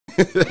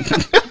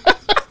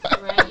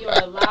Right, you're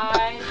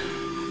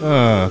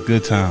alive.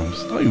 Good times.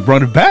 Oh, you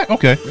brought it back?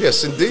 Okay.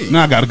 Yes, indeed.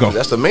 Now I gotta go.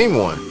 That's the main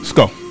one. Let's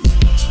go.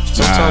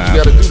 Sometimes you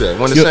gotta do that.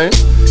 Want the same?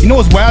 You know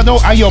what's wild though?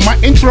 My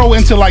intro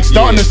into like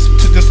starting to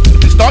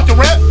start the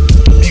rap,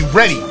 be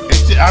ready.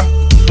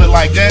 But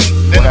like then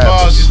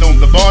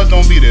the bars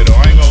don't be there though.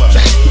 I ain't gonna lie.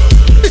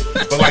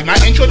 But like my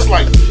intro is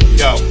like,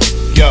 yo,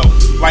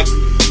 like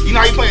you know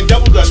how you playing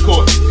double dutch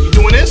chords? You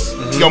doing this?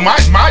 Yo, my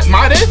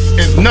this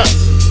is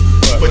nuts.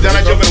 But then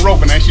I jump in the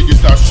rope and that shit just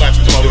starts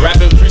slapping. The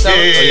rapping freestyle?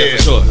 Yeah,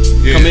 for sure.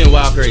 Yeah. Come in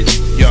wild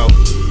crazy. Yo.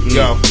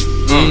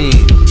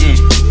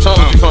 Tell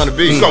me what you're trying to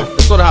be. Let's go.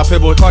 That's sort of how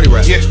Pitbull and Cardi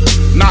rap. Yeah.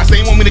 Nah, they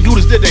ain't want me to do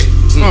this, did they?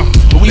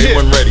 But we They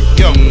here. wasn't ready.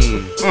 Yo.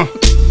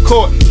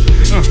 Court.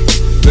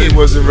 They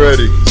wasn't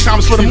ready. Time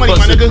to split the money,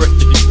 my niggas.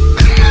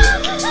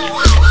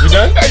 You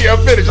done? Yeah,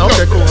 I'm finished.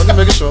 Okay, cool. I'm just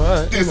making sure.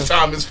 All right. This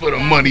time is for the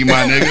money,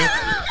 my nigga.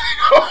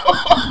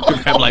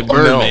 Rap like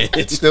Birdman. No,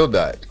 it still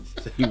died.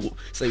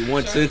 Say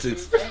one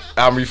sentence.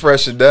 I'm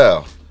refreshing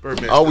now.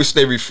 Birdman I always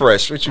stay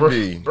refreshed. What you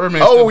mean?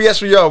 Birdman oh, still,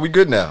 yes, we are. We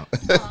good now.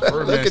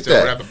 Birdman Look at still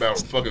that. rap about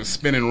fucking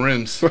spinning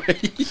rims.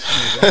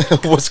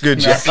 What's good,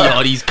 I Jeff? see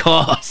all these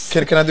cars.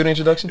 Can I do the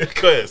introduction?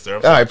 Go ahead, sir.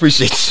 All right,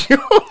 appreciate you.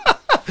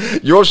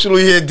 Yours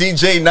truly here,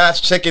 DJ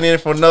Notch, checking in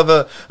for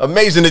another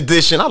amazing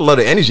edition. I love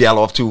the energy y'all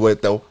off to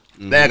it, though.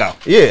 There you go.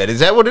 Yeah, is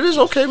that what it is?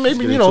 Okay,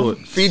 maybe, you know,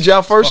 feed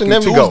y'all first Fucking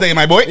and then we go. Tuesday,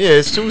 my boy. Yeah,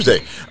 it's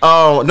Tuesday.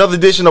 Another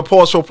edition of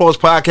Pause for Pause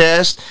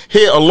podcast.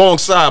 Here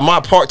alongside my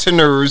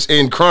partners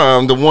in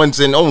crime, the ones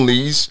and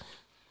onlys.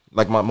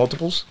 Like my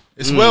multiples?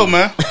 It's Will,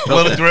 man.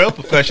 Will the Thrill,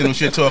 professional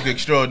shit talk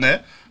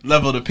extraordinaire.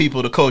 Level the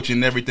people, the coach,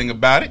 and everything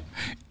about it.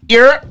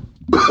 Yerrrrrrr.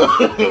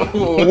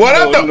 What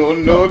up, though?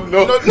 No.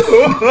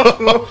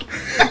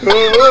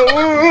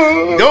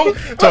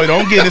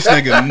 Don't give this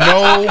nigga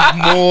no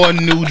more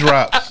new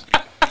drops.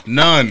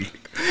 None.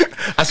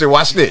 I said,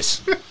 watch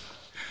this.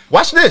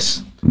 Watch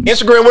this.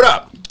 Instagram, what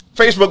up?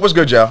 Facebook, what's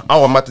good, y'all?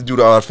 Oh, I'm about to do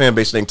the fan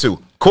base thing,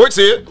 too. Court's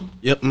here.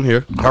 Yep, I'm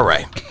here. All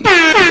right.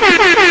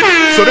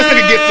 So this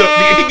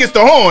nigga gets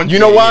the horn. You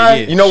know why?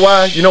 Yeah. You know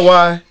why? You know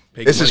why?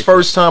 Pay It's his money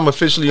first time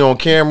officially on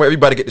camera.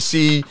 Everybody get to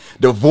see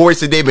the voice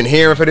that they've been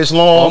hearing for this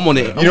long. Oh, I'm on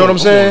it. You know what I'm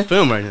saying? On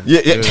film right now.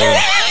 Yeah.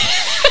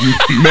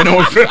 Men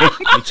on film. Let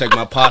me check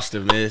my posture,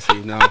 man.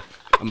 See, now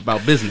I'm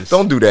about business.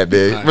 Don't do that,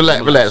 man. All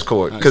right, Relax,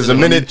 Court. Because in a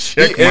minute,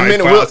 check my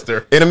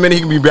posture. in a minute, he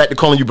can be back to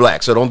calling you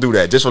black. So don't do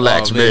that. Just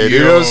relax, Oh, man. man, You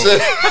know what I'm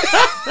saying?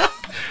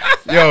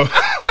 Yo,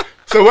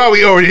 so while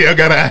we over here, I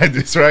gotta add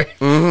this, right?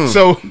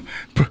 So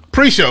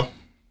pre-show,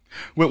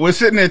 we're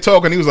sitting there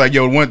talking. He was like,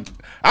 "Yo, we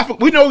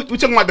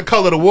talking about the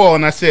color of the wall,"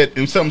 and I said,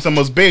 "It was something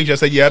else beige." I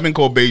said, "Yeah, I've been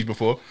called beige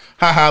before."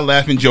 Ha,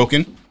 laughing,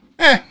 joking.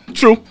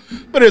 True,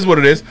 but it is what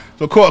it is.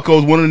 So Court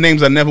goes, one of the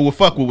names I never would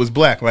fuck with was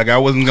black. Like I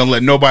wasn't gonna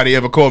let nobody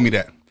ever call me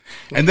that.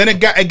 And then it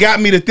got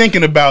me to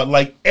thinking about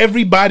like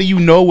everybody you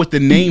know with the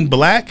name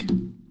Black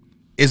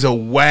is a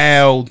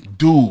wild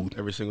dude.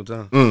 Every single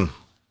time.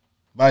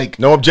 Like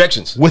No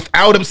objections.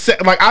 without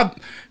upset. Like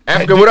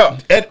Africa, what up?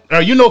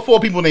 You know 4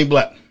 people named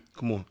Black.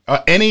 Come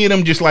on. Any of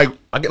them just like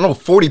I get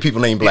 40 people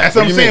named black. that's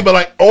what I'm saying. But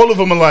like all of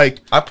them are like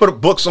I put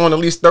books on at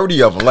least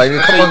 30 of them. Like,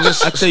 come on,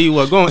 just I tell you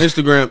what, go on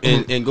Instagram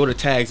and go to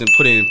tags and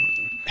put in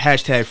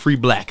hashtag free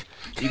black.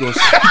 You gonna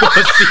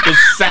see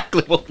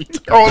exactly what we do.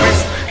 all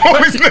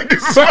these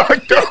niggas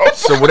suck, though.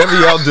 so whatever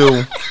y'all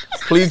do,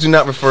 please do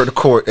not refer to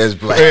Court as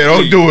black. Yeah,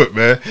 don't do it,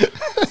 man.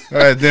 All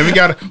right, then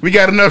we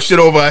got enough shit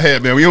over our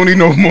head, man. We don't need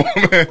no more,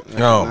 man.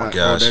 Oh my Oh,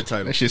 gosh. that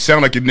title. That shit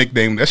sound like your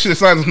nickname. That shit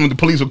sounds like when the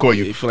police will call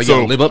you. You feel like you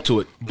gotta live up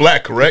to it.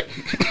 Black, correct?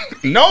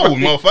 No,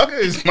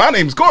 motherfucker. My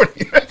name's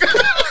Courtney.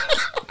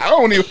 I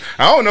don't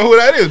know who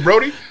that is,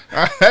 Brody.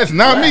 That's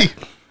not me.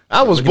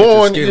 I was Looking at your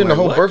born skin in the like,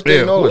 whole what?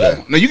 birthday and all of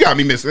that. No, you got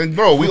me missing,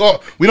 bro. We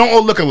don't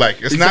all look alike.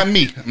 It's not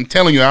me. I'm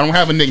telling you, I don't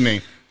have a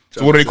nickname.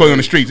 So what do they call you on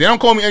the streets? They don't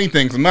call me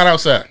anything. Cause I'm not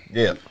outside.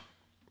 Yeah.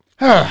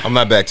 I'm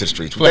not back to the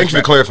streets. Flex Thanks for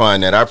back.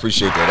 clarifying that. I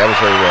appreciate that. That was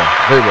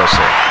very well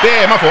said.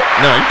 Yeah, my fault.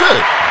 No, you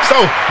good.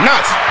 So,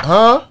 Knots,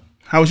 Huh?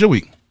 how was your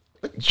week?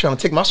 You trying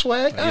to take my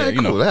swag? All right,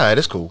 you cool. know. All right,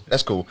 that's cool.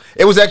 That's cool.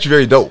 It was actually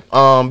very dope.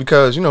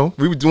 Because, you know,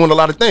 we were doing a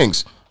lot of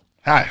things.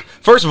 Hi.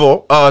 First of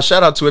all,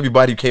 shout out to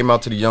everybody who came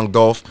out to the Young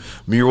Dolph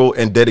mural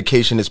and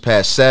dedication this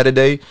past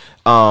Saturday.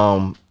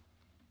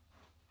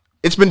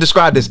 It's been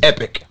described as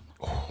epic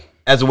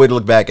as a way to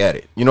look back at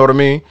it. You know what I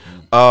mean?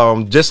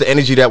 Just the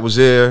energy that was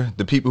there,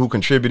 the people who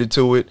contributed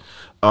to it.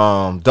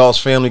 Dolph's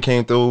family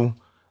came through.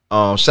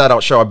 Shout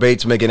out Char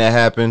Bates making that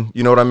happen.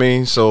 You know what I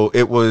mean? So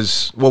it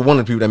was, well, one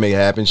of the people that made it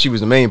happen. She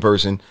was the main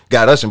person,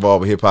 got us involved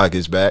with Hip Hop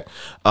Gets Back.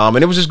 And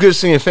it was just good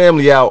seeing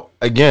family out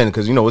again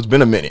because, you know, it's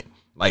been a minute.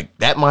 Like,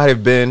 that might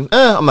have been,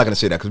 I'm not going to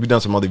say that because we've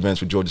done some other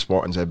events with Georgia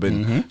Spartans that have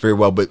been very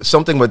well. But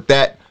something with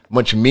that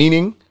much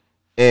meaning,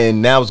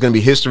 and now it's going to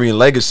be history and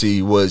legacy,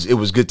 it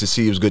was good to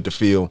see. It was good to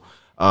feel.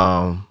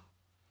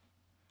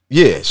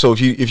 Yeah, so if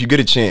you get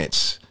a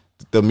chance,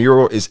 the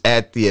mural is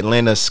at the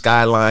Atlanta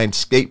Skyline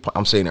Skate Park.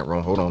 I'm saying that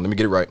wrong. Hold on. Let me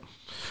get it right.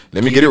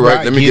 Let me get it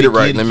right.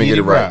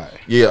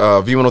 Yeah,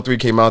 V103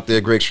 came out there.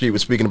 Greg Street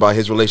was speaking about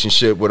his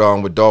relationship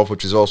with Dolph,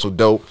 which is also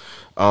dope.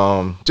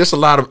 Just a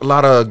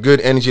lot of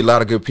good energy, a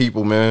lot of good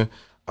people, man.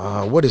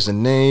 What is the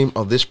name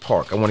of this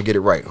park? I want to get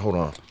it right. Hold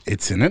on.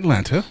 It's in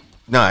Atlanta.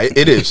 Nah,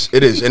 it is,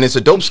 and it's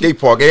a dope skate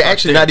park. It's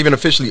actually not even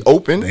officially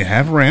open. They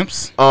have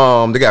ramps. They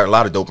got a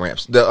lot of dope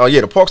ramps.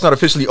 The park's not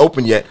officially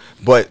open yet,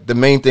 but the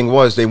main thing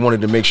was they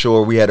wanted to make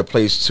sure we had a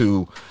place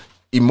to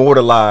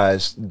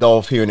immortalize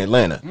Dolph here in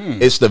Atlanta.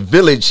 It's the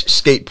Village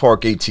Skate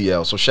Park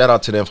ATL. So shout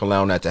out to them for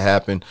allowing that to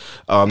happen.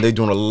 They're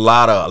doing a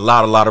lot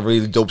of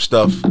really dope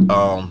stuff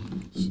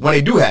when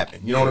they do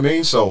happen. You know what I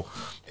mean? So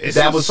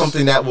that was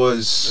something that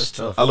was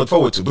I look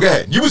forward to. But go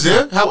ahead. You was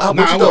there? How what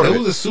you thought of it? It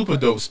was a super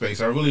dope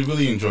space. I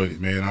really enjoyed it,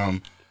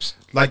 man.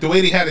 Like the way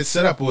they had it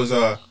set up was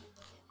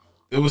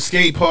it was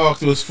skate parks,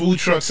 there was food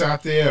trucks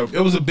out there. It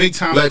was a big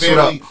time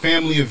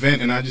family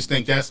event, and I just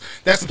think that's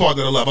the part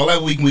that I love. I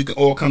love we can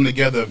all come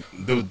together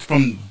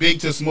from big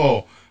to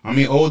small. I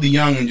mean, old to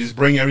young, and just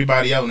bring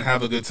everybody out and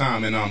have a good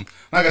time. And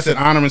like I said,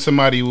 honoring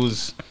somebody who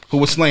was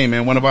slain,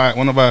 man. One of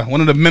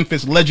the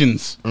Memphis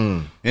legends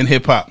in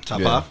hip hop.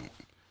 Top 5.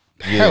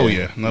 Hell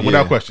yeah,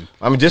 without question.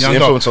 I mean, just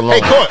influence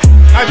alone. Hey, Court.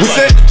 We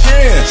set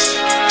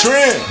the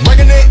trend,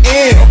 breaking it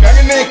in,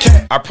 banging that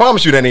cat. I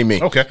promise you that ain't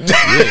me. Okay.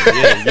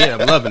 Yeah,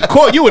 I'm loving it.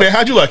 Court, you were there.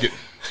 How'd you like it?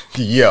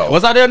 Yo.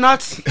 Was I there,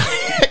 Knots?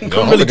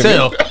 Couldn't really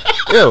tell.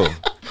 Yo.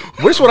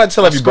 This is what I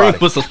tell everybody.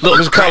 Was a little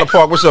This is Kyler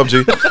Park. What's up,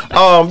 G?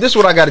 This is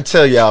what I got to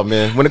tell y'all,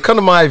 man. When it comes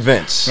to my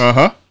events,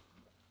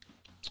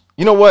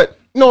 you know what?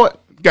 In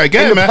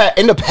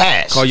the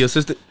past, Call your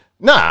assistant.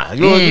 Nah,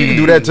 you can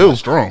do that too.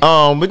 Strong.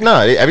 But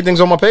nah, everything's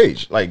on my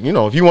page. Like, you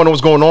know, if you want to know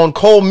what's going on,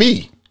 call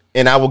me,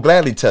 and I will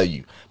gladly tell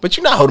you. But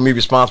you're not holding me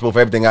responsible for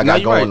everything I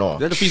got going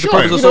on. That's a piece of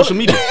purpose of social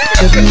media.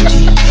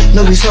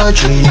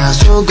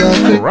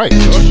 Right.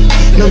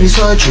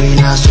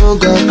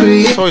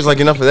 It's always like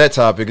enough of that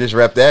topic. Just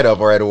wrap that up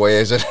right away.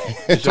 Is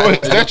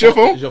that your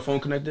phone? Is your phone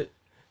connected?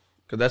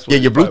 Cause that's Yeah,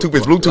 your Bluetooth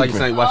is Bluetooth. Like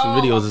you're watching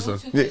videos or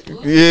something.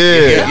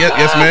 Yeah.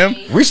 Yes, ma'am.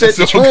 We said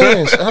the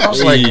trends. I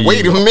was like,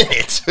 wait a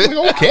minute.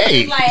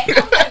 Okay. Like,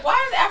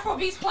 why is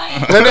Afrobeats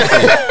playing?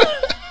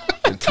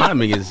 The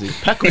timing is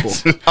impeccable.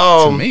 It's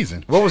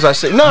amazing. What was I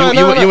saying?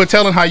 You were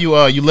telling how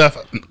you left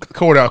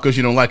Cord out because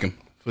you don't like him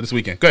for this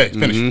weekend. Go ahead,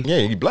 finish. Yeah,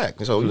 you black.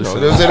 So, you know.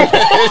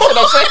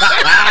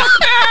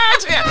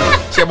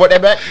 See, I brought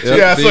that back?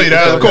 Yeah, I saw you.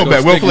 That was a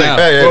callback. Well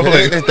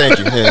played. Thank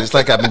you. Yeah, it's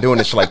like I've been doing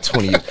this for like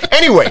 20 years.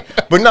 Anyway,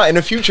 but not in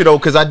the future though,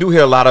 because I do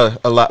hear a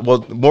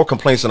lot, more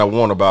complaints than I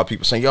want about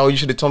people saying, yo, you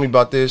should have told me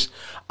about this.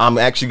 I'm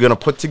actually going to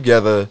put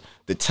together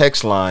the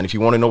text line if you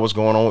want to know what's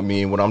going on with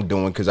me and what I'm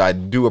doing, because I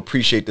do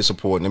appreciate the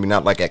support. Let me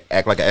not like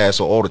act like an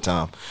asshole all the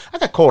time. I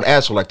got called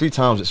asshole like 3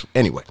 times.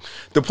 Anyway,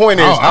 the point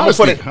is, I'm gonna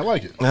put it. I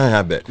like it.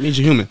 I bet. Means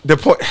you're human. The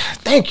point.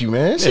 Thank you,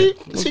 man. See,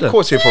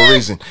 Court's here for a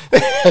reason.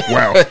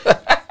 Wow.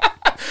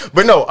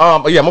 But no,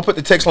 yeah, I'm gonna put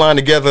the text line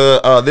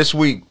together this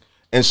week,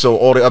 and so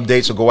all the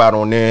updates will go out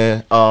on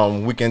there.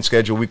 Weekend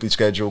schedule, weekly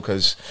schedule,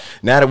 because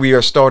now that we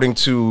are starting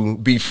to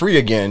be free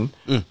again,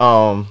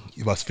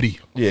 give us free.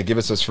 Yeah, give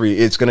us free.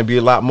 It's gonna be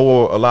a lot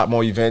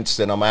more events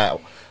that I'm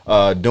out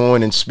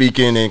doing and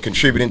speaking and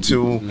contributing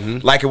to,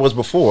 like it was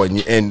before.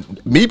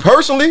 And me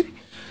personally,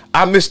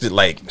 I missed it.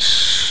 Like,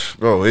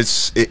 bro,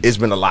 it's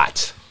been a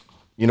lot.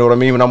 You know what I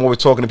mean? When I'm always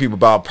talking to people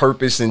about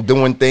purpose and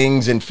doing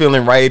things and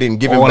feeling right and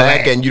giving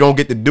back, and you don't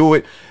get to do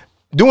it.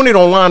 Doing it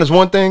online is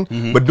one thing,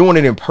 but doing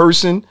it in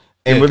person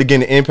and really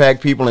getting to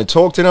impact people and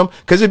talk to them,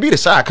 because it'd be the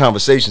side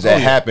conversations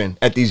that happen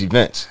at these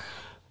events.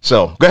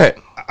 So go ahead.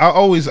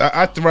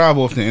 I thrive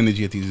off the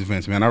energy at these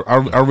events, man.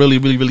 I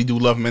really do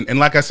love them, and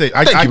like I said,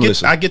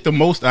 I get the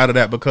most out of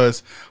that,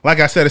 because,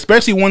 like I said,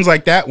 especially ones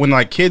like that when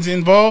like kids are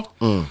involved,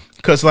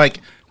 because like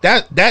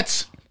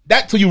that's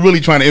who you really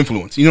trying to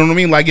influence. You know what I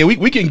mean? Like, yeah,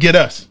 we can get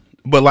us,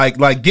 but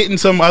like getting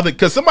some other,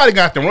 because somebody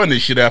got to run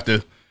this shit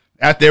after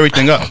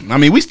everything up. I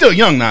mean, we still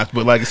young now,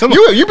 but like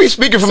you be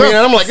speaking for me, and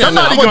I'm like,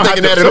 somebody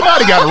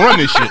got to run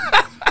this shit.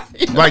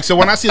 Like, so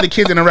when I see the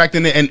kids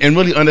interacting and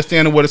really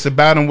understanding what it's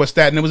about and what's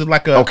that, and it was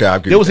like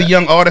there was a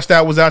young artist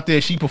that was out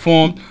there. She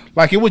performed.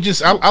 Like, it was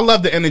just I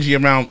love the energy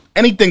around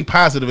anything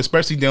positive,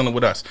 especially dealing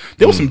with us.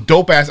 There was some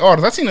dope ass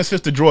artists. I seen a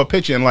sister draw a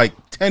picture in like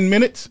 10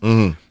 minutes.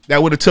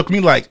 That would have took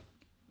me like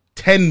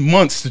 10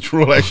 months to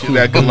draw that shit.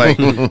 That good. Like,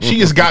 she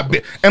just got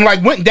bit and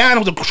like went down.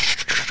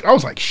 I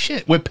was like,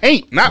 shit, with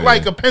paint, not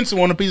like a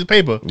pencil on a piece of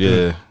paper.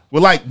 Yeah.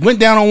 Well, like went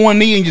down on one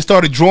knee and just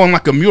started drawing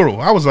like a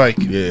mural. I was like,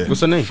 what's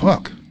her name?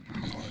 Fuck.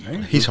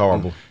 He's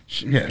horrible.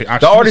 Yeah,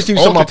 the artist he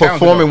was talking about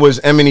performing was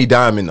Emily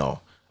Diamond, though.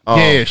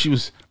 Yeah, she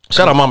was.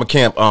 Shout out Mama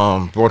Camp.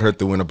 Brought her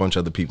through and a bunch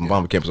of other people.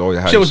 Mama Camp is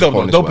always she was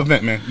dope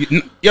event, man.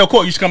 Yo,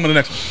 Court, you should come to the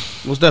next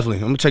one. Most definitely.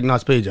 I'm gonna check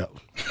Knott's page out.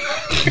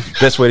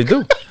 Best way to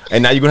do.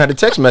 And now you're gonna have the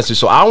text message,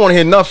 so I don't want to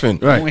hear nothing.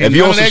 Right. If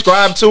you don't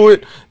subscribe to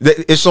it,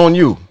 it's on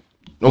you.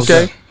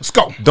 Okay, let's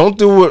go. Don't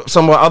do what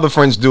some of our other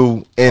friends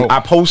do, and I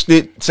post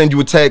it, send you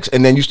a text,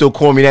 and then you still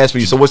call me and ask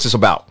me. So what's this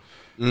about?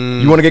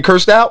 You want to get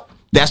cursed out?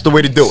 That's the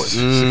way to do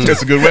it.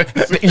 That's a good way.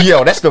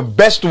 Yo, that's the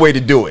best way to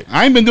do it.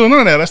 I ain't been doing none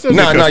of that. I still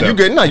you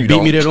good. No, you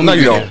don't. No,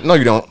 you don't. No,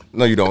 you don't.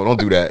 No, you don't. Don't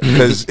do that,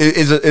 because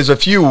it's a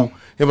few.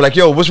 He'll be like,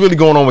 yo, what's really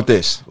going on with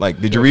this? Like,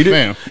 did you read it?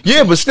 Fam.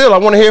 Yeah, but still, I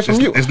want to hear from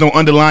you. There's no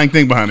underlying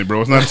thing behind it, bro.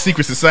 It's not a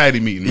secret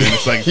society meeting, man.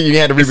 It's like You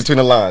had to read between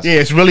the lines. yeah,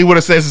 it's really what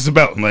it says it's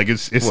about. Like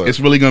it's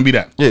really gonna be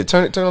that. Yeah,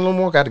 turn a little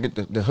more. Got to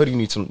get the hoodie.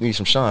 Need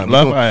some shine.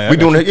 Love, We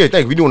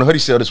doing a hoodie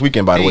sale this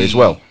weekend, by the way, as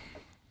well.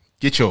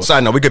 Get yours.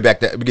 Side note, we get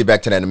back to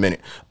that in a minute.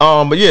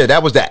 But yeah,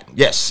 that was that.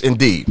 Yes,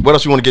 indeed. What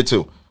else you want to get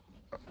to?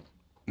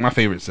 My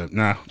favorite stuff.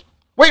 Nah.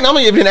 Wait, I'm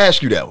gonna even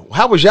ask you that.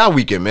 How was y'all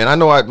weekend, man? I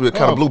know I kind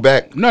of blew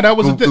back. No, that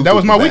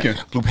was my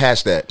weekend. Blew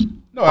past that.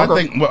 No, I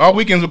think our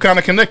weekends were kind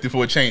of connected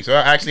for a change. So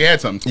I actually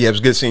had something. Yeah, it was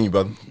good seeing you,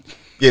 brother.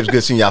 Yeah, it was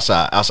good seeing you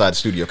outside the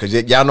studio. Because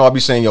y'all know I be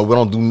saying, yo, we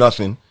don't do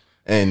nothing.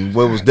 And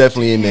what was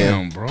definitely in there.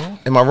 Damn, bro.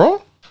 Am I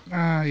wrong?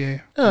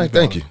 Yeah. All right,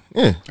 thank you.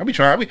 Yeah. I be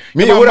trying. In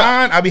my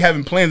mind, I be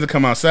having plans to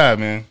come outside,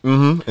 man.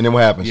 Mm-hmm. And then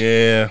what happens?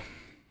 Yeah.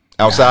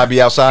 Outside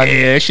be outside?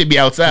 Yeah, it should be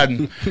outside.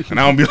 And I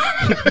don't be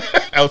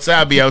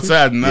outside be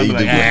outside. And I be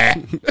like,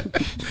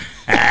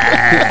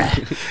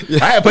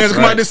 I had plans to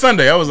come out this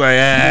Sunday. I was like,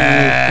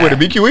 With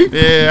the BQE?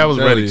 Yeah, I was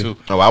ready too.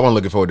 Oh, I wasn't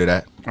looking forward to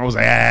that. I was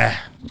like,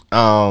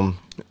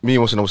 Me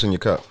wants to know what's in your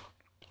cup.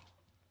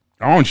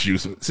 Orange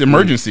juice. It's an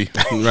emergency.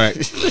 Right.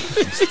 It's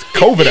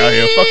COVID out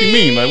here. Fuck you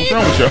mean? Like, what's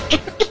wrong with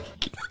y'all?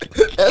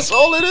 That's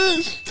all it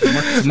is.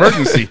 It's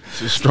emergency.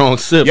 It's a strong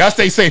sip. Y'all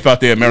stay safe out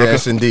there, America.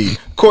 Yes, indeed.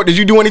 Court, did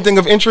you do anything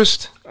of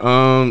interest?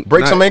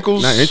 Break some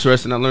ankles? Not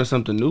interesting. I learned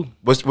something new.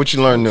 What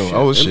you learned new?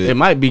 Oh, shit. It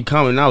might be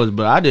common knowledge,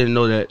 but I didn't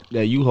know that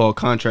U-Haul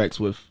contracts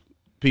with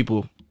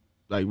people,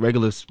 like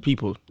regular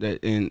people,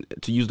 and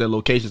to use their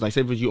locations. Like, say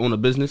if you own a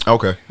business,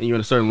 Okay, and you're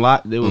in a certain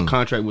lot, they will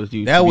contract with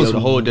you. That was to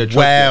hold their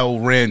truck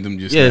random.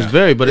 Just yeah, now. it's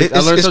very. But I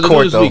learned something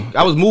new this week.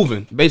 I was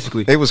moving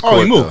basically. It was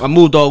court, you moved. I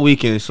moved all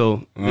weekend,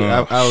 so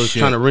yeah, I was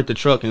trying to rent the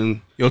truck, and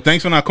yo,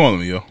 thanks for not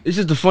calling me, yo. it's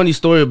just a funny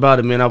story about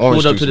it, man. I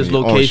pulled up to this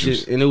location,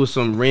 juice. and it was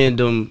some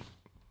random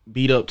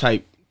beat up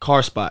type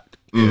car spot.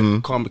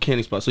 Car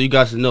mechanic spot. So you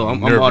guys know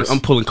I'm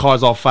pulling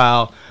cars off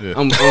file. Yeah.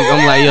 I'm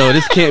like, yo,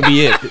 this can't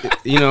be it.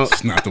 You know,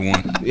 it's not the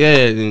one. Yeah,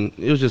 and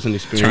it was just an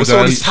experience. What's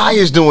all these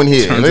tires doing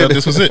here? Turns out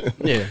this was it.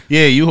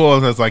 Yeah.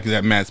 U-Haul has like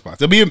that mad spots.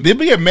 There'll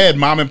be at mad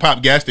mom and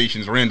pop gas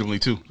stations randomly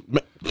too.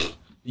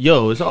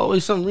 Yo, it's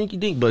always something rinky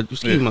dink, but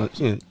excuse me.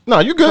 Yeah. No,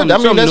 you good. I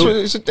mean,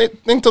 it's a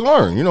thing to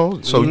learn. You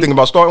know. So you thinking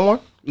about starting one?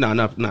 No.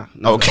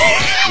 Okay.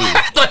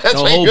 The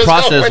whole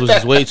process was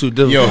just way too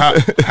difficult. Yo,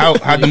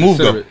 how'd the move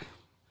go?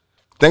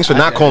 Thanks for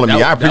not calling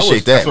me. I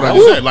appreciate that. That's what I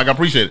just said. Like, I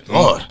appreciate it.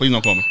 Lord. Please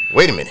don't call me.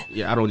 Wait a minute.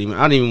 Yeah, I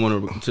didn't even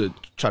want to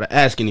try to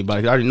ask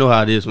anybody. I already know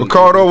how it is.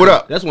 Ricardo, what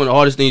up? That's one of the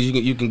hardest things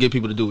you can get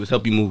people to do is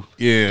help you move.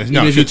 Yeah.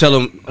 Even if you tell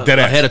them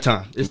ahead of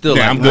time. It's still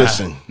like, I'm good.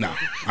 No,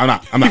 I'm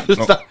not.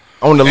 No.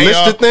 On the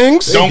list of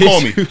things? Don't call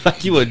me.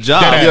 Like you a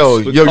job. Yo,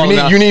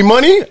 you need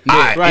money?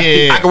 Yeah,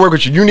 I can work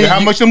with you. You need how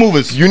much the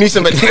movers? You need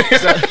somebody.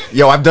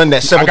 Yo, I've done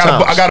that several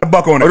times. I got a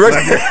buck on it.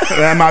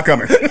 I'm not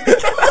coming.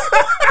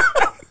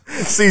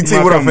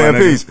 CT, what up, man?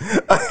 Peace.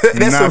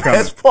 That's the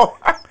best part.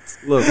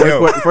 Look,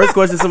 first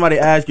question somebody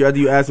asks you, after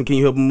you ask them, can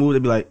you help them move? They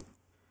be like,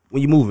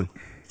 when you moving?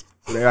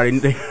 So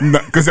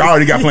because I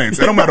already got plans.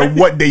 It don't matter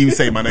what day you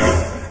say, my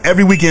nigga.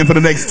 Every weekend for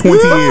the next 20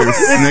 years,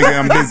 nigga,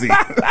 I'm busy.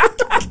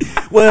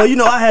 Well, you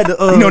know, I had to.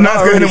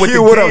 Not going with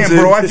the damn,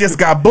 bro. I just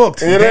got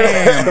booked. Damn.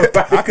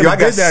 I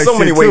got so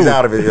many ways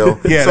out of it, yo.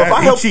 Yeah, so if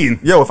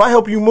I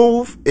help you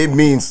move, it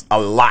means a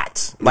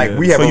lot. Like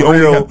we have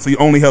so you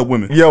only help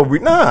women. Yo,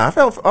 I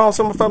help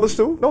some fellas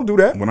too. Don't do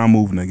that. When I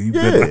move, nigga, you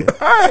better.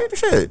 All right,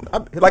 shit.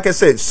 Like I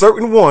said,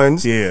 certain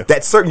ones. Yeah.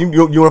 That certain you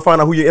want to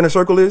find out who your inner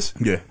circle is.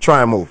 Yeah.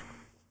 Try and move.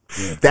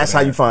 Yeah, that's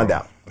how you find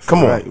out. Come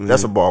on, right,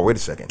 that's a bar. Wait a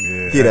second.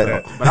 Yeah,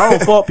 that. But I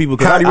don't fault people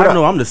because I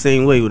know I'm the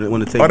same way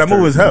when it takes. Oh, that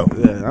move is hell.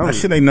 Yeah, that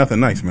shit ain't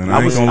nothing nice, man.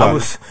 I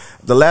was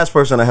the last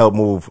person I helped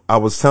move. I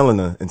was telling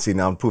her, and see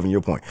now I'm proving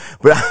your point.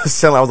 But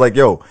I was like,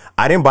 yo,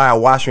 I didn't buy a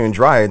washer and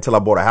dryer until I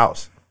bought a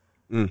house.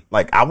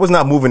 Like I was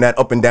not moving that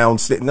up and down.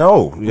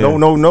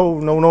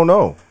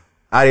 No.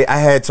 I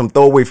had some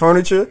throwaway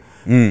furniture.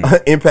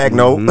 Impact,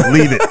 no.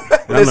 Leave it.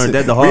 I learned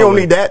that the hard way. We don't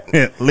need that.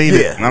 Yeah, leave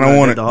it. I don't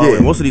want it. Yeah.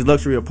 Most of these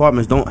luxury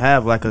apartments don't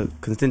have like a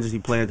contingency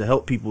plan to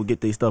help people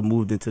get their stuff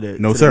moved into their.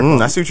 No, sir.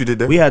 I see what you did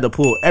there. We had to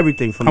pull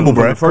everything from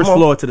the first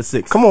floor to the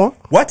sixth. Come on.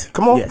 What?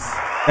 Come on. Yes.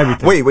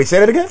 Everything. Wait,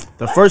 say that again?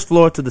 The first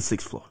floor to the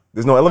sixth floor.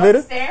 There's no elevator?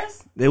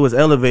 Upstairs? There was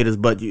elevators,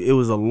 but it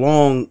was a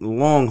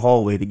long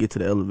hallway to get to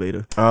the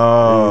elevator.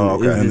 Oh,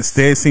 okay. And the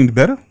stairs seemed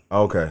better?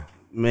 Okay.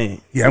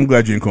 Man, yeah, I'm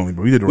glad you didn't call me,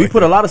 bro. You did the right We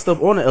put thing. a lot of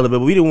stuff on the elevator,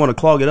 but we didn't want to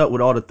clog it up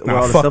with all the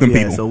stuff we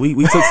had. So we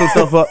took some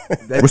stuff up.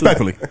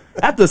 Respectfully.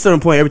 After a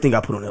certain point, everything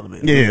got put on the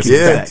elevator. Yeah.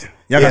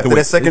 After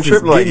that second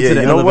trip, like, yeah,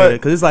 you know what?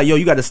 Because it's like, yo,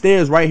 you got the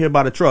stairs right here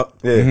by the truck.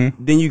 Yeah.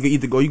 Then you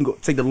can go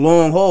take the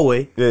long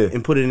hallway.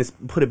 And put it on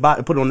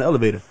the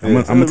elevator. I'm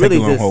gonna take the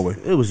long hallway.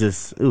 It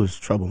was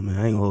trouble, man.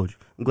 I ain't gonna hold you.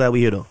 I'm glad we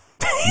here though.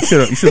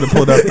 You should have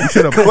pulled up.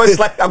 It's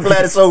like I'm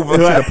glad it's over.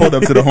 You should have pulled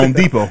up to the Home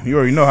Depot. You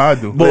already know how I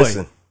do.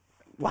 Listen.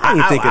 Well, I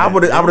didn't think I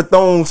would have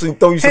thrown you some.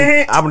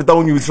 I would have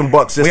thrown you some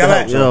bucks just to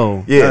help.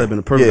 Yo, yeah, that'd have been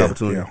a perfect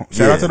opportunity. Yeah.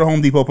 Shout out to the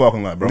Home Depot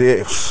parking lot, bro.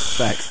 Yeah.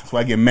 Facts. That's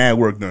why I get mad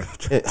work done.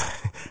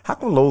 How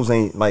come Lowe's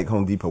ain't like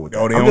Home Depot with that?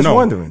 Oh, they I'm don't just know.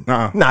 wondering.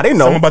 Nah, they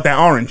know. Something about that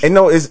orange. And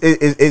no,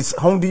 it's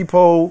Home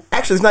Depot.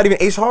 Actually, it's not even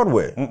Ace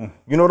Hardware.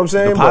 You know what I'm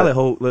saying? The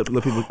Pilot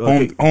let people.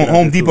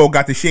 Home Depot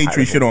got the shade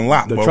tree shit on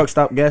lock, The bro. truck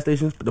stop gas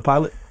stations. The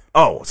Pilot.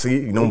 Oh, see,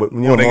 you know, but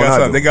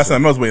they got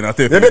something else waiting out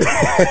there. Be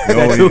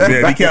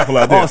careful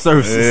out there. All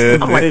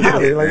services. I'm like, wait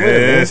a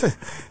minute.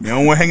 You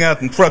don't want to hang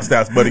out in truck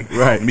stops, buddy.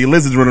 Right. Be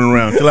lizards running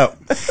around. Chill out.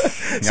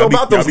 So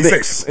about those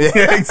Knicks.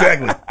 Yeah,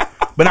 exactly.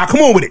 But now, come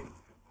on with it.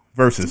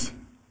 Versus.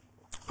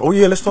 Oh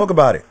yeah, let's talk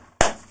about it.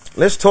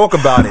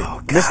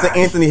 Mr.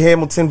 Anthony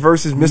Hamilton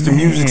versus Mr.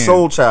 Music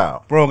Soul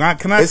Child. Bro,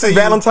 can I Is say it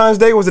Valentine's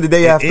Day or was it the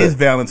day after? It is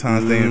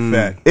Valentine's Day, in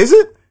fact. Is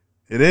it?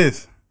 It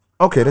is.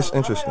 Okay, that's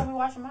interesting.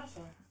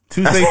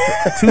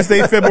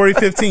 Tuesday, February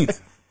 15th.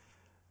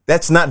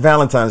 That's not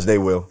Valentine's Day,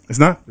 Will. It's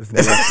not? It's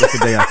the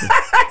day after.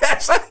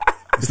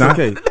 It's not?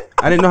 Okay.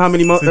 I didn't know how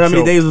many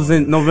days was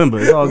in November.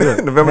 It's all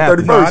good. November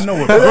 31st. No, I know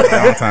what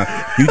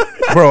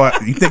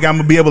Valentine's. You think I'm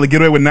gonna be able to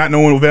get away with not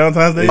knowing what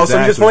Valentine's Day is? Oh, so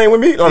you just playing with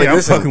me? Oh, Yeah,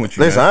 I'm fucking with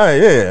you. Listen, all right,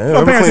 yeah.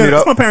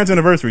 It's my parents'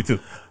 anniversary too.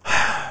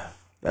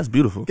 That's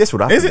beautiful. Guess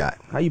what I Is it? forgot?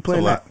 How you It's a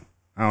playing lot. that?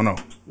 I don't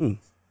know.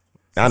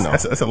 I know.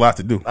 That's a lot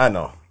to do. I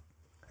know.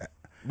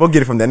 We'll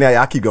get it from there.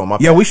 Now I keep going. My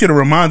Yeah, we should have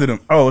reminded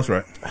them. Oh, that's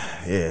right.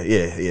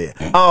 Yeah.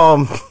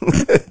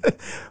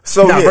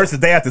 So Versus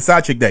day after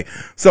Side Chick Day.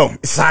 So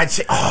side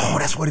chick. Oh,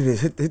 that's what it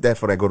is. Hit that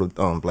for that. Go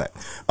to black.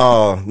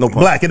 No pun.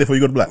 Black, hit it before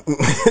you go to black.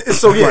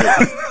 So yeah,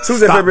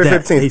 Tuesday, February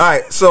 15th.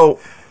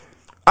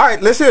 All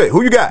right. Let's hear it.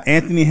 Who you got?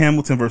 Anthony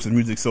Hamilton versus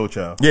Music Soul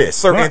Child. Yeah,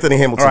 Sir Right. Anthony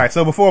Hamilton. All right.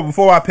 So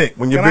before I pick,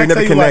 When you're can I bringing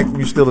up tell the you, connect,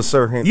 you still a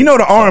Sir Anthony. You know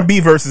the R&B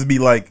verses be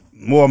like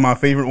more of my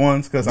favorite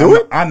ones because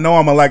I know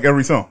I'm gonna like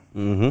every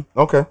song.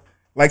 Okay.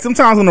 Like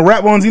sometimes on the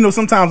rap ones,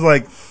 sometimes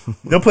like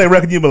they'll play a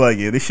record, you'll be like,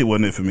 yeah, this shit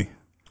wasn't it for me.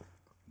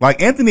 Like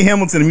Anthony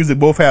Hamilton and Music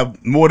both have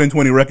more than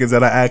 20 records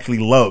that I actually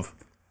love.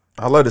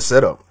 I love the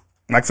setup.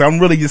 Like, so I'm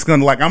really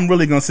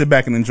gonna sit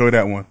back and enjoy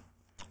that one.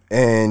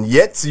 And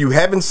yet you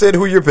haven't said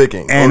who you're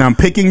picking. And I'm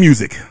picking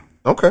Music.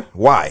 Okay.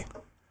 Why?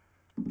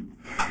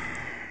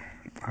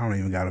 I don't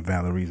even got a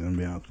valid reason to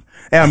be honest.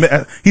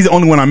 And he's the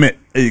only one I met.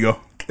 There you go.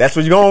 That's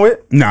what you're going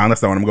with? Nah,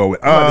 that's not what I'm going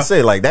with. I'm about to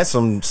say, like, that's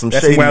some that's shady.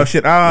 some wild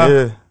shit.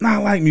 Yeah. Nah, I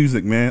like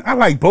Music, man. I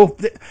like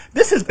both.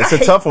 It's a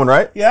tough one,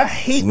 right? Yeah, I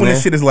hate when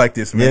this shit is like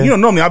this, man. Yeah.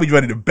 Normally I'll be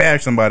ready to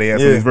bash somebody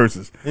after these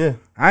verses. Yeah.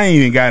 I ain't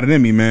even got it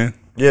in me, man.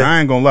 Yeah. I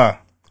ain't gonna lie.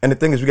 And the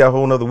thing is, we got a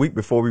whole nother week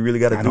before we really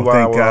got to do don't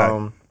our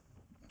think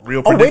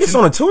real Oh wait, prediction. it's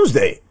on a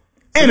Tuesday,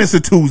 And it's a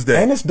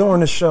Tuesday. and it's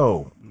during the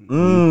show.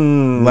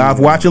 Live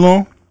watch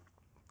along.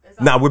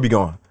 Nah, we'll be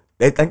going.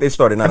 They think they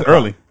started 9 That's o'clock.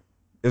 early.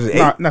 Is it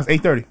Nah, it's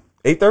 8:30.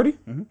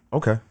 8:30?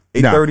 Okay,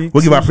 Nah, 8:30.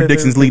 we'll give our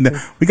predictions leading.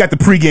 We got the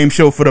pregame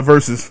show for the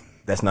verses.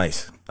 That's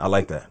nice. I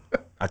like that.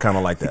 I kind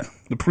of like that.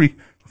 The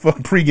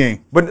fucking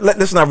pregame. But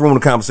let's not ruin the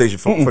conversation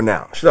for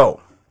now.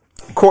 So,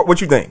 Court, what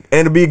you think?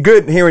 And it'd be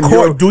good hearing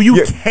Court, do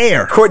you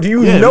care? Court, do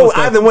you Yeah, know most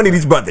either one of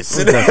these brothers?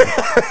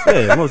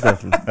 Yeah, most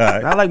definitely.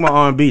 right. I like my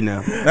R&B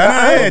now.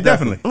 Yeah,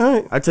 definitely.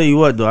 I tell you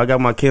what, though, I got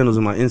my candles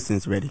and my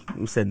incense ready.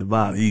 I'm setting the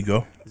vibe. There you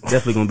go. It's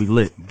definitely gonna be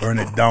lit. Burn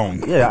it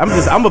down. Yeah,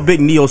 I'm a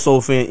big neo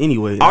soul fan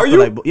anyway. Are I feel you?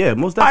 Like, yeah,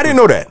 most definitely. I didn't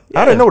know that.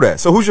 I didn't know that.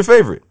 So, who's your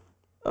favorite?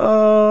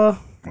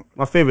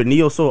 My favorite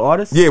neo soul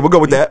artist. Yeah, we'll go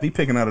with that. He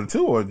picking out of the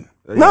two, or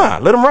Nah,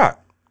 let him rock.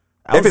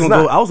 I was If it's gonna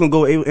not- go. I was gonna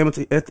go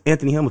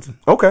Anthony Hamilton,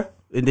 Okay.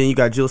 and then you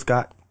got Jill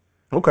Scott.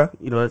 Okay.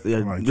 You know, like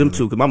them Jill.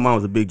 two. Because my mom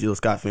was a big Jill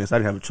Scott fan, so I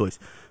didn't have a choice.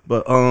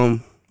 But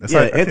That's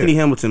yeah, like- Anthony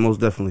Hamilton most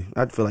definitely.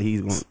 I feel like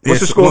he's going. What's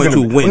the score going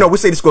to win? No, we'll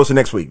say the scores for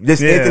next week.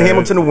 Just Yeah. Anthony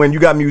Hamilton to win. You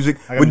got music.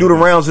 got We'll do the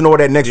music. rounds and all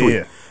that next Yeah.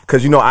 week.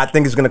 Because, I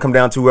think it's going to come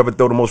down to whoever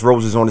throw the most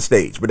roses on the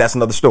stage. But that's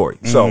another story.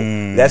 So,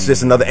 that's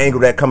just another angle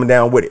that coming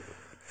down with it.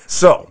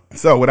 So,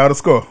 without a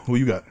score, who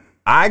you got?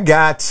 I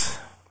got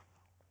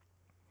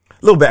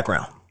a little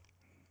background.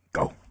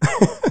 Go.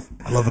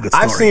 I love a good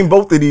story. I've seen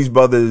both of these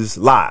brothers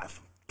live.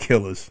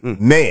 Killers.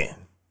 Man.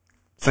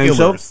 Same show.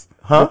 Killers.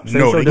 Huh?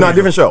 No,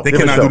 Different show. They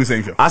Different cannot do the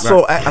same show. I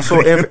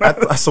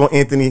saw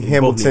Anthony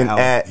Hamilton out.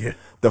 at Yeah.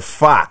 the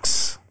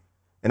Fox.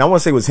 And I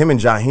want to say it was him and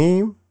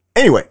Jaheim.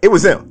 Anyway, it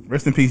was him.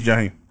 Rest in peace,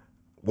 Jaheim.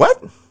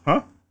 What?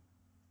 Huh?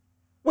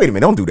 Wait a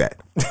minute, don't do that.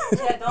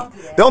 Yeah, don't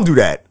do that. Don't do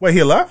that. Wait, he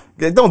alive?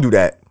 Yeah, don't do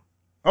that.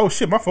 Oh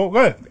shit, my fault. Go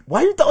ahead.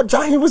 Why you thought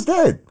Jaheim was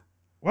dead?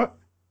 What?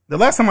 The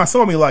last time I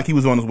saw him, he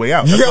was on his way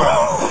out. Yo,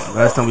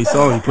 Last time we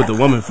saw him, he put the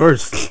woman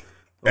first.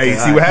 Hey, you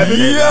see what happened?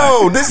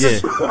 yo, this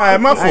is. All right,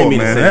 my fault, mean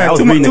to man. say that. I was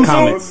Too reading the soon?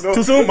 comments.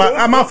 Too soon?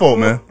 My fault,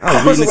 man.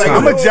 I was reading the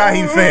I'm a comments.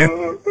 Jaheim fan.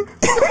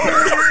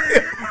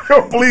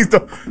 Yo, please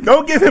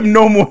don't give him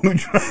no more new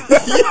drugs. Yo,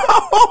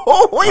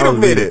 wait I a was reading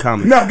the minute.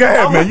 comments. No, go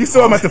ahead, man. You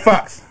saw him at the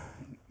Fox.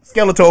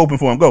 Skeleton open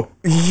for him. Go.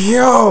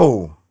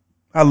 Yo,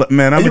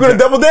 Man, are you gonna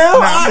double down?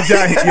 Nah, I'm a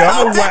Jaheim.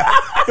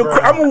 Yo,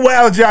 I'm a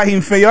wild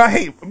Jaheim fan. Yo, I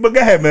hate. But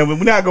go ahead, man. We're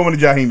not going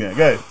to Jaheim yet.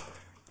 Go ahead.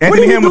 What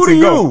Anthony did he do to Hamilton,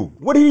 you? go.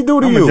 What did he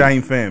do to I'm you? a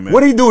Jaheim fan, man. What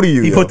did he do to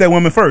you? He yo? put that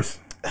woman first.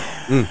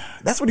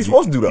 That's what he's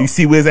supposed to do, though. You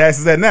see where his ass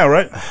is at now,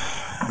 right?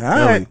 All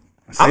right.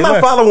 I'm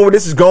not following where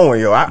this is going,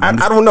 yo. I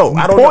don't know.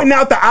 I don't pointing know.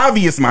 out the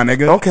obvious, my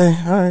nigga. Okay,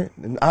 all right.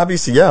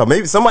 Obviously, yeah.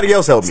 Maybe somebody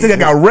else help me. This nigga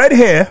got red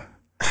hair.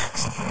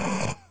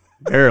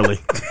 Barely.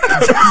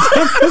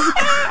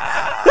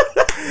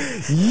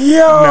 Yo.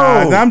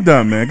 Nah, I'm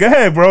done, man. Go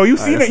ahead, bro. You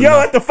seen it. Yo,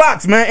 at the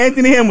Fox, man.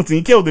 Anthony Hamilton.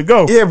 He killed it.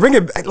 Go. Yeah, bring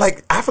it back.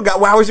 Like, I forgot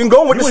where I was even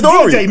going with You the a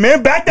story. DJ,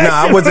 man. Back that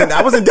Nah, shit.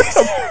 I wasn't.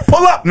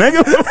 Pull up,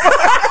 nigga.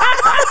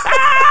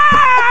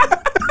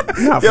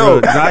 Nah, Yo,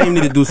 I even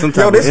need to do some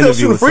type Yo, of they still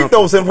interview shooting or free something.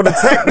 throws in for the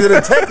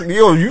tech.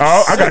 Yo, you.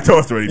 Oh, I got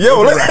tossed already.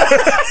 Yo,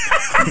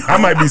 I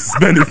might be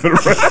suspended for the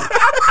rest.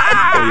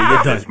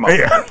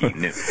 Yeah.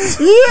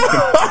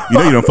 You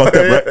know you done fucked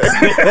up,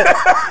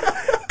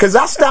 right? Because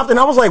I stopped and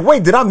I was like,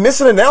 wait, did I miss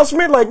an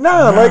announcement? Like,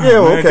 nah, like,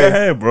 yo, Man, okay. Go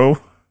ahead, bro.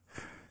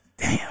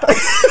 Damn.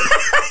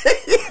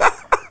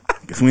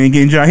 Guess we ain't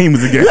getting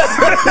Jaheim's again.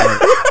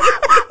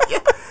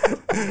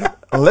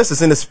 Unless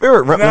it's in the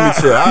spirit. Let me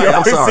chill.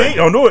 I'm sorry. See?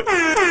 Don't do it.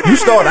 You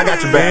start. I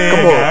got your back.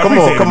 Man, Come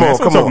on,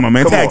 come on,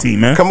 man. come Tag on. team,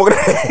 man. Come on.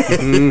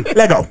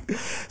 Let go.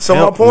 So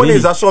Help my point me.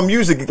 is, I saw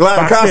music live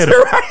Fox concert.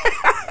 Theater.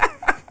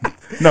 Right?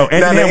 No,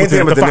 Anthony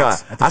Hamilton at the nah.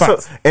 Fox. At the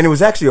Fox. And it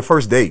was actually a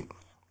first date.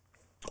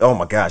 Oh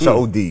my gosh, I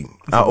OD'd.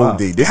 I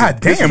OD'd.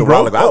 God this damn, is a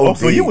bro. while ago. I Oh, OD'd.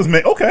 so you was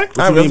okay.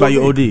 What you mean by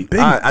you OD?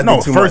 I No,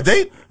 did too first much.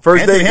 date?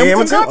 First Anthony date,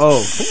 Hamilton? Hamilton.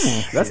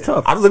 Oh, that's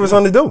tough. I was looking for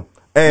something to do.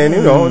 And,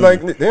 you know,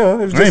 like, you know,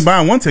 it was I ain't just,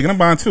 buying one ticket. I'm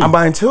buying two. I'm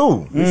buying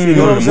two. You should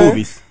go to the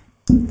movies.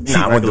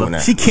 Nah, I wasn't doing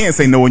that. She can't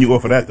say no when you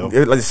offer that, though.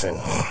 Listen.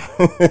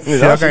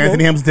 Shit, I got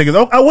Anthony Hamilton tickets.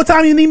 Oh, what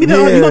time you need me to?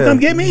 You gonna come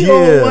get me? Yeah.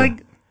 Or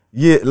like,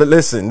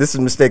 Listen, this is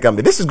a mistake I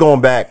made. This is going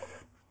back.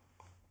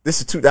 This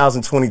is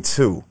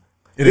 2022.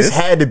 This is?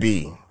 had to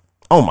be.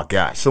 Oh my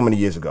gosh, so many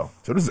years ago.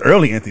 so this is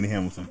early Anthony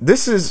Hamilton.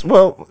 This is,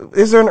 well,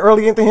 is there an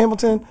early Anthony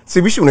Hamilton?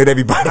 See, we shooting at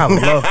everybody.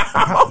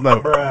 I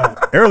love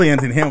early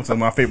Anthony Hamilton,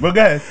 my favorite. But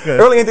go ahead.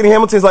 Early Anthony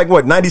Hamilton's like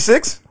what,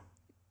 96?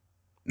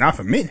 Not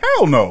for me.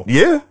 Hell no.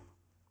 Yeah.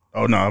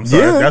 Oh no, I'm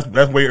sorry. Yeah.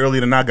 That's way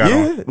earlier than I got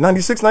on. Yeah.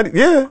 96, 90.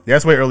 Yeah.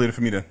 That's way earlier for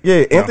me then.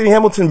 Yeah. Anthony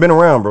Hamilton been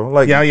around, bro.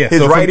 Like, Yeah. his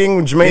So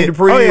writing, Jermaine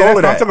Dupri, Oh yeah, all of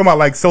I'm that. talking about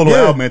like solo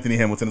Yeah. album Anthony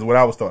Hamilton is what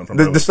I was starting from.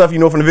 The stuff you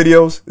know from the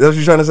videos? That's what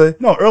you're trying to say?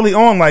 No, early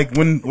on, like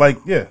when,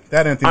 like that Anthony.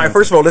 All right, Hamilton.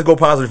 first of all, let's go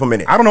positive for a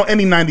minute. I don't know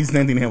any '90s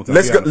Anthony Hamilton.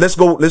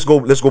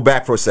 Let's go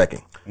back for a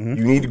second.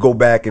 You need to go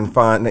back and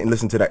find and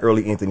listen to that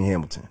early Anthony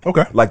Hamilton.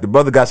 Okay. Like the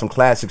brother got some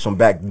classics from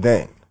back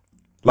then.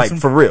 Like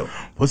for real.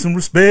 Put some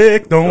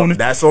respect on it.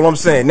 That's all I'm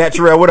saying.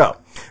 Natural, what up?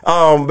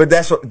 But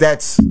that's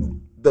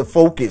the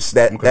focus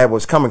that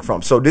was coming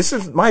from. So this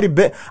might have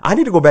been. I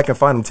need to go back and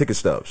find them ticket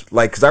stubs.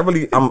 Like, cause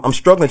I'm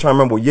struggling trying to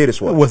remember what year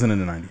this was. It wasn't in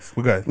the '90s.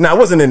 We're good. No, it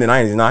wasn't in the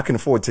 90s. No, I couldn't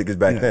afford tickets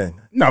back then.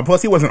 No,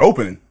 plus he wasn't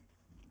opening.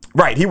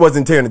 Right, he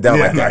wasn't tearing it down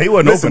Yeah, like that. no, he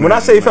wasn't Listen, opening when I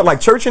it, say it felt like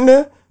church in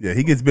there, Yeah,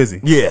 he gets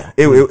busy. yeah,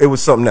 it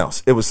was something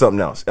else. It was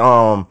something else.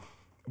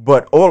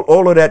 But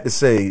all of that to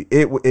say,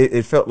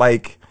 it felt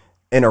like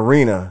an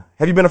arena.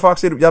 Have you been to Fox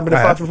Theater? Y'all been to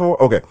Fox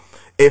before? Okay.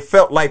 It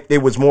felt like there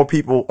was more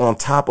people on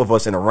top of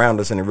us and around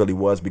us than it really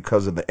was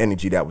because of the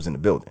energy that was in the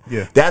building.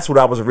 Yeah. That's what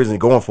I was originally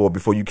going for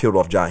before you killed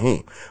off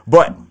Jaheim.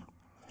 But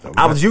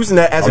I was using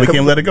that as we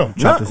can't let it go. Nah,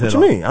 Chopped his what head you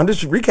mean? I'm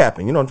just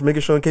recapping, you know,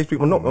 making sure in case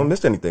people don't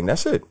miss anything.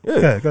 That's it.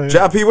 Yeah. Go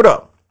ahead. JP, what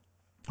up?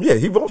 Yeah,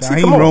 he won't see.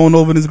 He Come on. rolling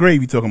over in his grave.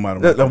 You talking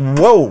about him?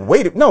 Whoa,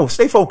 wait. No,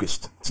 stay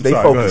focused. Stay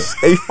Sorry, go focused.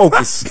 Stay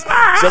focused.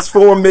 Just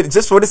for a minute,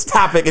 just for this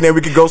topic, and then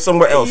we could go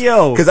somewhere else.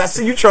 Yo. Because I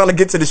see you trying to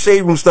get to the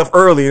shade room stuff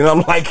early, and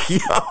I'm like, yo.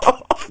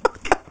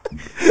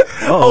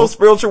 Oh,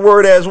 spiritual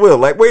word as well.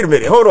 Like, wait a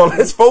minute. Hold on.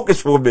 Let's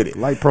focus for a minute.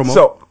 Light promo.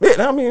 So,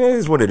 yeah, I mean, it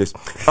is what it is.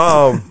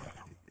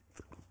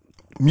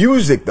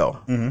 Music, though.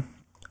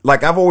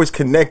 Like, I've always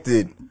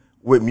connected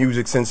with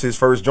music since his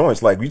first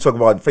joints. Like, you talk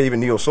about favorite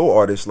neo soul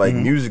artists, like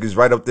music is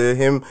right up there.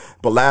 Him,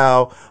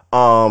 Bilal,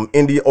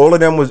 India, all of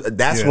them was.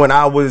 That's when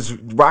I was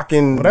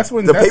rocking the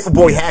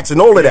Paperboy hats and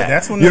all of that.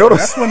 That's when you know.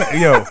 That's when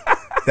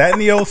that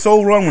neo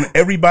soul run when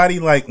everybody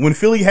like when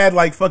Philly had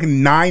like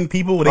fucking 9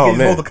 people where they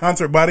could hold the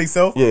concert by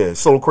themselves. Yeah,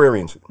 Soul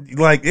Aquarians.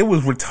 Like it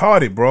was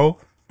retarded, bro.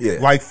 Yeah,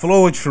 like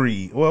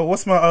Floetry. Well,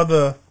 what's my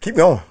other? Keep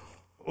going.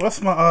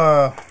 What's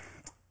my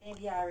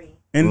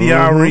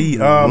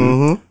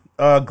NDRE.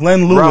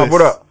 Glenn Lewis. Rob,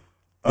 what up?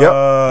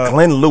 Yep.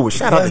 Glenn Lewis.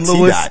 Shout out to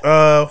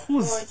T-Dot.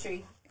 Who's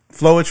Poetry.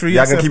 Floetry.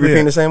 Y'all gonna keep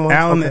repeating the same one?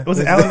 Alan, Okay. was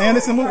it Alan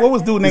Anderson? What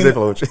was dude's name?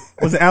 Floetry.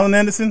 Was it Alan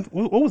Anderson?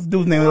 What was the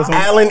dude's name?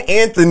 Alan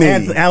Anthony.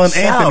 Alan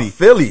Shout Anthony. out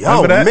Philly.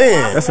 Remember Oh that?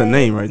 man. That's a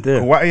name right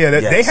there. Yeah,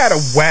 they had a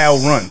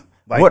wild run.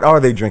 Like, What are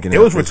they drinking? It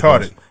was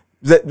retarded.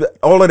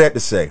 All of that to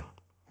say,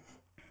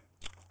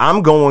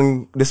 I'm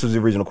going. This was the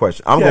original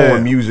question. I'm going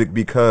with music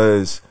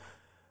because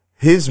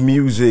his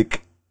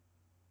music.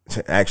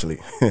 Actually,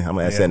 I'm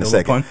gonna ask that in a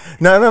second.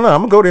 No. I'm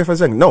gonna go there for a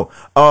second. No,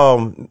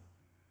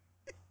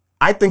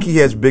 I think he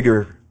has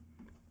bigger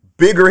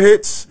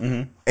hits.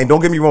 And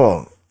don't get me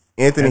wrong,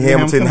 Anthony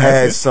Hamilton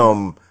has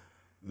some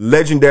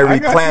legendary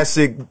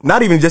classic.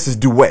 Not even just his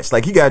duets.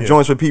 Like he got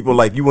joints with people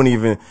like you wouldn't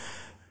even.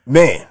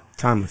 Man,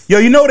 Timeless. Yo,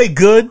 you know they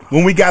good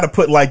when we got to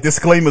put like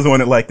disclaimers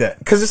on it like that.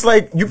 Because it's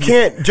like you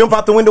can't jump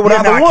out the window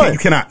without the one. You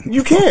cannot.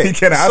 You can't. You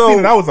cannot. So, I seen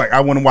it. I was like,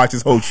 I want to watch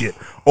this whole shit,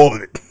 all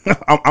of it.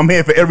 I'm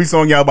here for every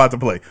song y'all about to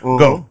play.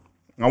 Go.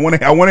 I want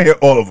to hear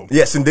all of them.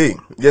 Yes, indeed.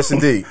 Yes,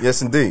 indeed.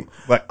 Yes, indeed.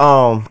 Like,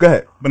 go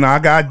ahead. But no, I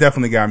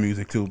definitely got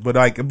music too. But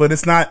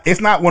it's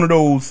not one of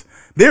those.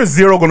 There's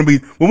zero going to be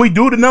when we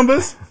do the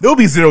numbers. There'll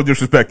be zero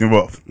disrespect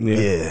involved.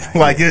 Yeah.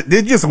 Like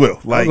it just will.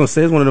 Like, I was gonna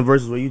say it's one of the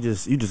verses where you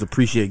just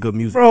appreciate good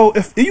music, bro.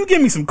 If you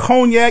give me some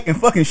cognac and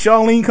fucking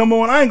Charlene come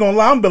on, I ain't gonna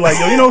lie. I'm be like,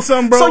 yo, you know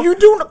something, bro? So you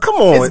do? Come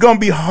on. It's gonna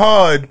be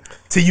hard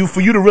for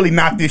you to really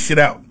knock this shit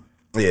out.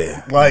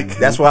 Yeah, like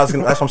that's why that's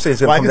what I'm saying.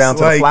 It's gonna like come down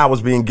to the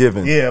flowers being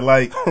given. Yeah,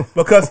 like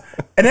because,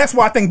 and that's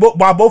why I think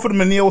while both of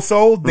them are neo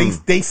soul,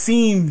 they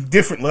seem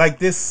different. Like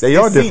this, they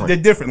are different. They're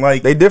different.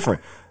 Like they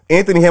different.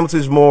 Anthony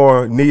Hamilton's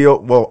more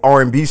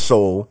R&B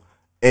soul,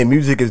 and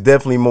music is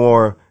definitely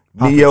more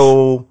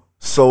neo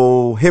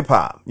soul hip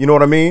hop. You know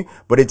what I mean?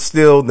 But it's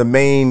still the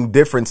main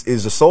difference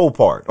is the soul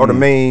part, or the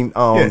main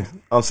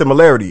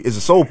similarity is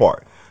the soul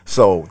part.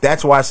 So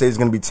that's why I say it's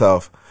gonna be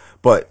tough.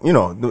 But, you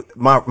know,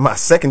 my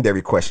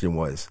secondary question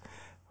was,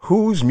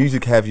 whose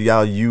music have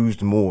y'all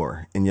used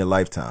more in your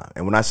lifetime?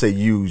 And when I say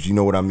used, you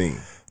know what I mean.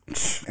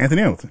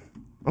 Anthony Hamilton.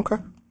 Okay.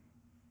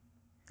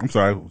 I'm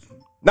sorry.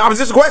 No, it was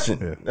just a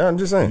question. Yeah. I'm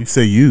just saying. You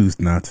say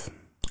used, not.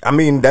 I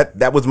mean,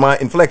 that was my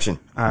inflection.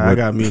 I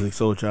got music,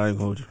 Soul Child. I ain't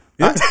gonna hold you.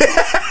 Yeah.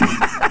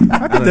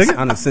 I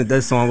done sent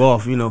that song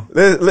off, you know.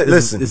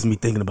 Listen. This is me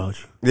thinking about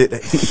you.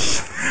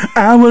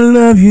 I will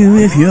love you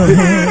if your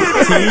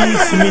hand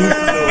tease me.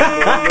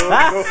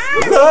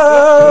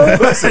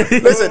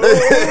 Listen.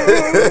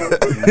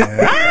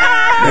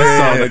 That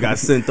song that got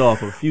sent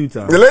off a few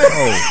times.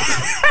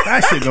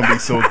 That shit gonna be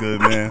so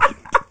good, man.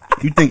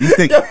 You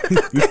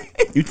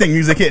think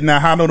music hitting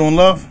that high note on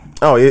love?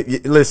 Oh,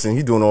 listen,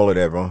 he's doing all of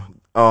that, bro.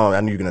 I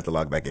knew you're gonna have to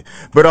log back in,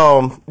 but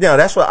yeah,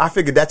 that's what I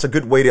figured. That's a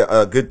good way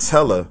to good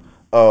teller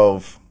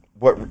of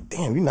what.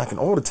 Damn, you're knocking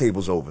all the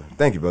tables over.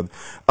 Thank you, brother.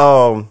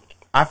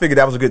 I figured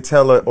that was a good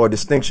teller or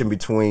distinction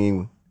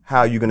between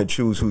how you're gonna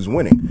choose who's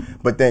winning.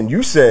 But then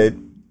you said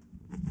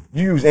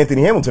you use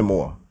Anthony Hamilton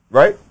more,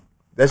 right?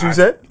 That's what you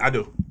said? I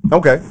do.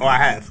 Okay. Oh, I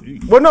have.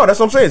 Well, no, that's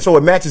what I'm saying. So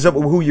it matches up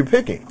with who you're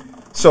picking.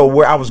 So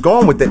where I was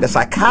going with that, the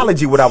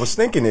psychology, what I was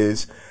thinking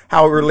is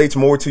how it relates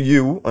more to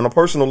you on a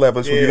personal level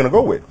is who you're gonna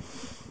go with.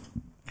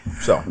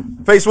 So,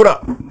 Face, what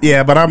up?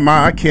 Yeah, but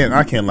I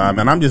can't lie,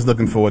 man. I'm just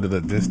looking forward to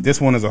this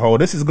one as a whole.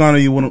 This is gonna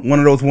be one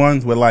of those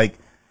ones where like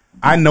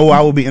I know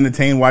I will be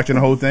entertained watching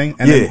the whole thing,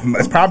 and then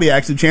it's probably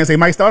actually a chance they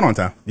might start on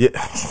time. Yeah,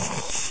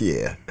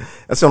 yeah.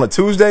 That's on a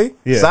Tuesday,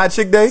 side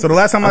chick day. So the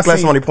last time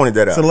somebody pointed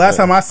that out. So the last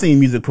time I seen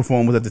music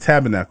perform was at the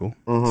Tabernacle.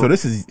 So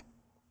this is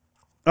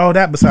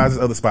that besides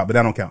this other spot, but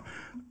that don't count.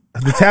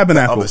 The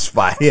Tabernacle, other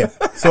spot. Yeah.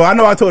 So I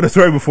know I told the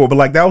story before, but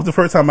like that was the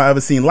first time I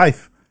ever seen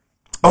Life.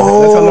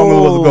 Oh, that's how long it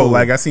was ago.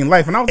 Like I seen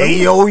Life, and I was like,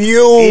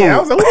 AOU. Yeah, I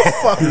was like, who the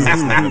fuck is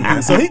this nigga,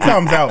 man? So he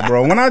comes out,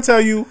 bro. When I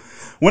tell you,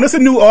 when it's a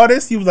new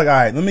artist, he was like, all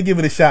right, let me give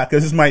it a shot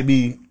because this might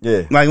be,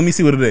 like, let me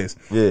see what it is.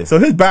 Yeah. So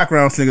his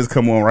background singers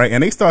come on, right,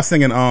 and they start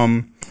singing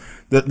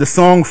the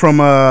song from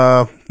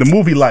the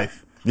movie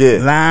Life.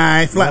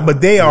 Yeah. Life,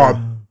 but they are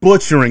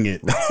butchering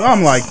it. So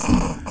I'm like,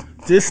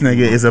 this nigga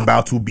is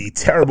about to be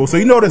terrible. So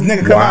you know this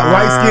nigga come out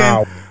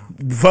light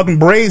skin, fucking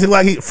braids,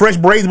 like fresh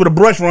braids with a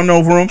brush running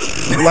over him,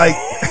 like.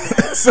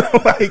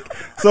 I'm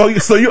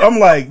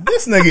like,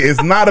 this nigga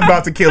is not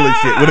about to kill his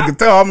shit with a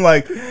guitar. I'm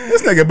like,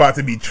 this nigga about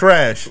to be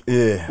trash.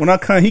 Yeah. When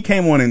he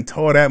came on and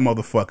tore that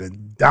motherfucker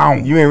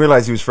down. You didn't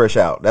realize he was fresh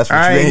out. That's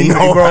what you didn't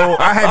know, bro.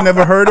 I had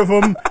never heard of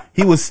him.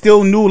 He was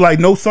still new, like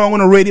no song on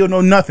the radio,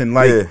 no nothing,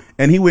 like,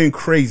 and he went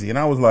crazy. And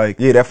I was like,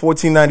 that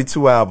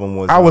 1492 album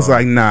was. I was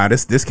like, nah,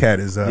 this cat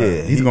is,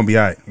 he's gonna be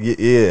alright.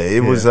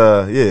 It was,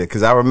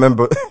 because I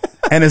remember.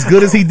 And as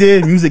good as he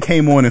did, music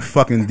came on and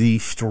fucking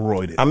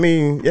destroyed it. I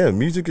mean,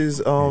 music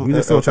is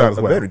music Soul Child as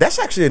well. Better. That's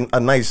actually a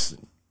nice,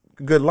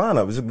 good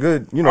lineup. It's a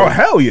good, you know. Oh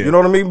hell yeah! You know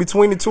what I mean?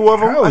 Between the two of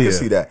them, I can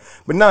see that.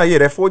 But nah,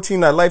 that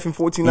Life in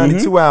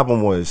 1492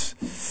 album was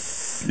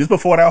just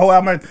before that whole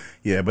album.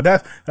 Yeah, but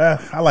that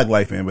I like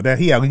Life in, but that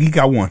he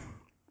got one.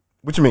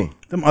 What you mean?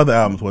 Them other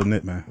albums wasn't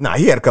it, man? Nah,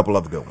 he had a couple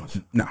other good ones.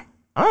 No,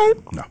 all right,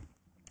 no.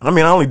 I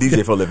mean, I only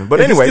DJ for a living,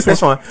 but anyway, that's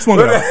fine. Just one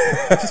good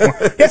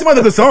album. He had some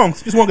other good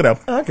songs. Just one good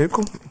album. Okay,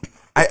 cool.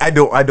 I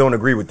don't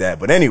agree with that,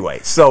 but anyway.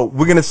 So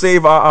we're gonna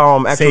save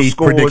our actual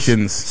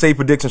scores, save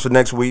predictions for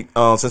next week.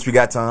 Since we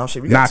got time,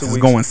 we got Knox 2 is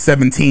weeks. going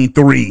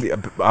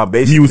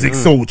 17-3. Music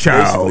Soul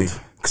Child.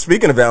 Basically.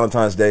 Speaking of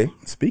Valentine's Day,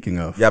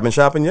 y'all been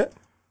shopping yet?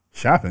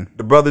 Shopping.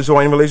 The brothers who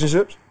are in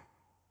relationships.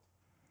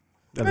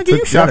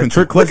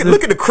 Trick question.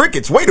 Look at the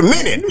crickets. Wait a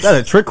minute.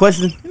 That's a trick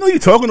question. You know you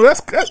talking to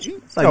us.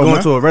 It's like going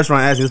to a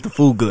restaurant asking is the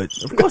food good.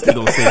 Of course they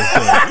gonna say it's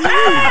good.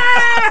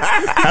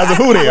 How's the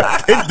food here?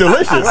 It's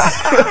delicious.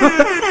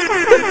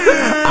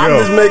 I'm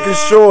just making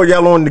sure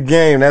y'all on the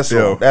game. That's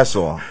all. That's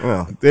all.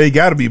 They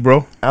gotta be,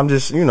 bro. I'm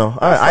just,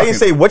 I didn't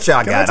say what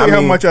y'all got. I tell you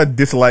how much I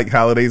dislike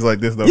holidays like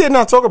this, though. Yeah,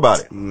 talk about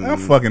it. I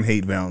fucking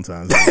hate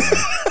Valentine's Day.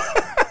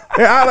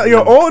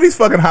 Yeah, all of these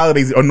fucking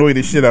holidays annoy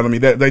the shit out of me.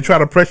 They try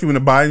to pressure you into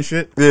buying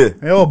shit. Yeah.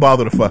 They all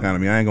bother the fuck out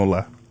of me. I ain't gonna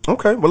lie.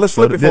 Okay, well let's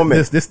flip it for a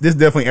minute. This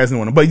definitely isn't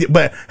one.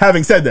 But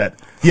having said that,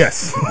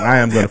 yes, I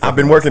am gonna. I've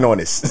been working on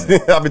this.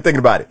 I've been thinking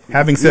about it.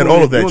 Having said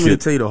all of that you want me to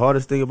shit, tell you the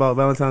hardest thing about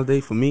Valentine's Day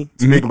for me?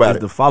 Speak about is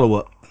it. the follow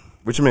up.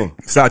 What you mean?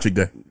 side chick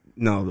day.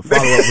 No, the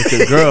follow up with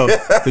your girl,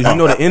 because you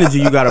know the energy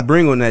you got to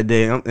bring on that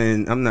day.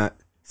 And I'm not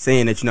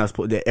saying that you're not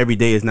supposed that every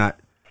day is not,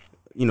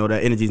 that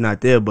energy's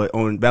not there. But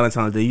on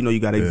Valentine's Day, you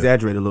got to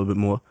exaggerate a little bit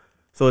more.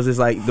 So it's just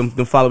like them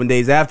following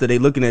days after, they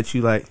looking at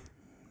you like,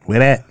 Where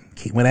that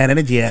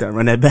energy at? trying to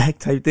run that back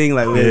type thing.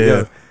 Like,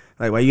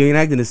 like why you ain't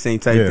acting the same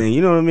type thing?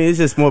 You know what I mean? It's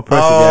just more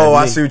pressure. Oh,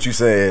 I see what you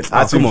said.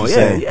 I see what you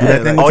saying.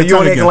 Yeah. Oh, you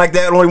only acting like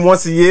that only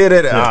once a year?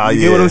 You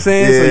get what I'm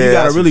saying? So you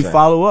got to really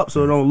follow up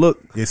so it don't look.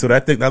 Yeah, so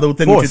that little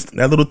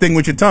thing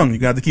with your tongue, you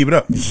got to keep it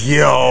up.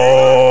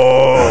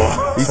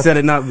 Yo, he said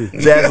it, not me.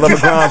 Jazz Lover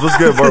Grimes, what's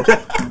good, bro?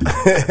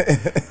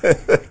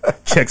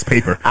 Checks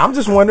paper. I'm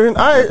just wondering.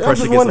 I'm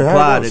just wondering.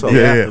 Applied the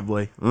day after,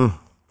 boy.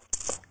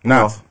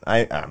 No,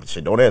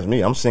 shit. Don't ask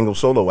me. I'm single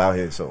solo out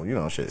here, so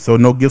shit. So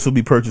no gifts will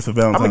be purchased for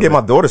Valentine's. I'm gonna get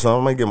my daughter something.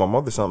 I'm gonna get my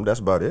mother something.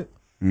 That's about it.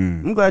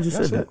 I'm glad you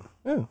said that.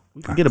 Yeah,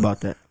 We forget about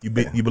that. You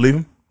believe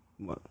him?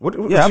 What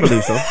I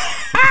believe so. Yo,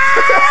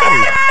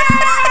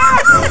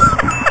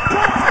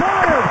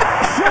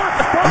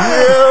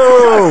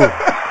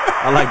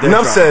 I like that.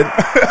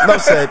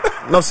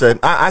 Enough said.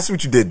 I see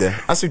what you did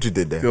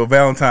there. Yo,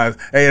 Valentine's.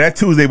 Hey, that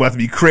Tuesday about to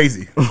be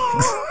crazy.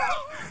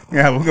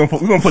 Yeah, we're gonna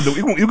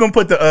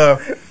put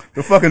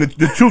the fucking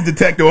the truth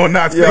detector on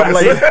Knox. Yeah, I'm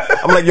like,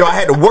 yo, I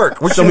had to work.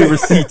 Show me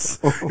receipts.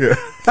 Yeah.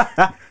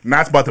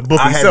 Knox about to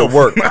book I himself.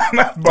 had to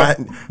work.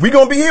 We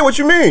gonna be here. What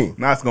you mean?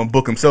 Knox gonna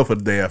book himself for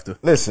the day after.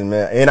 Listen,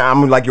 man, and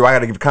I'm like, yo, I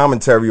gotta give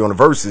commentary on the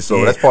verses,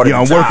 so that's part of the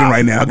I'm job. working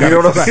right now. You know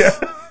what I'm saying?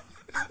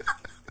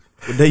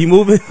 What day you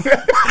moving?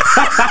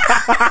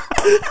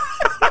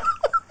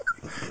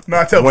 No,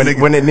 I tell when it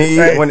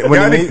need, when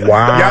it need.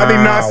 Y'all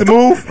need Knox to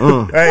move.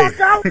 Hey,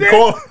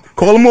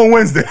 call him on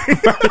Wednesday.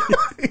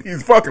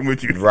 He's fucking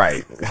with you.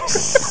 Right.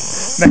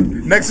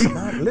 Next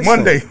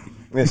Monday.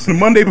 Listen.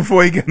 Monday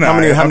before he get How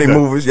many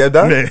movies? Yeah,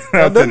 done. Yeah,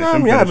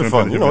 I'm having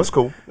fun. It's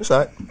cool. It's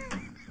all right.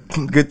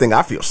 Good thing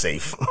I feel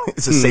safe.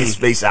 It's a safe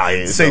space out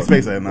here. It's a safe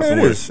space out here. It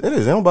is.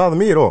 It don't bother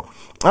me at all.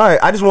 All right,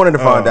 I just wanted to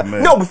find out.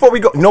 Man. No, before we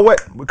go, you know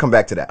what? We'll come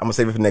back to that. I'm gonna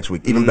save it for next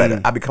week. Even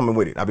better. I'll be coming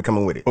with it.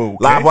 Okay.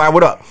 Live wire,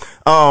 what up?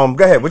 Go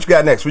ahead. What you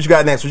got next? We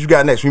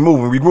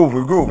moving. We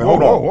grooving.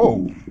 Hold on.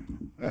 Whoa.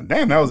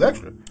 Damn, that was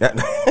extra.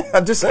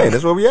 I'm just saying.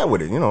 That's where we at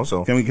with it.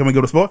 So Can we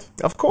go to sports?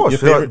 of course, Your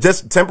favorite?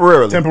 just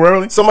temporarily.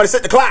 Temporarily? Somebody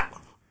set the clock.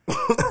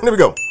 There we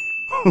go.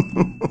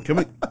 Can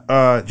we?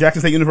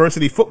 Jackson State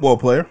University football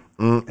player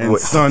and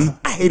son.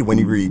 I hate it when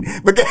you read.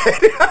 But go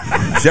ahead.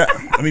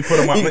 Let me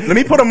put on my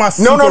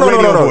No.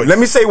 voice. Let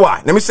me say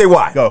why.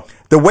 Go.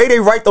 The way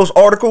they write those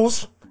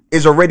articles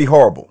is already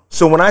horrible.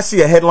 So when I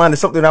see a headline of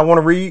something I want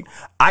to read,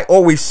 I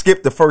always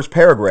skip the first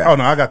paragraph. Oh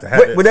no, I got to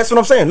have it. But that's what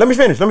I'm saying. Let me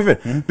finish.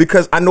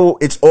 Because I know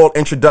it's all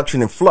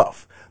introduction and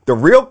fluff. The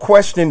real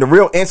question, the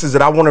real answers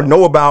that I want to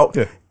know about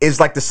is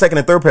like the second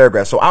and third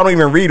paragraph. So I don't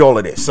even read all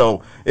of this.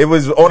 So it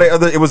was all the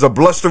other. It was a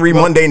blustery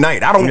Monday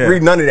night. I don't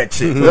read none of that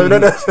shit. So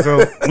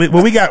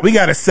we got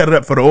to set it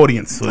up for the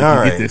audience so we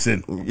can get this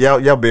in.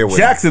 Y'all bear with me.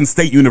 Jackson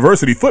State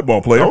University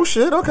football player. Oh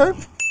shit. Okay. I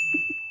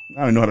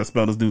don't even know how to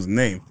spell this dude's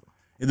name.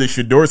 Is it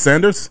Shador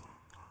Sanders,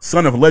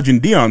 son of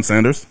legend Deion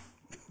Sanders,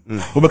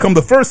 will become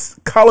the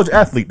first college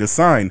athlete to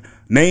sign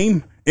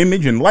name,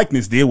 image, and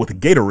likeness deal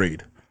with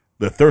Gatorade,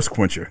 the thirst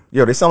quencher.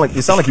 Yo, it sound like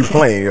you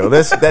playing. Yo,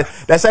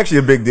 that's actually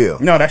a big deal.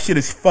 No, that shit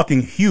is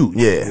fucking huge.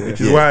 Yeah, which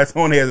is why it's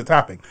on there as a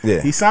topic.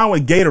 Yeah, he signed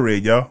with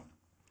Gatorade, y'all.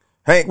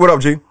 Hank, what up,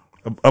 G?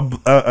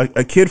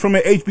 A kid from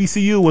an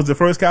HBCU was the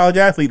first college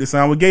athlete to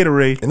sign with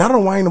Gatorade. And I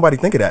don't know why ain't nobody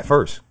think of that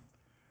first.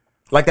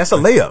 Like that's a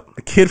layup.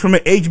 A kid from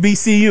an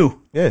HBCU.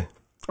 Yeah.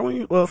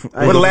 With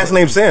the last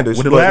name Sanders.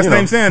 With the last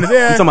name Sanders,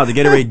 yeah. You talking about the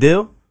Gatorade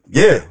deal?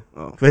 Yeah.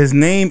 For his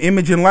name,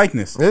 image, and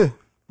likeness. Yeah.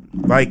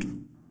 Like,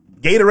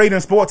 Gatorade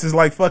in sports is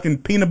like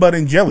fucking peanut butter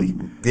and jelly.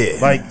 Yeah.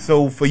 Like,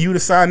 so for you to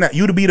sign that,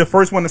 you to be the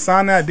first one to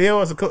sign that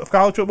deal as a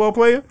college football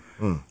player,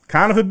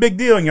 kind of a big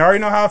deal. And you already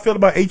know how I feel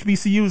about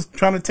HBCUs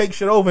trying to take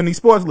shit over in these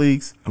sports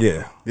leagues.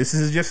 Yeah. This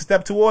is just a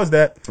step towards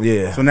that.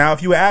 Yeah. So now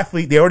if you're an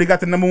athlete, they already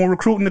got the #1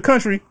 recruit in the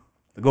country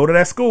to go to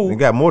that school. They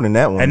got more than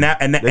that one.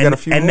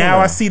 And now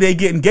I see they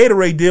getting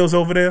Gatorade deals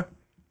over there.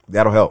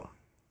 That'll help.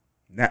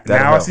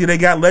 Now I see they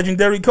got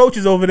legendary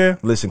coaches over there.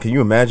 Listen, can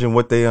you imagine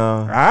what they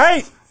All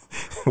right.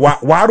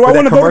 Why do I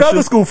want to go to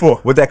other school for?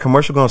 What that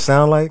commercial gonna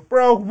sound like,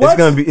 bro? What?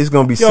 It's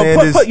gonna be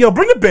Sanders.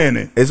 Bring the band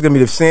in. It's gonna be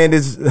the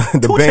Sanders. The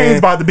 2 band Chainz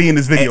about to be in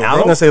this video. I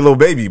was gonna say Lil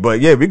Baby, but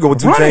yeah, we go with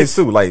 2 Chainz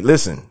too. Like,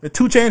 listen, the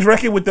 2 Chainz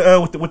record with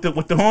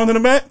the horn in the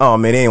back. Oh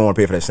man, they ain't want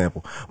to pay for that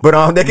sample,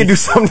 but they can do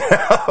something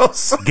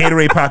else.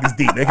 Gatorade pockets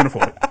deep. They can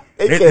afford it.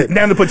 They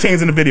can put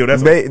Chainz in the video.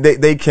 That's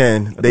they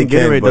can. They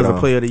can. Gatorade does a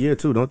Player of the Year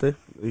too, don't they?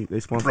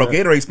 They sponsor. Bro,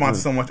 Gatorade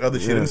sponsors so much other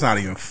shit. It's not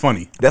even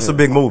funny. That's a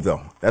big move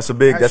though. That's a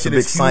big. That's a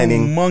big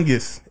signing.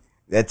 Humongous.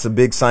 That's a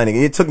big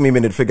signing. It took me a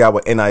minute to figure out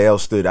what NIL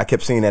stood. I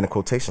kept seeing that in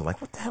quotation.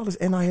 Like, what the hell does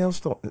NIL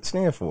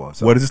stand for?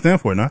 So, what does it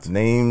stand for, Nuts?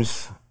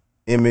 Names,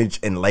 image,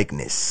 and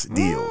likeness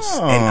deals.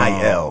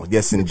 NIL.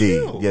 Yes,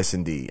 indeed. Yes,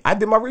 indeed. I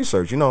did my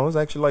research. You know, it was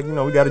actually like, you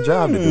know, we got a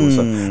job to do.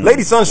 So,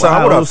 Lady Sunshine,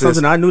 Wow, what that up, was sis?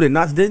 something I knew that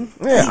Knots didn't.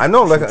 Yeah, I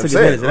know. Like I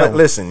said,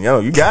 listen, yo,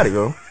 you got it,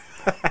 yo.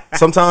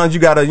 Sometimes you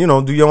gotta, you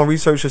know, do your own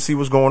research to see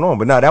what's going on.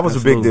 But no, that was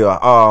a big deal.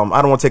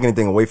 I don't want to take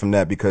anything away from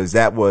that because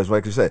that was,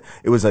 like you said,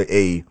 it was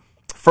a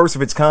first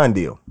of its kind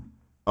deal.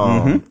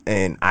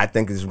 And I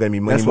think there's going to be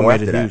many more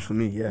after that. Huge for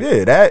me,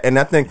 yeah, that, and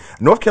I think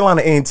North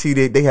Carolina A&T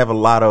they have a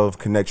lot of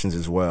connections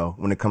as well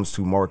when it comes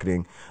to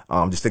marketing.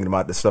 Just thinking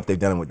about the stuff they've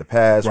done with the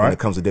past when it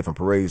comes to different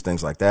parades,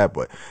 things like that.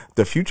 But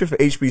the future for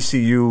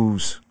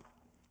HBCUs,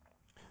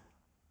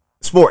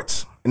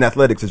 sports and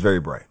athletics is very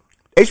bright.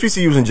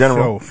 HBCUs in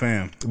general,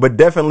 but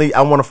definitely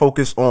I want to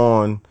focus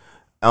on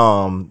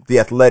the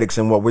athletics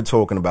and what we're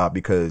talking about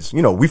because,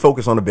 you know, we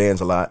focus on the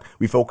bands a lot.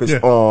 We focus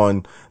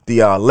on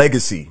the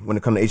legacy when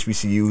it comes to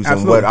HBCUs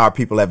and what our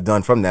people have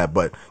done from that.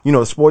 But, you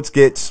know, sports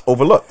gets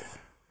overlooked.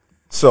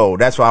 So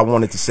that's why I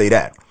wanted to say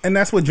that. And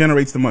that's what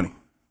generates the money.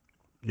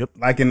 Yep.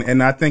 Like,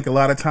 and I think a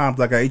lot of times,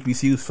 like, our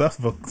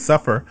HBCUs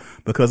suffer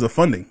because of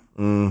funding.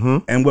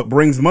 And what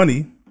brings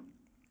money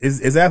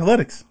is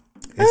athletics.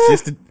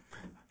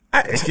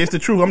 It's just the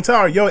truth. I'm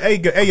tired. Yo, hey,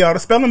 y'all, the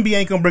spelling bee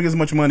ain't gonna bring as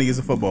much money as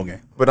a football game.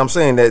 But I'm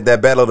saying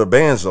that Battle of the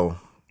Bands, though.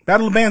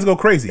 Battle of the Bands go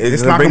crazy.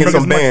 It's not bringing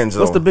some bands,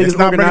 though. What's the biggest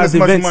organized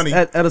event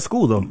at a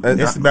school, though?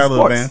 It's the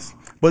Battle of the Bands.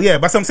 But yeah,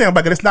 but I'm saying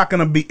about it,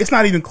 it's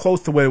not even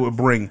close to what it would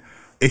bring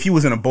if you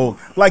was in a bowl.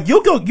 Like,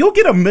 you'll get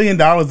 $1 million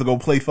to go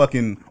play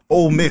fucking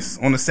Ole Miss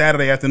on a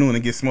Saturday afternoon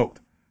and get smoked.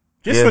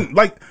 Just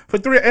for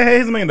 $3, hey,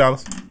 here's $1 million.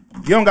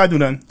 You don't gotta do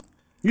nothing.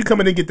 You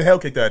come in and get the hell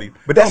kicked out of you.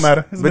 But that don't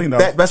matter. It's $1 million.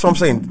 That's what I'm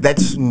saying.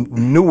 That's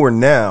newer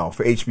now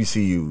for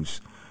HBCUs.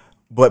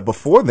 But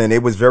before then,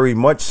 it was very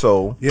much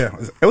so. Yeah,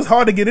 it was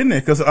hard to get in there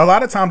because a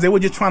lot of times they were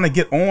just trying to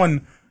get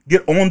on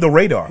the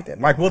radar.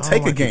 Like, we'll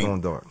take a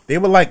game. They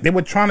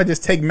were trying to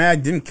just take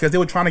mad because they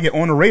were trying to get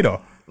on the radar.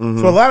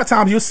 So a lot of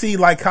times you'll see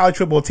like college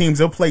football teams,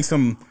 they'll play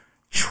some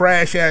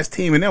trash ass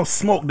team and they'll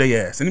smoke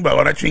their ass.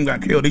 Anybody, that team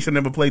got killed. They should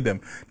never played them.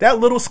 That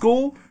little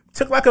school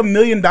took like $1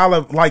 million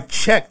like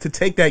check to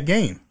take that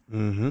game.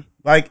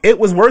 Like, it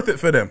was worth it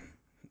for them.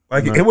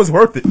 Like, it was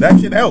worth it. That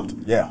shit helped.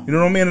 Yeah. You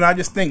know what I mean? And I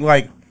just think,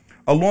 like,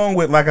 along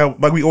with, like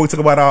we always talk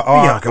about our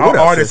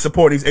artists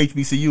supporting these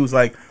HBCUs,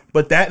 like,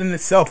 but that in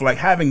itself, like,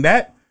 having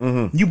that,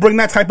 you bring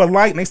that type of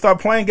light and they start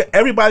playing,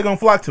 everybody gonna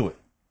flock to it.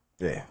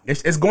 Yeah.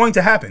 It's going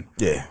to happen.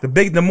 Yeah.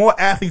 The more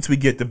athletes we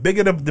get, the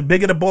bigger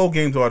the bowl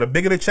games are, the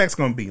bigger the check's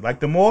gonna be. Like,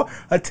 the more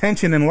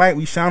attention and light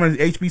we shine on the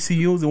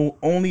HBCUs, it will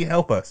only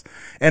help us.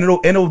 And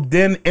it'll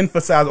then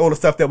emphasize all the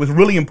stuff that was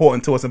really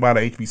important to us about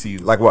our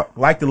HBCUs. Like what?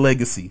 Like the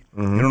legacy.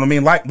 You know what I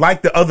mean?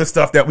 Like the other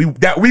stuff that we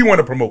want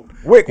to promote.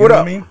 Wick, what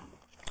up? I mean?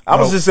 I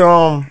was just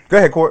go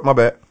ahead, Court, my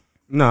bad.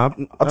 No,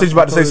 I thought you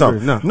about to say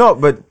something. No,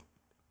 but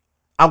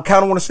I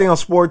kind of want to stay on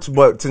sports,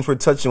 but since we're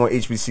touching on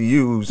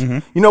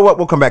HBCUs, you know what?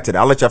 We'll come back to that.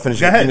 I'll let y'all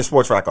finish in the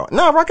sports rock out.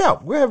 No, rock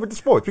out. We're with the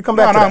sports. We come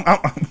back to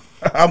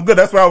that. I'm good.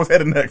 That's where I was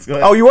headed next.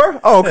 Oh, you were?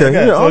 Oh, okay.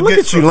 Yeah, so look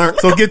at you learn.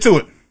 So get to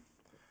it.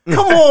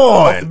 Come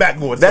on. Off the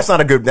backboard. That's not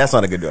a good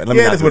one.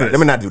 Let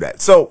me not do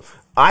that. So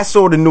I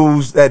saw the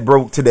news that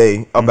broke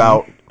today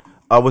about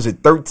was it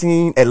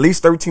 13? At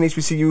least 13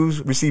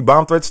 HBCUs received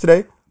bomb threats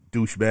today.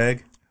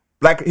 Douchebag.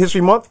 Black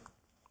History Month.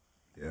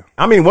 Yeah.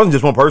 I mean, it wasn't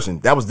just one person.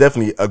 That was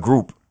definitely a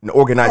group, an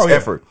organized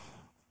effort.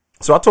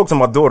 So I talked to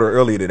my daughter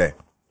earlier today,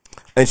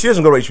 and she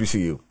doesn't go to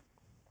HBCU.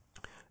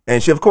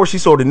 And of course, she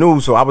saw the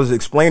news, so I was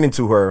explaining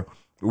to her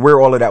where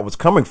all of that was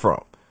coming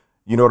from.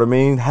 You know what I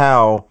mean?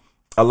 How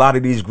a lot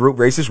of these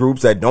racist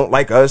groups that don't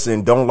like us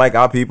and don't like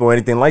our people or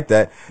anything like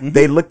that,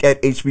 they look at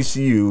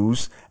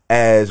HBCUs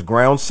as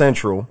ground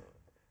central,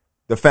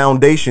 the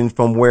foundation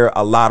from where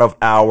a lot of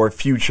our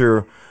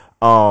future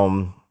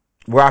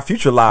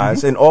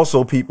lies, and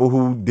also people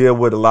who deal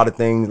with a lot of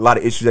things, a lot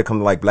of issues that come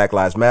to like Black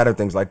Lives Matter,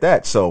 things like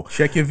that. So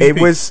check your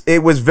VP. It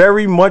was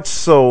very much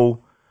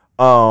so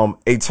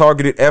a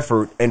targeted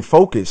effort and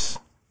focus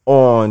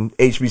on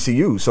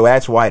HBCU. So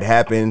that's why it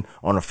happened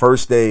on the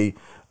first day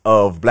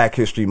of Black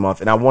History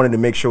Month. And I wanted to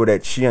make sure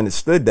that she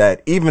understood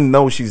that even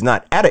though she's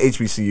not at a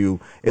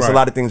HBCU, it's a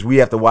lot of things we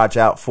have to watch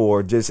out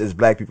for just as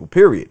Black people,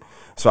 period.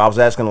 So I was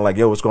asking her, like,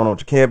 yo, what's going on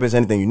at your campus?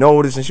 Anything you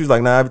notice? And she was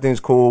like, nah, everything's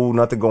cool.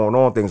 Nothing going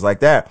on, things like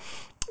that.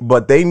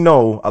 But they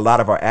know a lot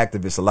of our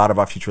activists, a lot of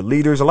our future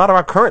leaders, a lot of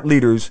our current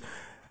leaders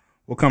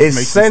come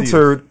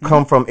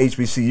from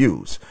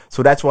HBCUs.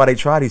 So that's why they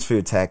try these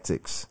fear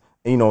tactics.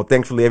 And, you know,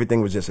 thankfully,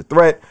 everything was just a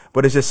threat.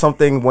 But it's just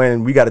something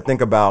when we got to think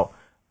about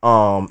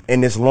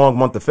in this long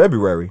month of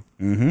February.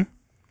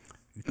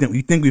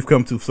 You think we've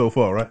come to so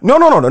far, right? No,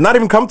 not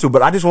even come to.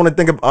 But I just want to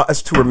think of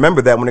us to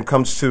remember that when it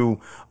comes to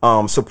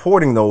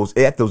supporting those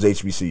at those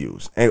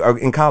HBCUs and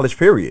in college,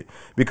 period.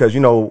 Because, you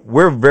know,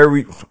 we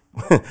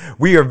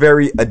are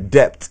very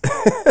adept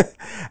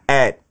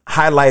at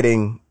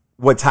highlighting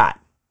what's hot.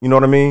 You know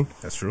what I mean?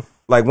 That's true.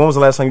 Like, when was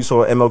the last time you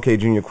saw an MLK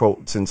Jr.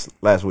 quote since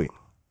last week?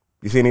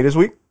 You see any this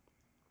week?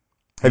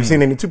 Have you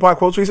seen any Tupac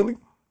quotes recently?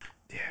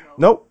 Yeah.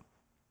 Nope.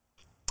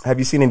 Have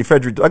you seen any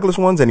Frederick Douglass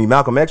ones, any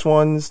Malcolm X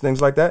ones,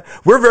 things like that?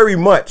 We're very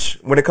much,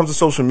 when it comes to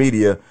social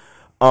media,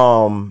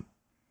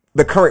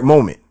 the current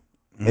moment.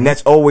 And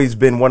that's always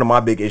been one of my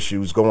big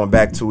issues going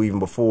back to even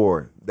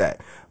before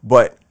that.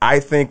 But I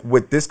think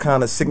with this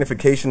kind of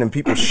signification and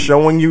people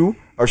showing you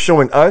or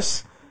showing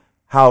us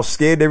how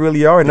scared they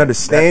really are and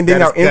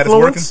understanding our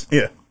influence,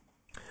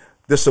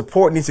 the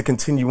support needs to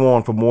continue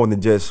on for more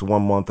than just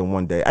 1 month and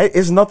 1 day.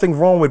 There's nothing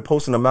wrong with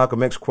posting a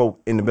Malcolm X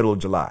quote in the middle of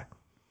July.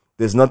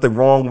 There's nothing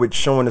wrong with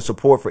showing the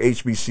support for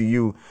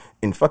HBCU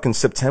in fucking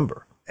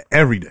September.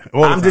 Every day.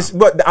 I'm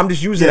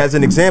just using it as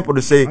an example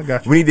to say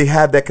we need to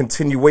have that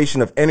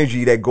continuation of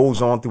energy that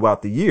goes on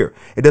throughout the year.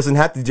 It doesn't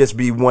have to just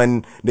be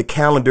when the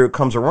calendar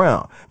comes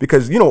around,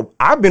 because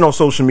I've been on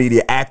social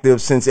media active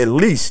since at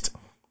least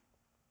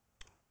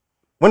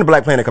when did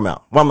Black Planet come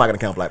out? Well, I'm not gonna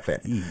count Black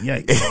Planet.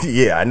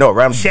 Yeah, I know.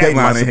 Right? I'm dating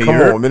myself.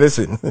 Come on, man,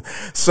 listen.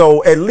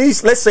 So at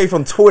least let's say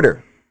from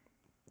Twitter,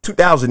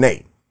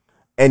 2008.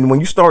 And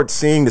when you start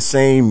seeing the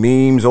same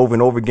memes over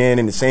and over again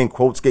and the same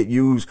quotes get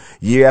used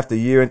year after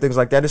year and things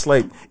like that, it's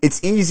like,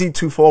 it's easy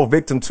to fall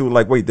victim to,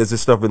 like, wait, does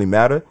this stuff really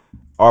matter?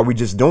 Or are we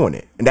just doing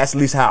it? And that's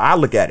at least how I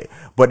look at it.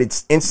 But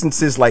it's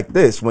instances like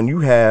this, when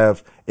you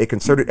have a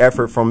concerted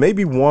effort from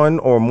maybe one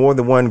or more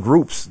than one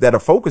groups that are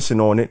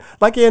focusing on it,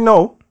 like,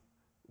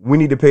 we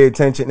need to pay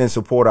attention and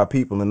support our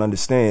people and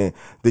understand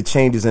the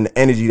changes and the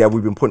energy that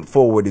we've been putting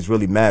forward is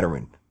really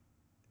mattering.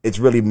 It's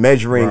really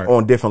measuring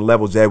on different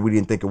levels that we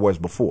didn't think it was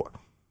before.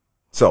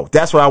 So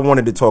that's what I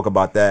wanted to talk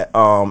about that.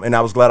 And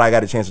I was glad I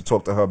got a chance to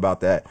talk to her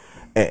about that.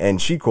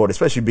 And she caught,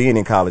 especially being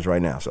in college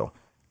right now. So,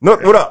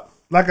 what up?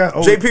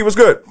 JP was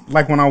good.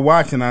 Like when I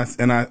watch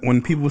and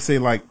when people say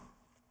like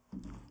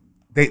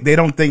they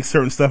don't think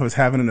certain stuff is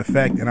having an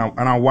effect, and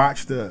I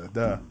watch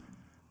the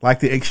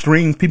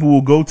extremes people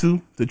will go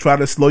to try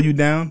to slow you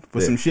down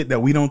for some shit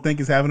that we don't think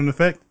is having an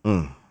effect.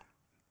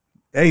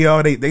 Hey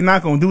y'all, they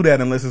not gonna do that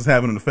unless it's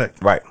having an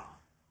effect. Right.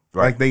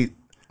 Like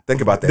think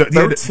about that.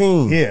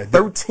 13.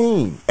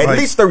 13. At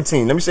least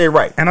 13. Let me say it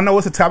right. And I know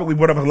it's a topic we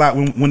brought up a lot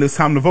when it's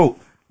time to vote.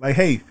 Like,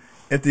 hey,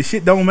 if the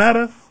shit don't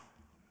matter,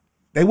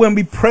 they wouldn't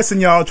be pressing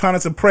y'all, trying to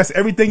suppress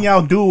everything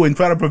y'all do and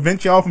try to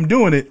prevent y'all from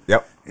doing it.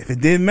 Yep. If it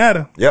didn't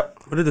matter. Yep.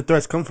 Where did the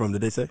threats come from,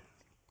 did they say?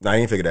 No, I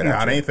ain't figured that out.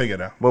 No, they ain't figured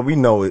it out. Well, we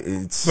know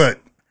it's... But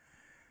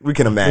we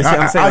can imagine.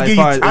 I'll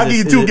give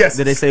you two guesses.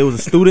 Did they say it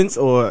was students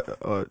or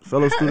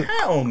fellow students?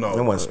 I don't know.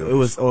 No one's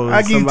students.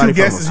 I'll give you two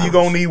guesses. You're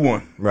going to need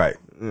one. Right.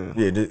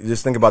 Yeah,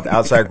 just think about the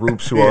outside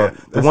groups who are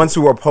the ones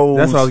who oppose.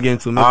 That's what I was getting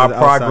to. Our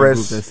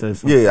progress,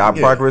 our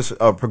progress,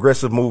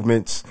 progressive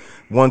movements.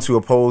 Ones who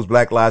oppose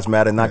Black Lives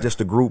Matter, not just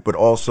the group, but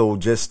also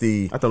just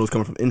the. I thought it was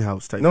coming from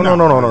in-house type.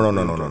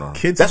 No.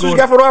 Kids, that's what you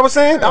got for what I was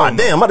saying. Oh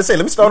damn! I'm about to say.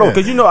 Let me start over.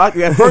 Because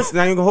at first,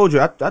 now you can hold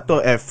you. I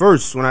thought at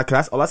first when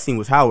all I seen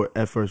was Howard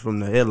at first from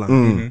the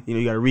headline.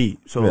 You got to read.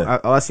 So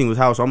all I seen was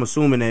Howard. So I'm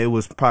assuming that it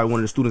was probably one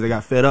of the students that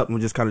got fed up and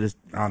was just kind of just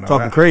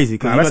talking crazy.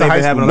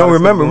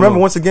 Remember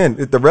once again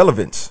the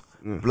relevance.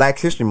 Black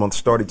History Month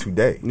started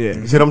today. Yeah.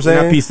 You see what I'm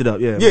saying? I pieced it up.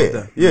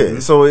 Yeah.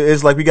 So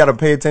it's like we got to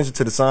pay attention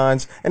to the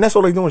signs, and that's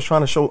all they're doing is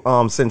trying to show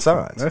send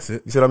signs. That's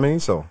it. You see what I mean?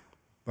 So,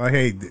 like,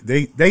 hey,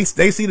 they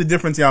see the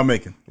difference y'all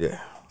making.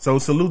 Yeah. So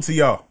salute to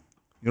y'all.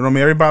 You know what I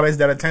mean? Everybody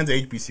that attends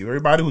HBCU,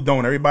 everybody who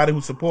don't, everybody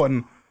who's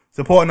supporting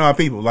our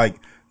people, like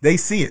they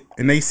see it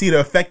and they see the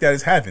effect that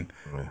it's having.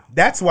 Yeah.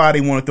 That's why they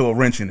want to throw a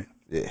wrench in it.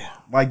 Yeah.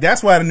 Like,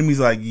 that's why the enemy's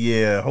like,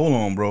 yeah, hold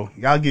on, bro.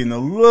 Y'all getting a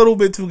little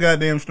bit too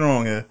goddamn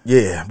strong here.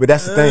 Yeah, but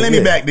that's the thing. Let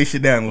me back this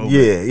shit down a little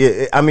bit.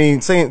 Yeah. I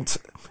mean, saying,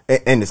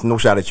 and it's no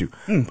shot at you.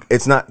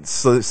 It's not,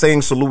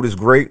 saying salute is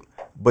great,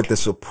 but the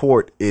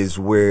support is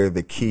where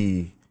the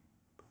key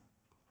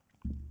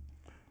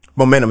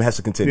momentum has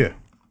to continue. Yeah.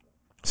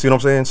 See what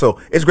I'm saying?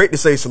 So it's great to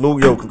say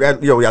salute,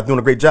 y'all doing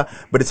a great job,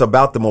 but it's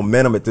about the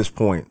momentum at this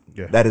point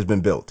that has been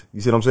built.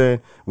 You see what I'm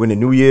saying? When the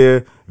new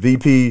year,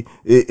 VP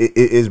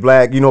is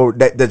black,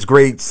 that's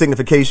great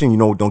signification.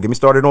 Don't get me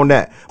started on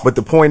that. But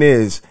the point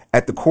is,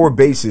 at the core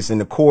basis and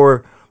the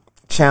core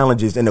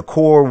challenges and the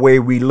core way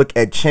we look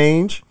at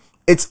change,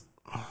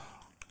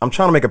 I'm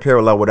trying to make a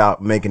parallel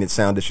without making it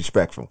sound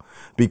disrespectful,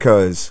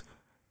 because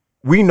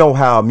we know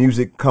how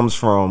music comes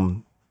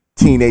from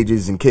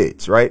teenagers and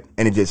kids, right?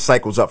 And it just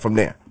cycles up from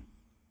there.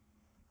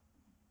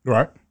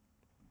 Right.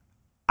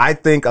 I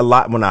think a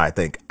lot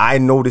I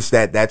noticed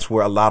that's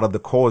where a lot of the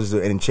causes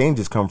and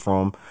changes come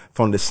from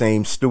the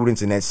same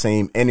students and that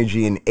same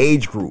energy and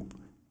age group.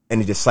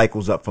 And it just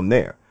cycles up from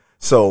there.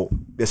 So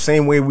the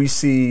same way we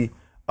see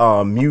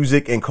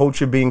music and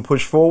culture being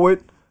pushed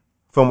forward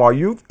from our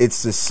youth,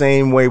 it's the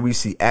same way we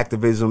see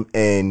activism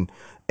and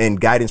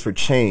guidance for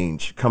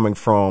change coming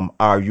from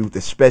our youth,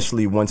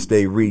 especially once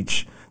they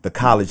reach the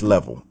college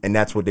level, and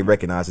that's what they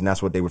recognize, and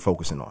that's what they were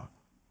focusing on.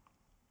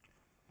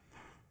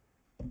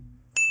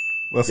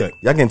 Well said.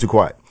 Y'all getting too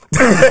quiet.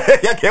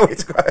 Y'all can't wait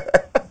too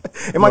quiet.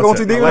 Am I going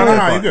too deep?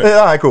 Nah, you good. Yeah,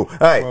 all right, cool. All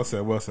right. Well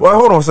said. Well,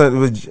 hold on a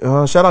second.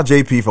 Shout out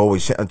JP for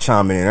always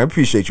chiming in. I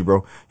appreciate you,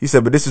 bro. He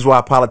said, but this is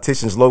why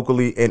politicians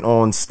locally and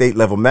on state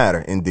level matter,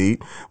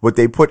 indeed. What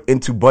they put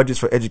into budgets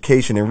for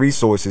education and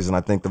resources, and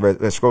I think the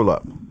rest, let's scroll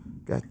up.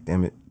 God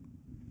damn it.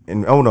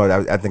 And oh no,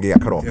 I think he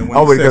got cut off. Yeah,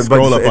 when you said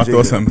scroll up, I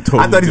thought something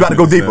totally I thought he was about to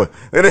go deeper.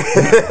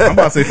 I'm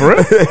about to say for real.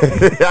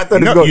 I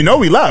thought you know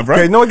we live, right?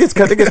 Okay, no, it gets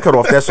cut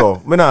off. That's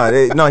all. But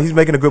no, he's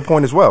making a good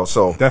point as well.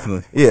 So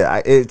Definitely.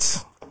 Yeah,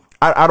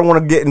 I don't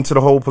want to get into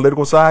the whole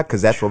political side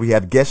because that's what we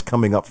have guests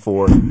coming up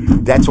for.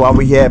 That's why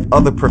we have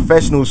other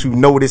professionals who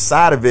know this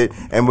side of it,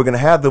 and we're gonna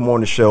have them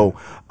on the show.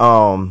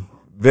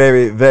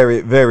 Very,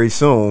 very, very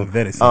soon.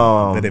 Very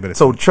soon. Very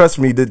So trust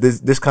me,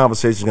 this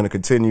conversation is going to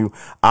continue.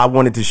 I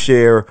wanted to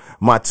share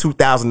my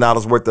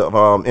 $2,000 worth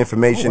of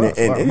information.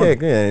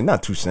 Yeah,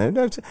 not 2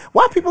 cents.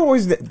 Why people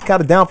always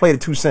kind of downplay the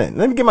 2 cents?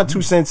 Let me get my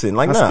 2 cents in.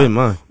 Like, I spend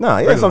mine.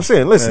 Nah, that's what I'm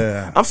saying.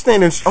 Listen, I'm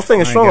standing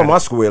strong on my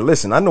square.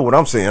 Listen, I know what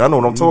I'm saying. I know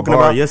what I'm talking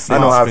about. Yes, I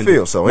know how I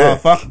feel. So yeah,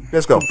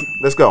 let's go.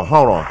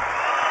 Hold on.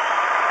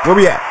 Where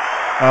we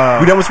at?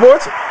 We done with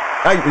sports?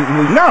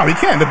 No, he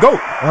can't. The GOAT.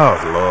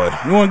 Oh Lord,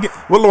 You want to get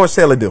what Lawrence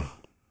Taylor do?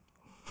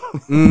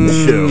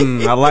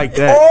 I like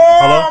that.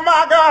 Oh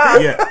my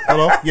God! Yeah,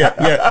 hello.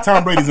 Yeah.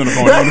 Tom Brady's on the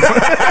phone.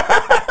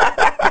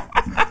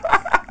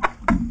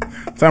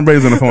 Tom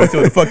Brady's on the phone. See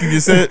what the fuck you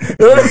just said?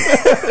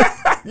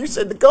 You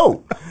said the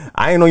GOAT.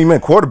 I didn't know you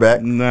meant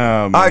quarterback. No,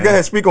 man. All right, go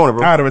ahead. Speak on it,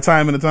 bro. Out of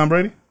retirement of Tom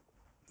Brady?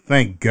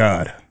 Thank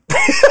God.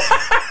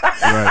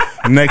 Right.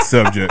 Next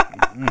subject.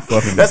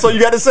 That's all you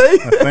got to say?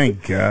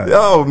 Thank God.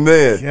 Oh,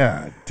 man.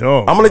 God,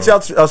 dog. I'm going to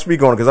let y'all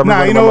speak on it because I'm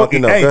Nah, going to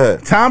Go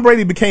ahead. Tom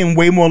Brady became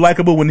way more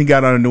likable when he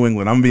got out of New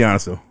England. I'm going to be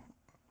honest, though.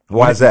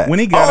 Why is that? When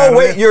he got out of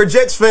there, you're a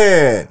Jets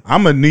fan.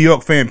 I'm a New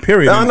York fan,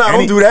 period. No,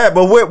 don't do that.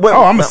 But what?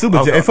 Oh, I'm a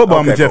super Jet. In football,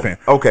 I'm a Jet fan.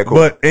 Okay, cool.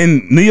 But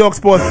in New York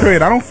sports,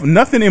 period,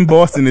 nothing in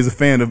Boston is a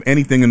fan of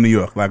anything in New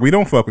York. Like, we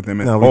don't fuck with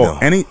them at all.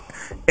 Don't.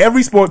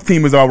 Every sports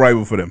team is all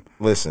right for them.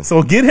 Listen.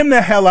 So get him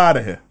the hell out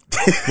of here.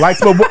 Like,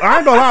 so, I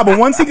ain't gonna lie, but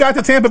once he got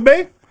to Tampa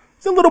Bay,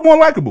 it's a little more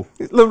likable.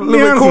 A little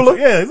bit cooler.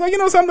 Yeah, it's like, you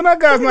know something, that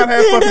guy's not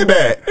half fucking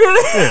bad.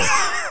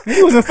 Yeah.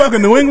 He was in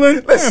fucking New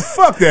England. Man,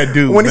 fuck that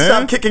dude, When he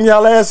stopped kicking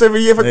y'all ass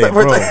every year for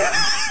bro,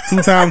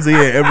 2 times a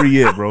year, every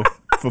year, bro.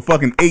 For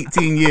fucking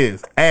 18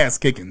 years. Ass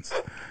kickings.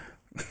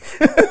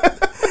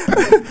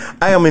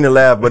 I don't mean to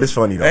laugh, but it's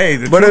funny though. Hey,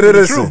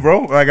 the truth,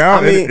 bro. Like,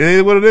 I mean, it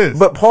is what it is.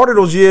 But part of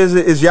those years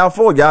is y'all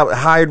fault. Y'all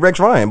hired Rex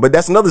Ryan, but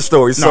that's another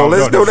story. So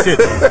let's go to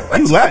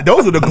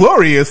those are the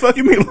glory years. Fuck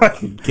you mean like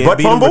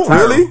butt fumble?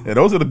 Really? Yeah,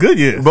 those are the good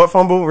years. Butt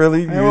fumble?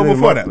 Really? Well,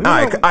 before that. All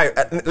right,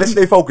 let's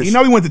stay focused. You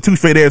know, we went to 2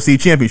 straight AFC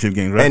championship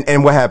games, right?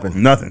 And what happened?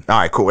 Nothing. All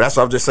right, cool. That's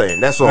what I'm just saying.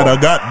 That's all. Not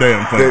a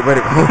goddamn thing.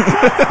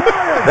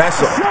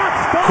 That's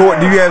all. Court,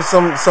 do you have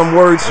some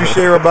words to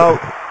share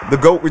about the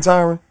GOAT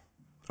retiring?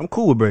 I'm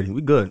cool with Brady.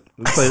 We good.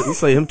 We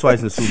played him twice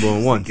in the Super Bowl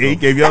and won. So. He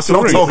gave y'all 2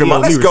 rings. That's what I'm talking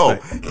about. Let's go.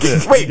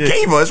 Yeah. Wait,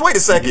 gave us. Wait a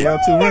second. Y'all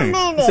 2 rings.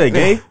 You say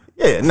gave?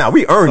 Yeah,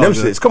 we earned them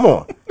shits. Come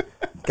on.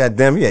 God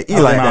damn,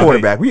 Eli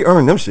quarterback. We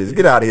earned them shits.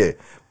 Get out of here.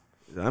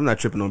 I'm not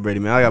tripping on Brady,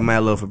 man. I got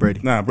mad love for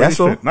Brady. Nah, Brady's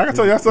shit. Like I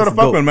told you, I started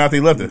fucking with him after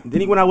he left it.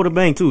 Then he went out with a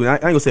bang, too. I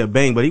ain't going to say a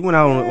bang, but he went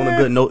out on a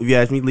good note, if you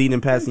ask me, leading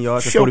and passing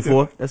yards at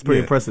 44. That's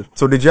pretty impressive.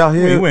 So did y'all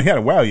hear? He had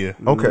a wild year.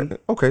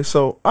 Okay.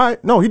 So, all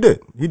right. No, he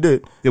did.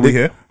 Did we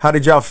hear? How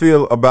did y'all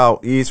feel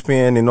about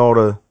ESPN and all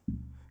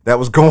that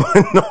was going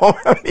on?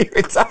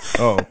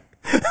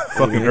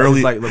 Fucking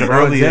early. Like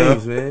LeBron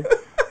James, man.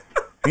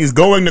 He's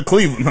going to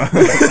Cleveland.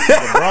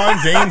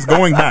 LeBron James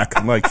going back.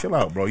 I'm like, chill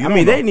out, bro.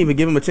 They didn't even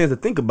give him a chance to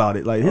think about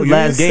it. Like, his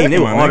last game, they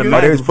were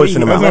automatically they was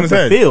pushing him out on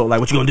the field. Like,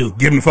 what you gonna do?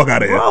 Get him the fuck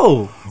out of here.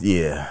 Bro.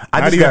 Yeah.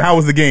 How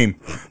was the game?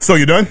 So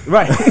you done?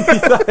 Right.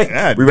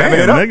 We wrapping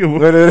it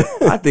up?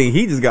 I think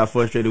he just got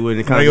frustrated with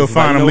it. You're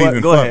fine, I'm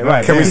leaving. Go ahead.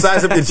 Right. Can we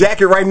size up the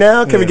jacket right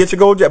now? Can we get your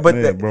gold jacket?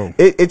 But bro.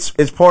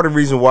 It's part of the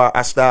reason why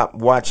I stopped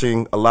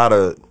watching a lot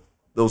of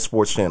those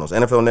sports channels.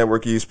 NFL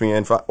Network,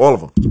 ESPN, all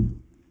of them.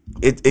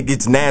 It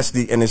gets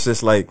nasty, and it's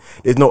just like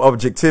there's no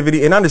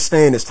objectivity. And I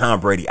understand it's Tom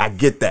Brady. I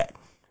get that.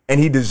 And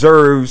he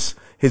deserves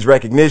his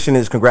recognition,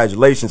 his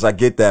congratulations. I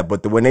get that.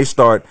 But when they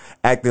start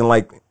acting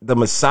like the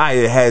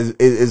Messiah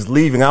is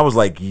leaving, I was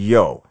like,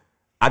 yo,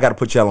 I got to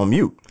put y'all on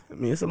mute. I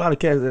mean, it's a lot of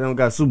cats that don't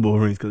got Super Bowl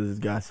rings because of this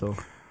guy. So,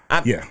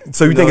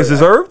 So you think it's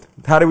deserved?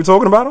 How they were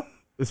talking about him?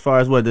 As far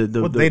as what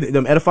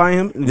them edifying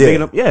him, and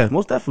picking up,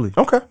 most definitely.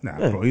 Okay,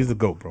 bro, he's the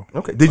GOAT, bro.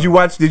 Okay, did you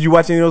watch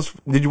any of those?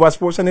 Did you watch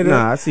Sports Center?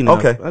 Nah, I seen that.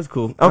 Okay, that's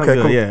cool.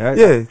 Okay, cool.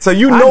 Yeah. So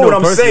you know what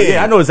I'm saying?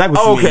 Yeah, I know exactly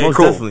what you mean. Most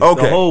definitely.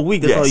 Okay, the whole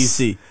week, that's all you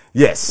see.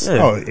 Yes.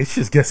 Yeah. Oh, it's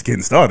just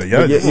getting started.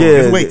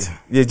 Just wait.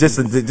 Yeah, just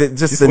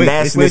the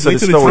nastiness of the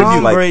story.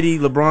 Tom Brady,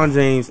 LeBron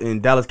James,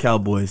 and Dallas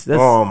Cowboys.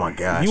 Oh my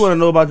gosh! You want to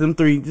know about them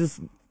three? Just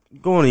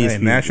go on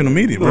ESPN. National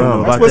media,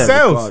 bro. That's what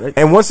sells.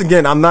 And once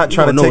again, I'm not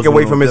trying to take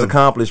away from his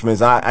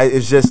accomplishments.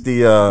 It's just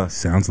the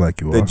sounds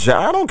like you are.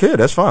 I don't care.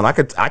 That's fine. I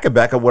could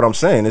back up what I'm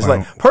saying. It's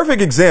like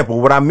perfect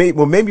example. What made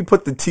me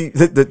put the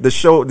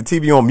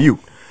TV on mute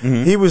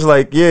He was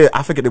like, yeah,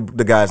 I forget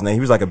the guy's name. He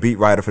was like a beat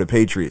writer for the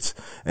Patriots.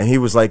 And he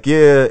was like,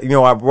 yeah, you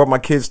know, I brought my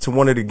kids to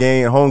one of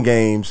the home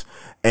games.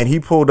 And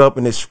he pulled up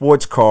in his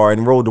sports car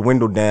and rolled the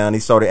window down. He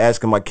started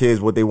asking my kids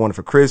what they wanted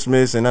for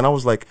Christmas. And then I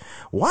was like,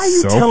 why are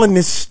you telling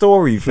this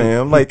story,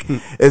 fam? Like,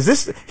 is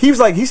this, he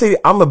said,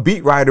 I'm a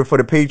beat writer for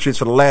the Patriots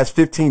for the last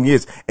 15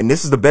 years. And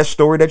this is the best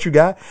story that you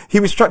got?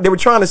 They were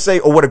trying to say,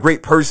 oh, what a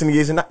great person he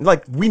is. And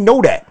like, we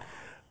know that,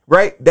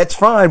 right? That's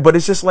fine. But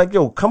it's just like,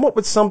 yo, come up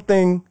with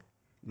something.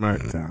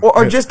 Right.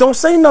 Or just don't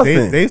say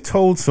nothing. They've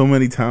told so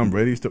many Tom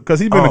Brady stories because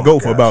he's been a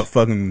GOAT for about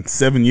fucking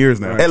 7 years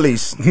now. At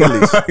least.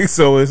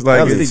 So it's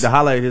like I think the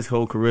highlight of his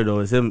whole career though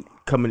is him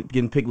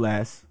getting picked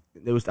last.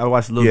 I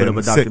watched a little bit of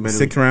a documentary.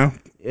 Sixth round.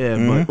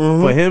 Yeah, but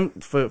for him,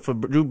 for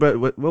Drew,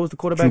 what was the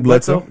quarterback?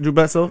 Drew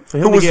Bledsoe. For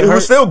him who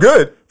was still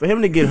good. For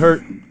him to get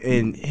hurt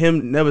and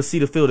him never see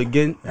the field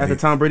again after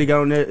Tom Brady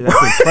got on there,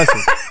 that's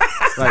impressive.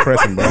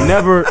 Impressive, bro.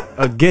 Never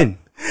again.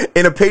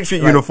 In a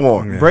Patriot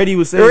uniform. Brady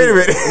was saying in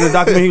the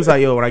documentary, he was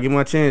like, yo, when I get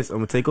my chance, I'm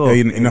going to take off. Yeah,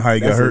 you know how he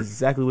got hurt?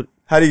 Exactly what.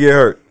 How did he get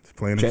hurt?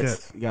 Playing the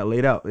Jets. He got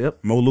laid out. Yep.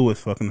 Mo Lewis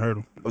fucking hurt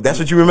him. That's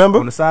what you remember?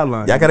 On the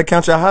sideline. Y'all got to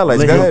count your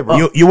highlights. Go ahead,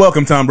 bro. You're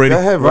welcome, Tom Brady. Go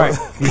ahead, bro. Right.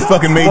 He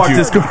fucking made you.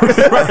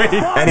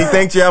 And he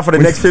thanked you out for the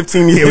next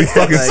 15 years. Yeah, we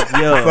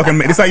fucking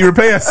made. This how you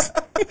repay us.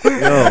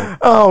 Yo.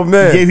 Oh,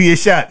 man. He gave you a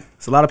shot.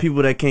 It's a lot of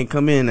people that can't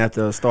come in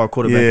after a star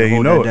quarterback and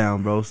hold that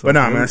down, bro. So, but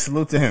nah, man,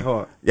 salute to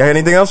him. Yeah,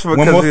 anything else? One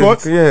more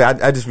sports? Yeah,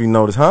 I just be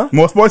noticed, huh?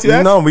 More sports, you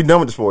asked? No, we done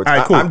with the sports. All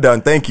right, cool. I'm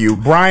done. Thank you.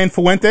 Brian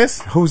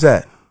Fuentes. Who's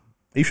that?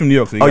 He's from New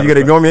York. So you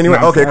gotta ignore me anyway?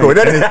 Nah, okay, cool. And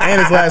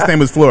his last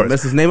name is Flores.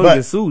 That's his name. But,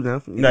 get sued now.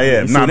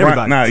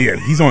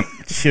 He's on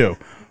chill.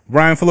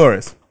 Brian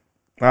Flores.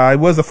 He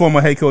was the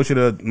former head coach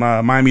of the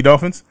Miami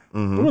Dolphins.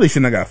 Really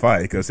shouldn't have got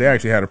fired because they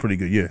actually had a pretty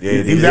good year.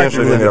 Yeah, he was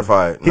actually really got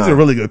fired. He's a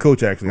really good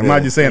coach, actually. I'm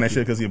not just saying that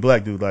shit because he's a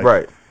black dude. Like,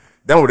 right.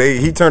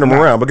 He turned him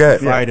around, but go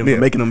ahead. Fired him for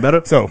making him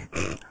better. So,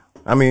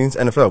 I mean, it's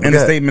NFL. In the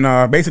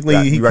statement,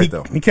 basically,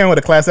 he came with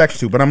a class action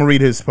suit, but I'm going to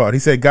read his part. He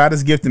said, God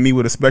has gifted me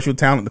with a special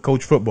talent to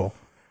coach football.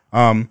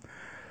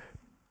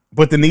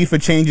 But the need for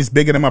change is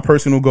bigger than my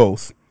personal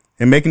goals.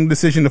 In making the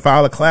decision to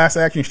file a class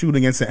action suit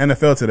against the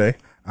NFL today,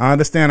 I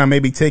understand I may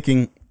be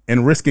taking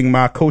and risking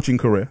my coaching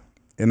career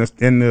in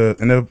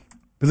the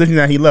position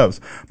that he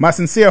loves. My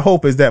sincere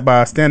hope is that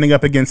by standing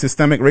up against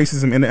systemic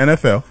racism in the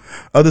NFL,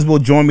 others will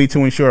join me to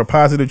ensure a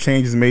positive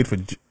change is made for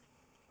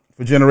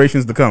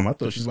generations to come. I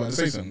thought she was about to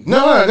say something.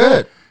 No, go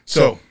ahead.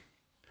 So,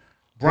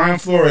 Brian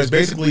Flores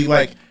basically,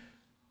 like,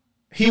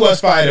 he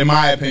was fired, in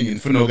my opinion,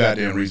 for no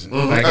goddamn reason.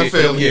 Like, I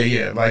feel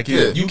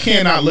you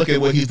cannot look at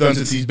what he's done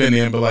since he's been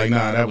in, but like,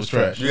 nah, that was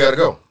trash. You gotta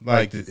go.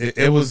 Like,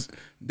 that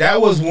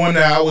was one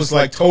that I was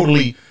like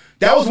totally.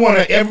 That was one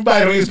that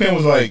everybody on ESPN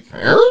was like,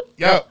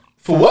 yeah,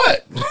 for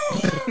what?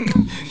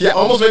 Yeah,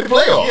 almost made the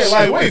playoffs. Yeah,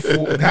 like,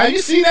 wait, how you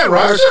see that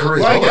roster?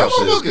 Like,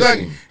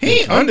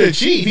 he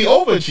underachieved, he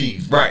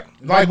overachieved. Right.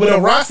 Like, with a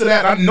roster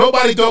that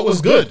nobody thought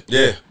was good.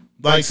 Yeah.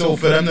 Like, so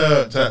for them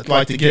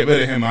to get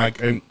rid of him, like,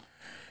 and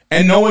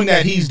knowing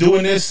that he's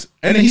doing this,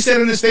 and he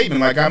said in his statement,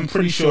 like, I'm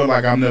pretty sure,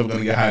 like, I'm never going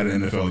to get hired in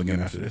the NFL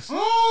again after this.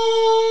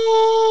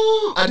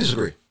 I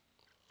disagree.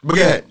 But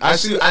go ahead. I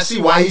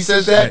see why he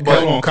says that. But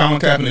hold on,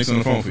 Colin Kaepernick's on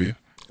the phone for you.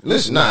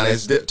 Listen,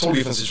 it's a totally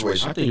different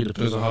situation. I think it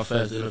depends on how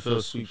fast the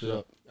NFL sweeps it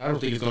up. I don't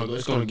think it's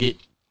going to get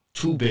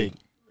too big.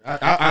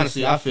 I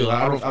honestly, I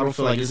don't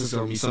feel like this is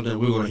going to be something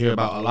we're going to hear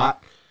about a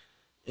lot.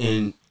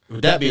 And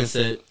with that being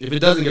said, if it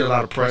doesn't get a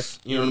lot of press,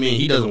 you know what I mean,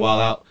 he doesn't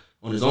wild out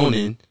on his own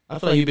end, I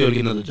feel like he'll be able to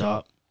get another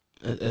job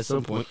at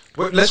some point.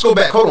 But let's go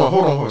back. Hold on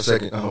for a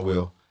second,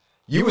 Will.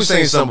 You were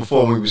saying something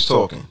before when we was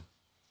talking,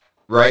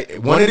 right?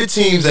 One of the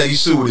teams that he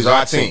sued is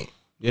our team.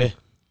 Yeah.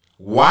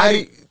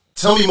 Why?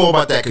 Tell me more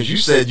about that, because you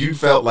said you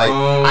felt like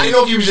I didn't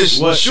know if you was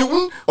just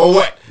shooting or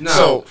what. No,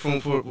 so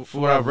from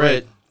what I've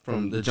read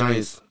from the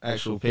Giants'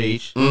 actual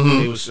page,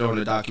 they was showing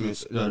the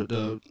documents,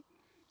 the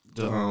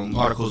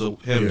articles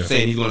of him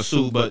saying he's going to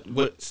sue. But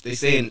what they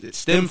saying it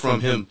stemmed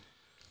from him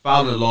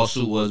filing the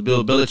lawsuit was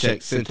Bill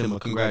Belichick sent him a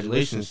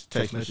congratulations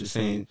text message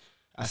saying,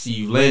 "I see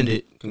you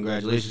landed,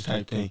 congratulations"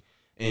 type thing.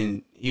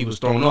 And he was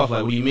thrown off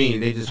like, "What do you mean?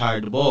 They just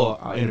hired the ball.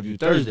 I interviewed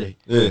Thursday."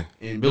 Yeah.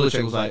 And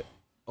Belichick was like,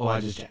 "Oh, I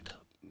just jacked up."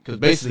 Because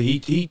basically,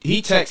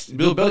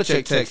 Bill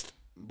Belichick text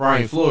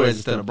Brian Flores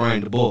instead of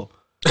Brian DeBall.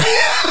 You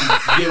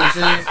get what I'm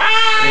saying?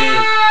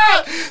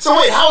 And, so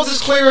wait, how is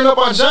this clearing up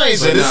on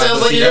Giants? It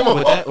sounds like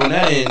on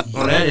that end,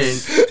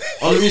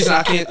 only reason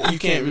you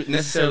can't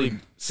necessarily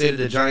say that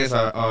the Giants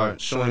are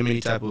showing him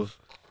any type of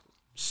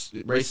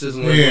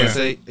racism, what you want to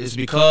say, is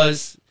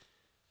because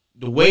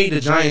the way the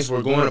Giants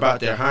were going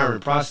about their hiring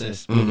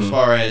process, as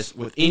far as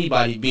with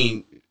anybody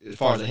being, as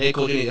far as a head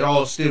coach, it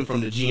all stemmed from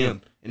the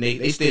GM. And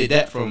they stated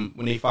that from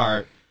when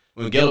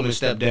Gettleman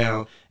stepped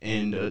down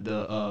and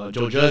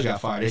Joe Judge got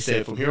fired. They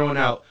said from here on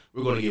out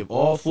we're going to give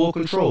all full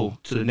control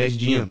to the next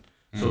GM.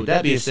 So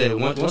that being said,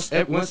 once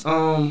that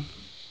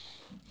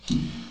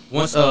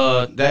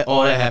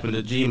all that happened,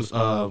 the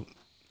GM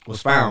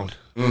was found.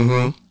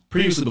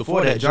 Previously,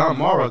 before that, John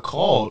Mara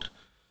called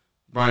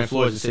Brian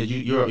Flores and said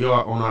you're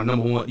on our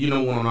number one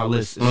on our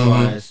list as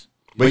far as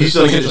But he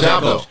still didn't get the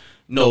job though.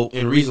 No,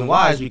 and the reason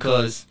why is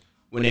because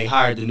when they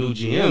hired the new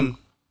GM,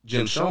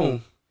 Jim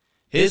Schoen,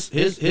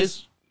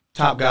 his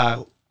top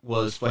guy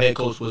was for head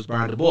coach was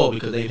Brian DeBoer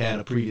because they've had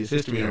a previous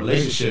history in a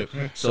relationship.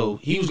 So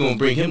he was going to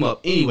bring him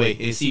up anyway.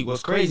 And see,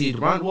 what's crazy,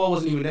 Brian DeBoer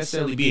wasn't even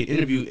necessarily being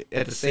interviewed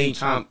at the same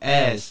time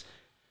as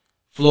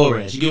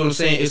Flores. You get what I'm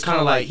saying? It's kind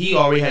of like he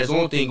already had his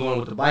own thing going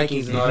with the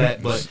Vikings and all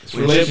that. But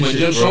when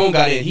Jim Schoen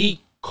got in,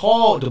 he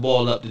called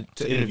DeBoer up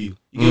to interview.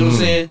 You get what I'm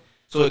saying?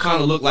 So it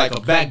kind of looked like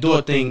a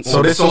backdoor thing.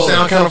 So this don't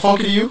sound kind of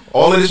funky to you?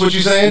 All of this what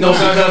you saying? No, don't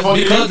sound kind of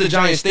funky because the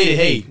Giants stated,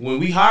 hey, when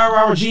we hire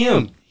our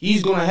GM,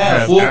 he's going to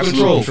have full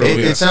control.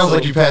 It sounds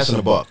like you passing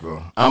the buck,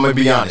 bro. I'm going to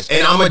be honest.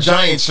 And I'm a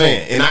Giants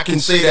fan. And I can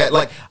say that,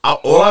 like,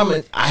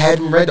 I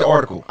hadn't read the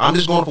article. I'm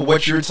just going for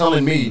what you're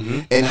telling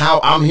me and how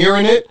I'm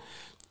hearing it.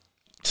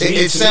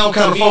 It sounds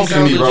kind of funky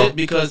to me, bro.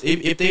 Because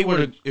if they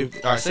were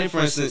to, say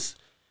for instance,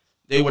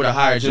 they were to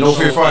hire Jim No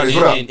Fear Fridays,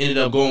 and ended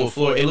up going with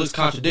Flores, it looks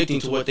contradicting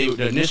to what the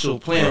initial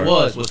plan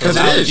was to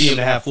allow the GM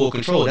to have full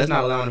control. That's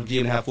not allowing the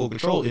GM to have full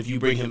control if you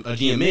bring him a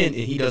GM in and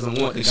he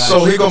doesn't want the guy.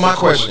 So here go my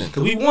question.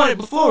 Because we wanted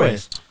before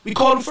we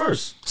called him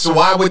first. So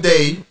why would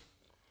they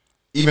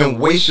even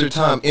waste your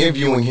time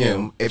interviewing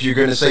him if you're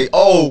going to say,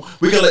 oh,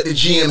 we're going to let the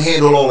GM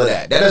handle all of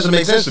that? That doesn't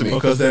make sense to me.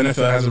 Because the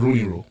NFL has a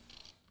Rooney Rule.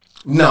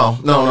 No.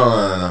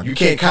 You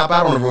can't cop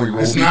out on the Rooney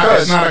Rule. It's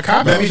not a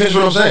cop out. Let me finish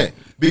what I'm saying.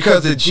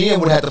 Because the GM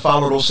would have to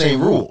follow those same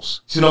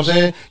rules. See what I'm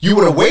saying? You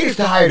would have waited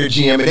to hire the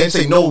GM and then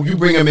say, no, you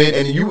bring him in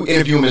and you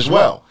interview him as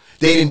well.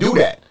 They didn't do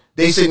that.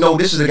 They said, no,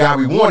 this is the guy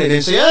we wanted.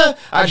 And say,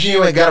 our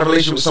GM had got a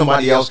relationship with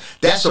somebody else.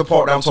 That's the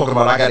part that I'm talking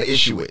about I got an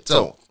issue with.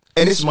 So,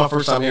 and this is my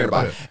first time hearing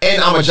about it.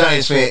 And I'm a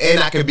Giants fan, and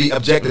I can be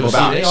objective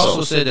about it. They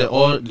also said that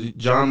all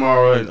John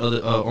Mara and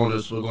other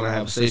owners were going to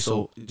have a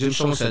say-so. Jim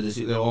Schoen said this.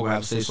 They're all going to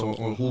have a say-so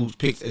on who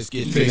picks as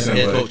getting picked as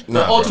head coach.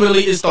 But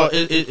ultimately,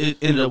 it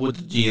ended up with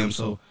the GM.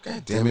 So,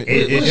 God damn it.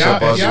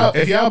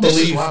 If y'all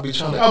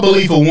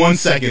believe for 1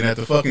 second that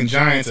the fucking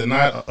Giants are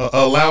not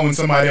allowing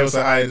somebody else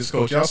to hire this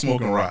coach, y'all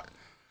smoking rock.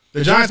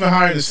 The Giants been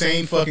hiring the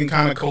same fucking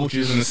kind of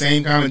coaches and the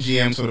same kind of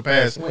GMs for the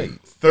past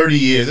 30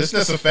 years.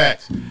 That's a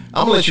fact.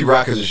 I'm gonna let you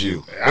rock because it's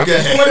you. I'm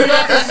just letting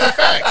rock because it's a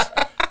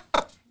fact.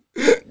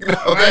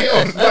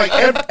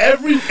 Like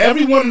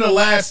every one of the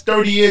last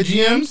 30-year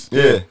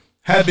GMs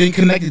have been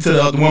connected to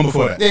the one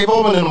before that. They've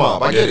all been in the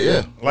mob. I get it,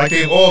 yeah. Like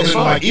they've all been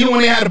like, even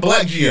when they had a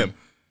black GM,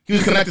 he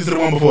was connected to the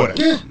one before that.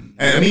 Yeah.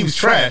 And he was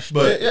trash,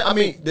 but I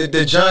mean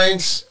the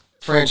Giants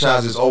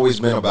franchise has always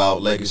been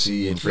about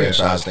legacy and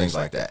franchise things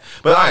like that.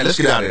 But all right, let's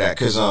get out of that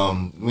because we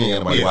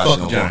ain't got nobody watching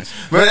no more.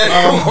 But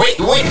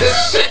wait a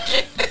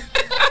second.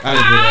 I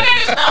didn't do that.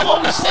 That's what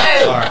we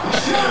said. Right.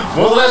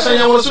 When was the last time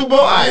y'all won a Super Bowl?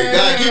 All right,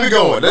 gotta keep it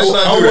going. Let's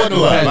not do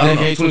that.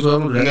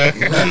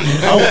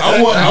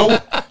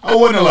 I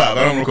wasn't alive. I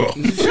don't recall.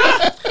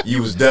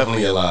 You was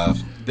definitely alive.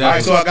 All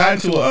right, so I got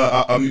into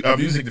a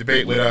music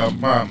debate with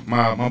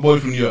my boy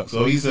from New York.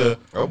 So he's a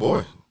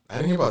boy. I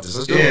didn't hear about this.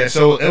 Let's do it. Yeah,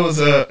 so it was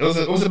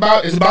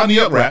about New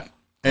York rap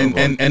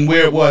and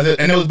where it was,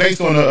 and it was based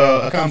on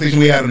a conversation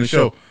we had on the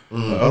show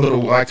a little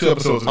like 2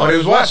 episodes ago. Oh, he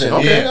was watching.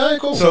 Okay, all right,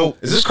 cool. So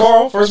is this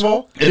Carl? First of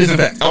all, it is in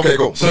fact. Okay,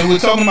 cool. So we were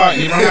talking about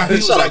he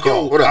was like,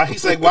 yo,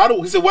 he's like, why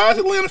does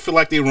Atlanta feel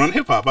like they run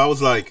hip hop? I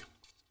was like,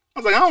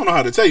 I don't know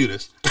how to tell you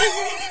this.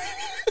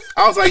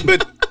 I was like,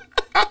 but.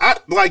 I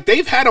like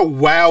they've had a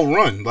wild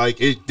run, like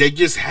they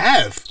just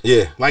have.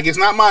 Yeah, like it's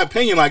not my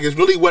opinion, like it's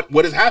really what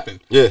has happened.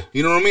 Yeah,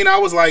 you know what I mean. I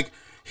was like,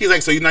 he's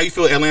like, so now you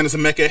feel Atlanta's a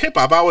Mecca of hip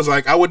hop. I was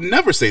like, I would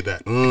never say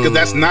that because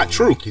that's not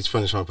true. He's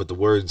trying to put the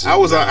words. I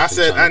was, I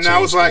said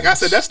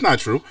that's not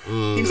true.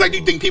 He was like, do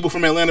you think people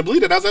from Atlanta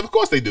believe that? I was like, of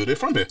course they do. They're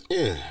from there.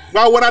 Yeah.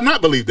 Why would I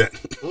not believe that?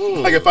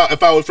 Like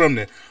if I was from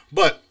there,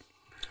 but.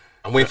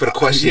 I'm waiting for the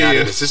question out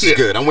of this. This is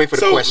good. I'm waiting for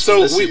the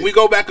question. So we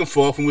go back and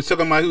forth, and we're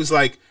talking about who's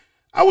like.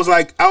 I was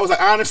like,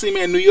 honestly,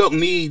 man, New York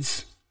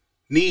needs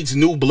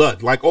new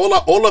blood. Like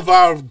all of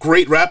our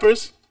great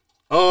rappers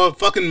are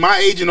fucking my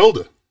age and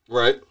older.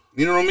 Right.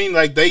 You know what I mean?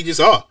 Like they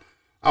just are.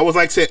 I was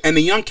like, and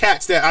the young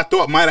cats that I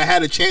thought might have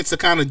had a chance to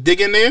kind of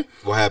dig in there.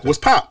 What happened? Was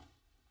Pop.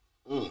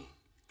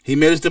 He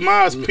made his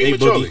demise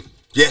prematurely.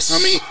 Yes.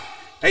 I mean,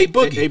 A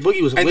Boogie. A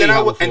Boogie was. And then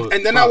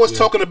I was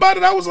talking about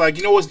it. I was like,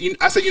 you know what?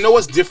 I said, you know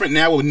what's different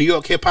now with New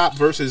York hip hop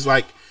versus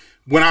like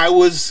when I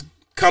was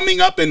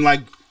coming up and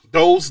like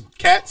those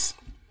cats.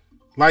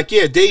 Like,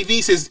 yeah, Dave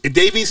East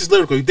is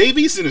lyrical. Dave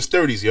East is in his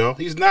 30s, yo.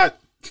 He's not.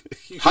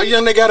 How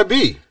young they gotta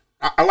be?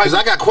 Because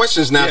I got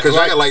questions now. Because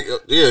I got like, go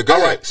ahead.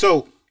 Right.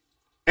 So,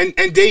 and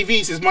Dave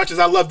East, as much as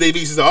I love Dave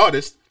East as an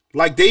artist,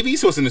 like Dave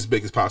East wasn't as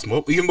big as Pop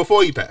Smoke even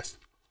before he passed.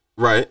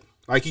 Right.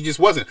 Like he just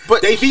wasn't.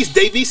 But Dave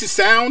East's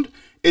sound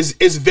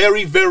is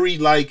very, very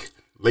like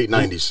late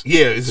 90s.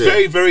 Yeah, it's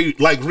very, very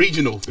like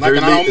regional. Like,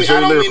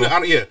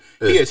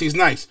 he is. He's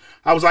nice.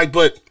 I was like,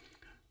 but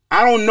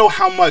I don't know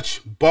how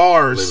much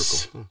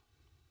bars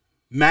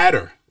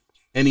matter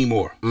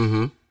anymore.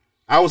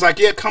 I was like,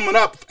 yeah, coming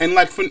up and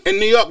like in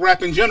New York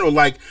rap in general,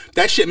 like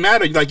that shit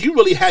mattered. Like you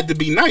really had to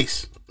be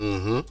nice.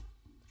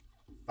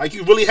 Like Like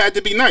you really had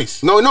to be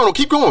nice. No,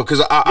 keep going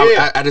because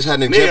I just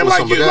had an example.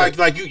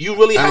 Like you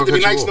really had to be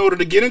nice in order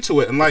to get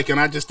into it, and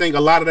I just think a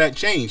lot of that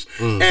changed.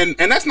 And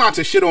that's not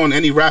to shit on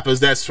any rappers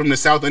that's from the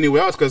South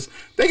anywhere else, because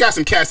they got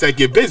some cats that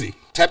get busy.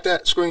 Tap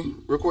that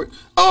screen real quick.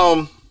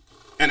 And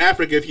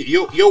Africa, if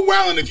you're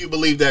wilding if you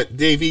believe that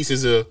Dave East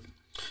is a.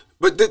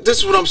 But this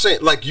is what I'm saying.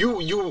 Like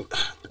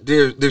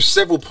there's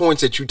several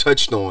points that you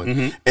touched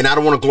on, and I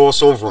don't want to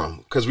gloss over them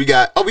because we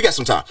got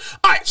some time.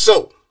 All right,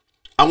 so.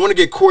 I want to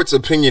get Court's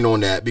opinion on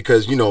that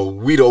because, we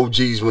the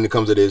OGs when it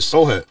comes to this.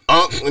 Go ahead.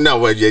 No,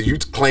 well, yeah, you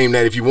claim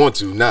that if you want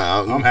to.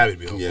 Nah. I'm happy to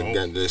be on,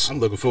 bro. Listen,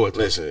 I'm looking forward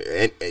to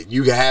it. And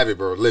you can have it,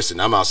 bro. Listen,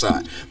 I'm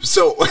outside.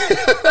 So,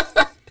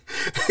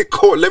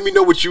 Court, let me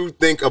know what you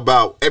think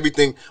about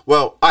everything.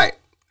 Well, all right.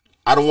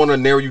 I don't want to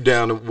narrow you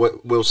down to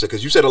what Will said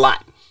because you said a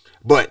lot.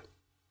 But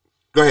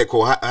go ahead,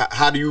 Court.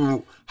 How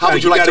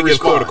would you like to respond?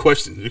 Court a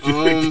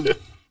question.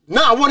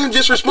 No, I want him to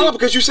just respond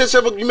because you said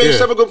you made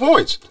several good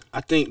points.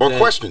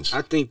 Questions.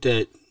 I think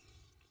that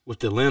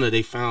with Atlanta,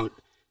 they found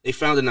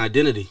an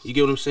identity. You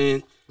get what I'm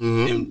saying?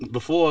 And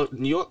before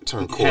New York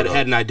had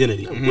an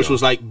identity, which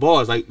was like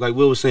bars, like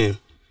Will was saying.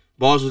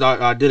 Bars was our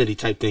identity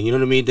type thing. You know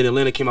what I mean? Then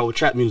Atlanta came out with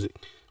trap music.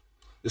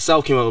 The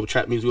South came out with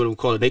trap music, whatever we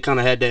call it. They kind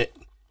of had that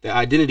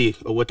identity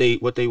of what they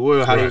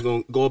were, how they were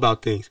going to go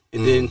about things.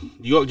 And then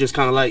New York just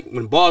kind of like,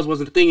 when bars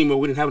wasn't a thing anymore,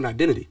 we didn't have an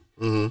identity.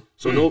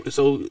 So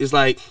it's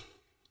like.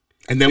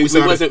 And then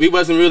we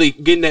wasn't really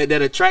getting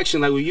that attraction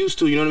like we used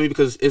to, you know what I mean?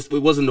 Because it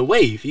wasn't the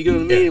wave, you get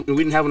what I mean? We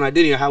didn't have an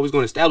identity of how we was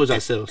going to establish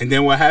ourselves. And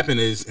then what happened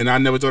is, and I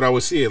never thought I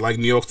would see it, like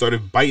New York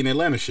started biting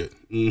Atlanta shit.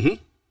 You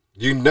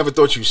never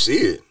thought you'd see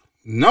it?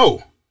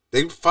 No.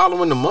 They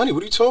following the money.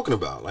 What are you talking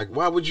about? Like,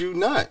 why would you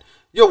not?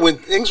 Yo, when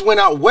things went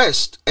out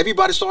west,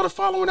 everybody started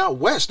following out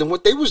west and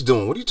what they was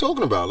doing. What are you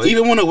talking about? Like,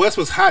 even when the West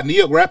was hot, New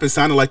York rappers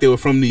sounded like they were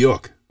from New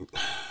York.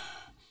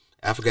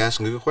 Africa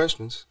asking good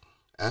questions.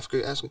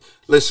 Africa asking.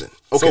 Listen.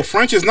 Okay. So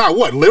French is not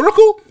what?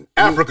 Lyrical?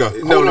 Africa.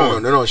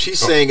 No. She's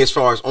saying as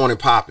far as on and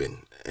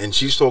popping. And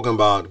she's talking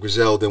about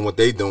Griselda and what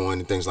they doing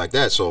and things like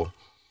that. So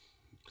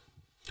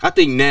I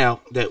think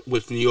now that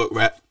with New York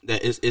rap,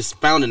 that it's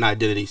found an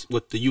identity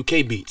with the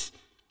UK beats.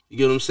 You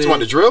get what I'm saying? It's about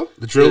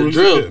the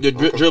drill?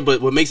 The drill,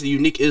 but what makes it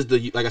unique is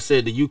like I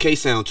said, the UK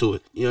sound to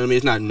it. You know what I mean?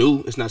 It's not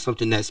new. It's not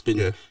something that's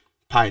been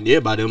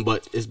pioneered by them,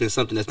 but it's been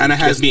something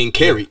that's being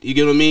carried. You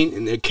get what I mean?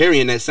 And they're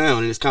carrying that sound,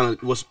 and it's kind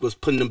of what's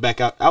putting them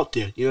back out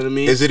there. You know what I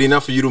mean? Is it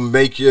enough for you to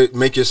make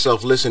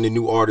yourself listen to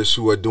new artists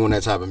who are doing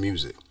that type of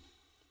music?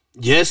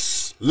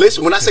 Yes.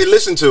 Listen. When I say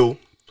listen to,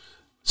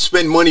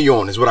 spend money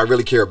on is what I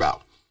really care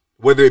about.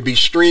 Whether it be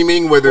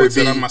streaming, whether it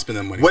be I'm not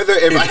spending money. Whether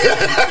it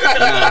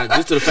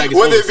just to the fact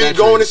whether it be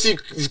going to see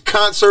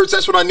concerts,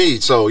 that's what I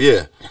need. So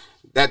yeah.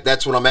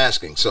 That's what I'm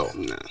asking. So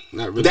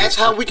not really. That's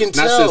how we can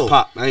tell. Not since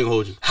pop. I ain't gonna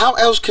hold you. How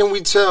else can we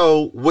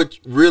tell what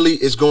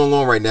really is going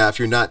on right now if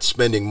you're not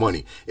spending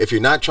money? If you're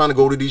not trying to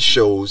go to these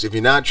shows, if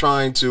you're not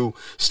trying to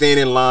stand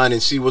in line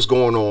and see what's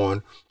going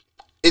on,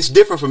 it's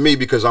different for me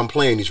because I'm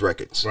playing these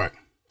records. Right.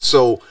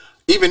 So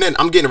even then,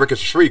 I'm getting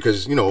records for free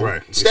because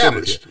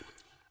established.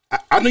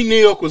 I knew New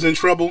York was in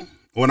trouble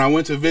when I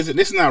went to visit.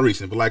 This is not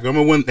recent, but like I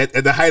remember when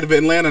at the height of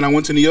Atlanta, and I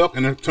went to New York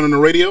and I turned on the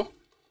radio.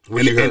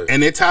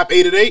 And their top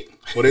 8 at 8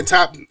 or their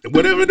top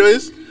whatever it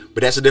is,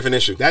 but that's a different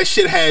issue. That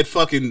shit had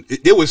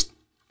there was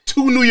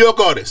 2 New York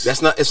artists.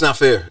 It's not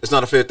fair. It's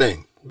not a fair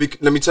thing.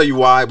 Let me tell you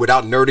why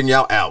without nerding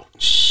y'all out.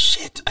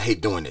 Shit, I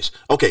hate doing this.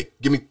 Okay,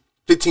 give me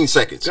 15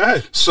 seconds. Go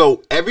ahead.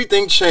 So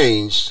everything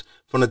changed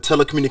from the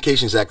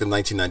Telecommunications Act of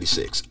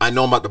 1996. I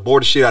know I'm about to bore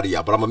the shit out of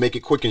y'all, but I'm gonna make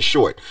it quick and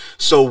short.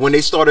 So when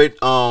they started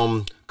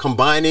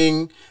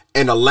combining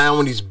and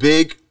allowing these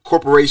big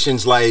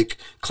corporations like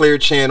Clear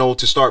Channel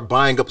to start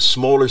buying up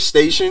smaller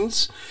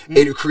stations,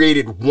 it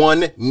created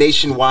one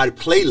nationwide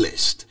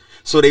playlist.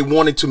 So they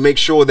wanted to make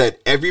sure that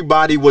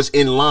everybody was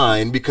in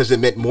line because it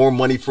meant more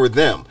money for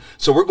them.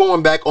 So we're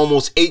going back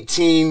almost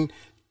 17,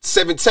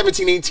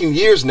 18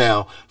 years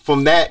now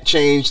from that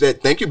change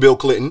that, thank you, Bill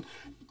Clinton,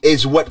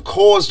 is what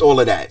caused all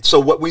of that. So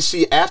what we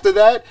see after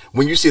that,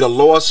 when you see the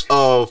loss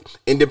of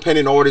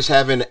independent artists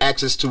having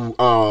access to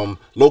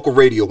local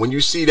radio, when you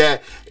see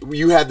that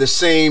you have the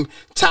same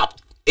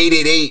top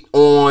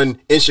 888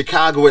 in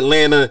Chicago,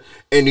 Atlanta,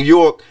 and New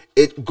York,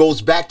 it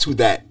goes back to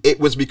that. It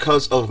was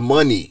because of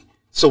money.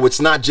 So it's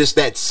not just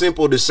that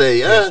simple to say,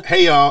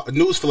 hey y'all,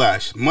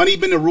 newsflash. Money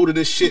been the root of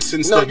this shit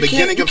since the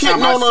beginning of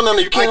time. No,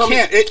 you can't. I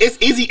can't. It's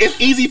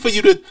easy for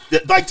you to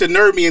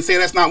nerd me and say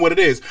that's not what it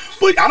is.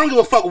 But I don't give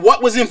a fuck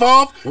what was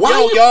involved.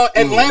 Y'all,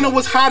 Atlanta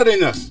was hotter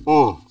than us.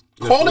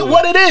 Call it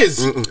what it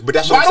is. But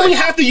that's why do we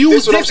have to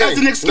use this as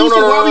an excuse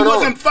of why we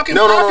wasn't fucking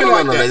popping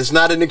like that? It's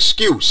not an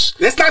excuse.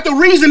 That's not the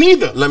reason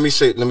either. Let me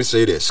say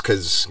this,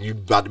 because you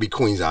about to be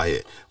queens out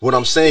here. What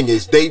I'm saying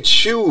is they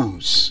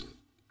choose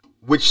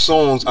which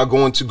songs are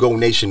going to go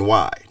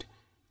nationwide.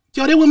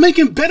 Yo, they were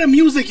making better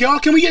music, y'all.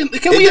 Can we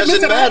admit that? It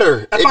doesn't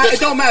matter. It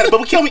don't matter.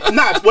 But can we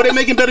not? Were they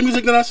making better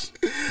music than us?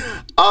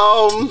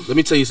 Let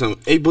me tell you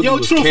something. A Boogie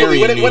was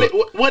carrying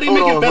what they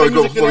making better music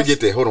than us? Before we get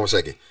there, hold on a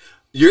second.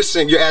 You're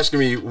asking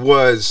me,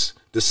 was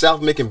the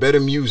South making better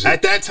music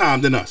at that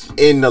time than us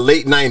in the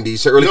late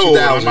 90s to early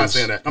 2000s. I'm not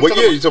saying that. What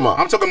year are you talking about?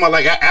 I'm talking about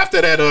like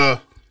after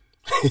that.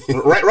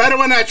 right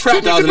around that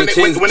trap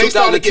music when they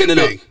started getting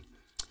big.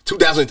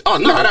 2000. Oh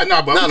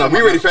no, no.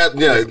 We already fast.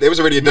 Yeah, there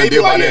was already a done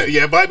deal by then.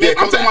 Yeah, but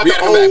I'm talking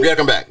about we gotta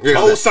come back.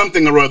 Old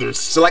something or others.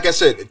 So, like I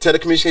said,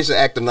 Telecommunications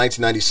Act of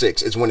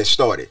 1996 is when it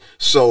started.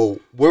 So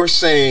we're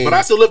saying. But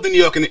I still lived in New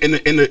York in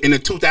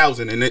the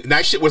 2000, and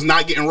that shit was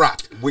not getting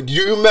rocked. Do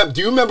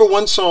you remember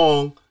one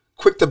song,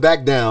 "Quick to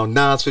Back Down"?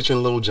 Nas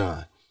featuring Lil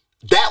Jon.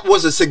 That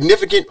was a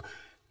significant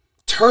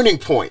turning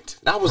point.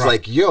 I was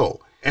like, yo,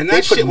 and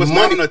that shit was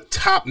not on the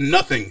top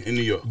nothing in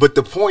New York. But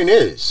the point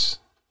is,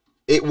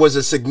 it was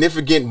a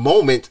significant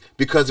moment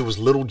because it was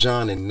Lil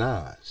Jon and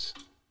Nas.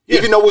 Yeah.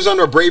 Even though it was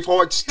under a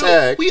Bravehearts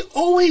tag.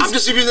 I'm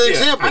just giving you an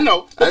example. I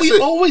know. But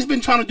we've always been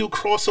trying to do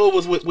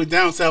crossovers with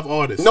down south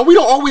artists. No, we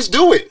don't always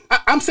do it.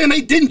 I'm saying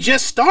they didn't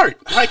just start.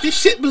 Like, this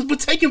shit was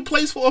taking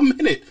place for a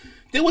minute.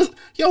 There was,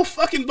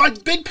 fucking,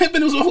 like, Big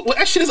Pimpin',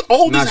 that shit is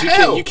old as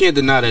hell. You can't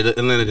deny that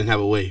Atlanta didn't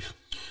have a wave.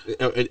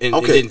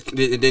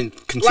 It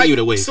didn't continue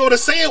to wave. So to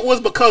say it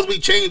was because we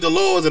changed the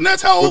laws and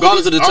that's how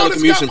regardless of the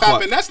telecommunication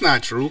part, that's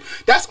not true.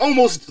 That's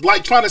almost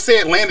like trying to say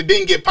Atlanta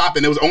didn't get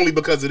popping. It was only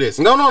because of this.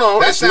 No.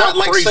 That's not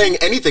like saying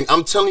anything.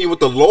 I'm telling you what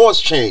the laws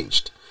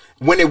changed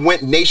when it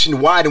went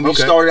nationwide and we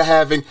started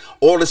having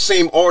all the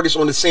same artists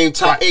on the same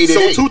top 8 and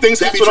 8. So two things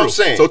could be true. That's what I'm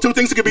saying. So two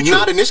things could be true.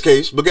 Not in this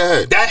case, but go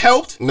ahead. That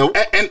helped. No.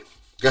 And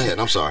go ahead.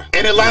 I'm sorry.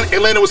 And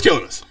Atlanta was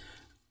killing us.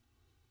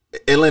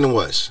 Atlanta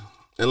was.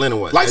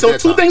 Like, so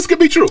two things could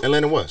be true.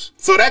 Atlanta was.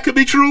 So that could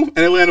be true, and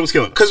Atlanta was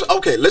killing us.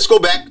 Because, let's go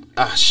back.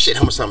 Shit,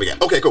 how much time we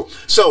got? Okay, cool.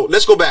 So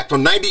let's go back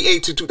from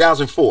 98 to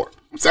 2004.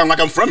 Sound like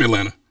I'm from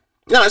Atlanta.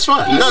 No, that's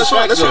fine. No,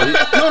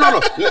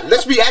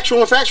 let's be actual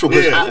and factual.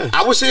 Because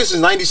I was here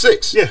since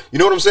 96. Yeah. You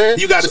know what I'm saying?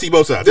 You got to see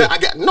both sides.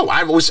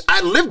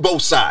 I lived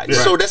both sides.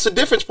 Yeah. So that's the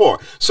difference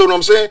part. So what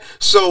I'm saying?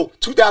 So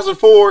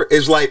 2004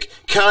 is like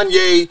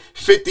Kanye,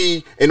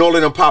 50, and all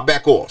of them pop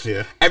back off.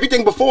 Yeah.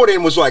 Everything before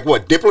then was like,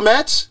 what,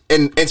 Diplomats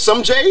and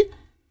some Jay,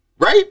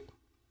 right?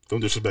 Don't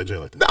disrespect Jay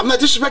like that. I'm not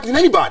disrespecting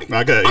anybody.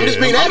 I'm just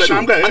being actual.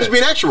 I'm just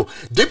being actual.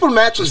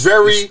 Diplomats was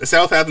very. The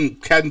South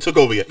hadn't took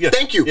over yet. Yeah.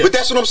 Thank you. Yeah. But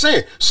that's what I'm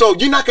saying. So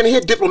you're not going to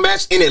hear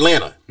Diplomats in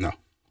Atlanta. No.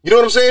 You know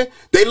what I'm saying?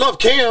 They love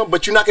Cam,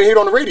 but you're not going to hear it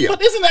on the radio.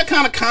 But isn't that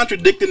kind of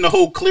contradicting the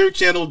whole Clear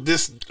Channel? No.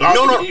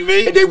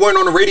 They weren't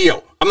on the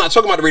radio. I'm not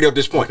talking about the radio at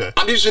this point. Okay.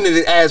 I'm using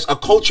it as a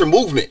culture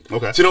movement.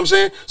 Okay. See what I'm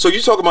saying? So you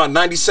talking about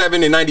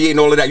 97 and 98 and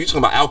all of that. You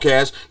talking about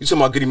Outkast. You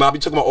talking about Goody Mob. You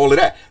talking about all of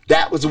that.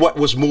 That was what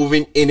was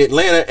moving in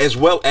Atlanta, as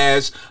well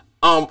as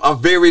a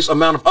various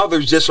amount of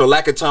others. Just for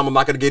lack of time, I'm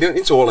not going to get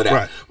into all of that.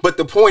 Right. But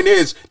the point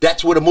is,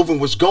 that's where the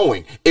movement was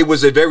going. It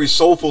was a very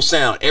soulful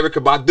sound.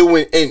 Erykah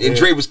Badu and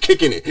Dre was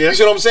kicking it. Yeah. You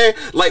see what I'm saying?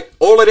 Like,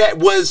 all of that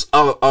was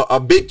a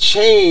big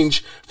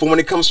change for when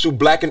it comes to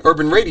black and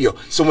urban radio.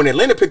 So when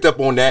Atlanta picked up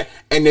on that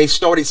and they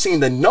started seeing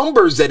the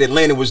numbers that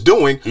Atlanta was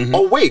doing,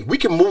 oh wait, we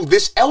can move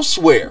this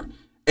elsewhere.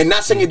 And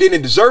not saying it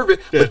didn't deserve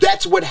it, but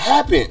that's what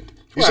happened.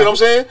 You see what I'm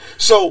saying?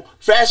 So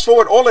fast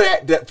forward all of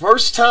that, the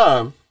first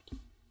time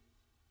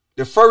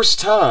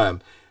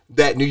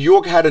that New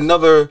York had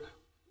another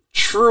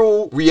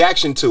true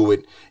reaction to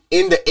it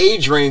in the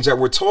age range that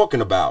we're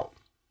talking about,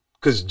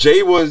 because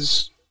Jay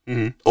was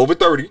over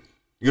 30,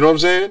 you know what I'm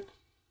saying?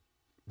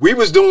 We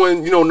was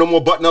doing, no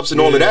more button-ups and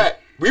all of that.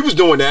 We was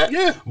doing that.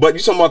 Yeah. But you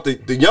talking about the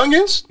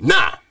youngins?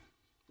 Nah.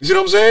 You see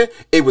what I'm saying?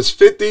 It was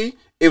 50,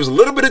 it was a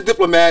little bit of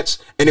Diplomats,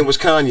 and it was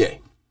Kanye.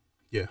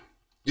 Yeah.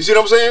 You see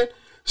what I'm saying?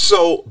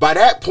 So by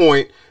that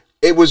point,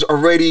 it was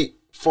already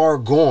far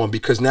gone,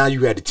 because now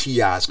you had the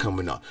T.I.s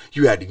coming up.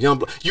 You had the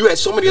Young, you had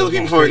so many other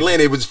people from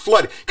Atlanta. It was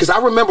flooded. Because I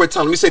remember a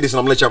time, let me say this and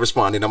I'm going to let y'all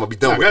respond and I'm going to be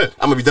done with it.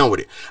 I'm going to be done with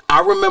it. I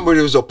remember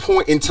there was a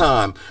point in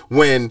time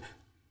when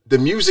the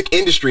music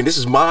industry, and this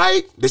is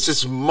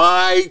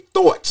my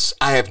thoughts.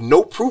 I have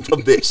no proof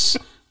of this.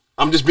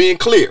 I'm just being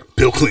clear.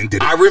 Bill Clinton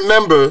did it. I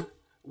remember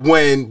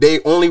when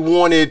they only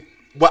wanted,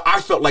 well,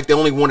 I felt like they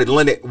only wanted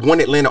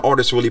one Atlanta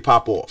artist to really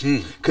pop off.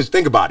 Because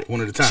think about it.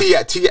 One at a time.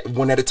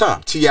 One at a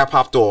time. T.I.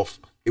 popped off.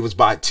 It was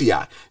by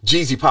T.I.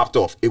 Jeezy popped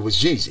off. It was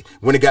Jeezy.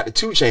 When it got to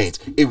 2 Chainz,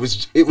 it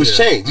was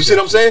Chainz. You see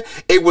what I'm saying?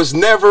 It was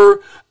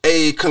never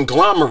a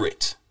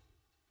conglomerate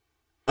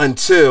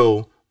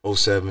until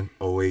 07,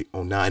 08,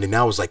 09. And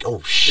now it's like,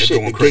 oh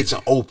shit, the gates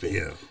are open.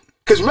 Yeah.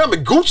 Because remember,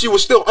 Gucci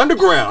was still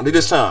underground at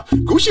this time.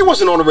 Gucci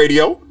wasn't on the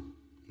radio.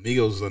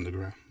 Migos was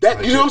underground. You know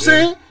what I'm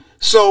saying?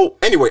 So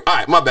anyway, all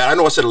right, my bad. I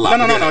know I said a lot.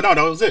 No, that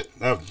was it.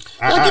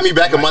 Get me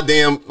back on my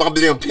damn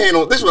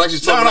panel. This was actually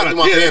something I do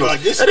my panel.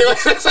 That's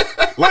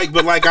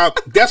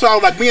why I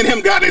was like, me and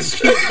him got this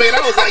debate.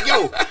 I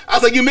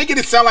was like, you're making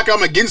it sound like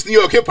I'm against New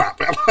York hip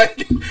hop, and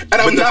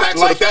I'm not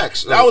like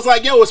that. I was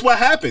like, it's what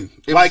happened.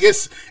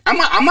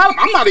 I'm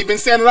not even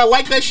saying that I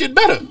like that shit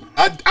better.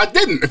 I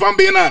didn't, if I'm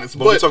being honest.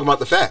 But we're talking about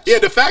the facts. Yeah,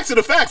 the facts are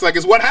the facts. Like,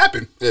 it's what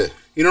happened. Yeah,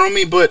 you know what I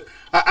mean. But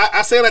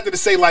I say that to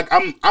say, like,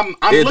 I'm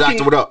looking.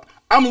 Doctor, what up?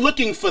 I'm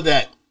looking for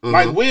that.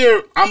 I'm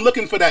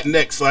looking for that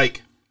next,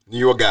 like, New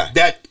York guy.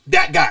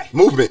 That guy.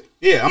 Movement.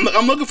 Yeah,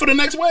 I'm looking for the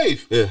next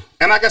wave. Yeah.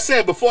 And like I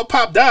said, before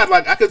Pop died,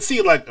 like I could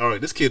see, like, all right,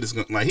 this kid is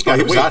gonna, like, he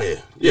was out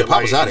here. Yeah,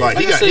 Pop was out here. Like,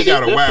 Like he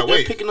got a wild they're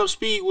wave. picking up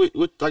speed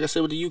with like I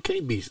said, with the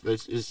UK beats.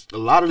 It's a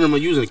lot of them are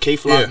using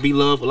K-Flock, Yeah. B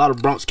Love, a lot of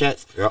Bronx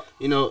cats. Yeah.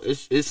 You know,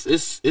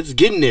 it's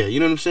getting there. You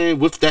know what I'm saying?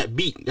 With that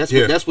beat,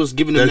 that's what's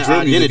giving them That their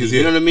drill music identity. is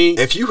You know what I mean?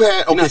 If you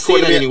had, You're not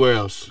seeing that anywhere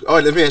else. All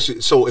right, let me ask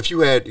you. So if you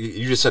had,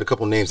 you just said a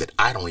couple names that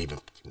I don't even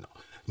know.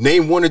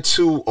 Name one or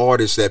two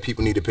artists that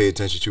people need to pay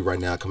attention to right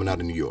now coming out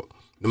of New York,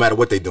 no matter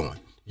what they're doing.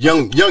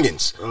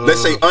 Youngins.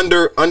 Let's say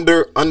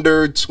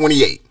under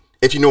 28,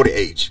 if you know the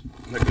age.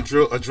 Like a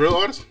drill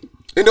artist?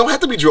 It don't have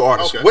to be drill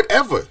artists. Okay.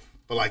 Whatever.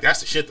 But like that's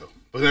the shit though.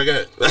 But go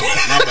ahead. My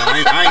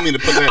bad. I ain't mean to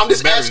put that. I'm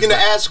just asking to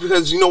ask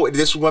because you know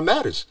this is what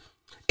matters.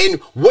 And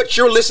what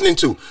you're listening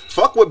to.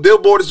 Fuck what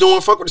Billboard is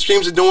doing. Fuck what the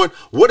streams are doing.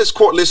 What is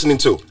Court listening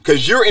to?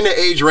 Because you're in the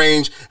age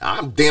range.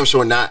 I'm damn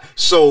sure not.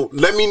 So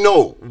let me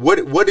know. What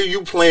are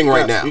you playing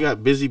right now? We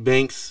got Busy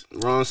Banks,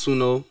 Ron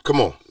Suno.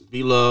 Come on.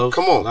 B Love.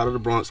 Come on. A lot of the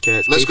Bronx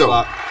cats. Let's go.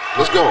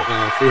 Let's go.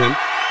 For him.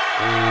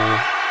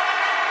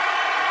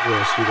 What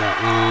else we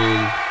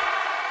got?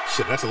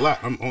 Shit, that's a lot.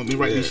 I'm only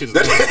writing these shit.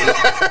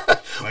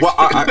 Well,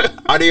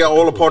 are they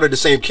all a part of the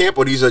same camp,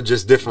 or these are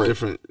just different?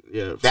 Different,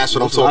 yeah. That's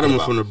what I'm A lot of talking them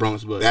about. from the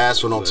Bronx, but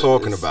That's what I'm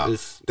talking about.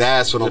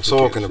 That's what I'm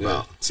talking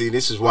about. See,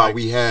 this is why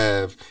we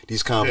have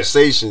these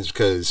conversations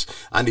because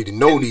I need to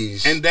know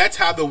these. And that's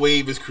how the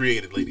wave is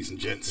created, ladies and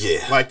gents.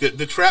 Yeah. Like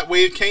the trap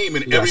wave came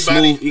and You got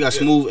everybody. Smooth, you got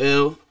Smooth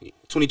L,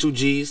 22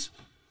 G's.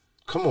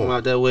 Come Come on.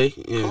 out that way.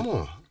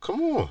 Yeah.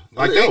 Come on.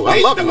 Like I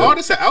love the it.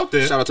 artists are out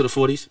there. Shout out to the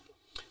 40s.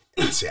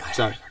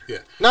 Sorry. Yeah.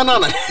 No. Nah.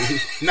 And,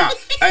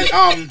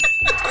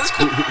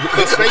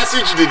 That's crazy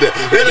you did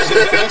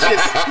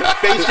that.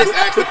 Face just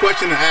asked the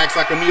question and asked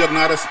like a New York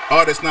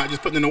artist not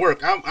just putting in the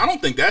work. I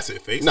don't think that's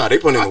it, Face. No, they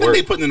putting in the work. I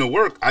think they putting in the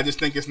work. I just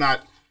think it's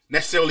not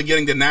necessarily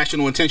getting the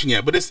national attention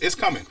yet, but it's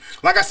coming.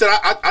 Like I said,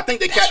 I think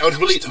the cat was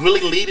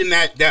really leading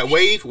that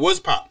wave was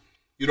Pop.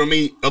 You know what I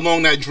mean?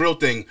 Along that drill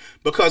thing.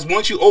 Because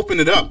once you open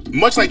it up,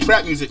 much like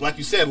trap music, like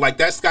you said, like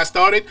that got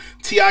started,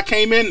 T.I.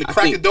 came in,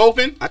 cracked the dope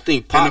in. I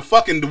think Pop. And the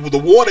fucking, the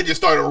water just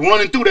started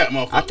running through that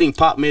motherfucker. I think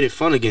Pop made it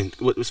fun again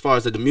as far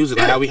as the music,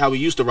 like how we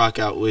used to rock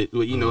out with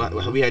you know,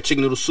 how we had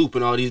Chicken Noodle Soup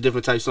and all these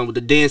different types of songs with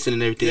the dancing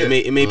and everything. Yeah.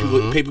 It made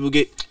people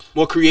get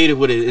more creative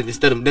with it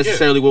instead of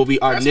necessarily what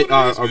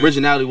our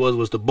originality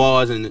was the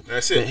bars and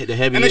That's it. the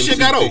heavy. And this shit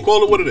got old.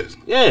 Call it what it is.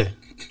 Yeah.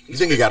 You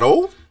think it got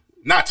old?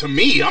 Not to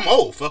me, I'm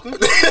old, fucker.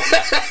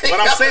 But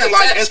I'm saying,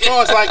 like, as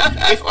far as like,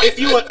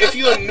 if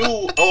you're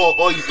new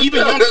or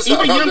even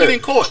younger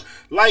than Court,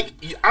 like,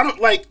 I don't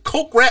like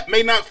coke rap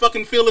may not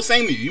fucking feel the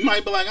same to you. You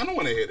might be like, I don't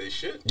want to hear this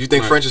shit. You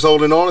think French is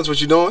holding on? Is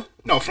what you doing?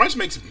 No, French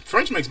makes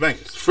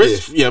bangers.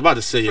 French, yeah, about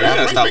to say, yeah. Yeah, You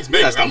gotta French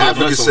makes stop. bangers.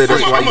 Africa said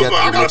that's why you got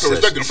I to got to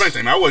respect the French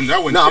thing. I wouldn't.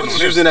 No, I'm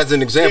just using that as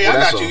an example. Yeah, I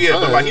that's got you. all. Yeah,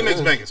 All but right, like he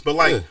makes bangers. But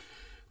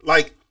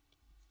like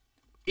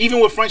even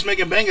with French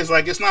making bangers,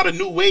 like it's not a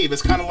new wave.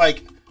 It's kind of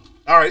like,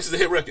 all right, this is a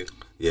hit record.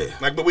 Yeah.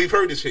 Like, but we've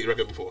heard this hit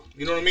record before.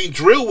 You know what I mean?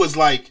 Drill was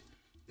like,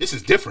 this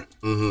is different.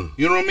 You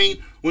know what I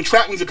mean? When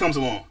trap music comes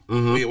along,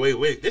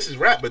 wait, this is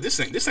rap, but this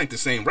ain't the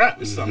same rap.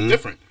 This is something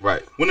different.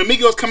 Right. When the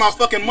Migos come out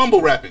fucking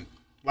mumble rapping,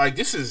 like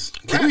this is.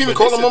 Can you even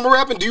call them mumble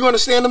rapping? Do you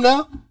understand them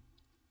now?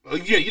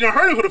 Yeah, you done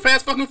heard it for the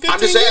past fucking 15 I'm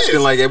just years.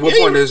 asking, like, at what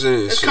point is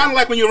it? It's kind of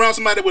like when you're around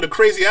somebody with a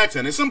crazy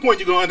accent. At some point,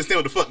 you're gonna understand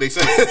what the fuck they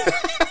say.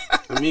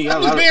 I mean,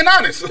 I'm just being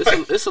honest.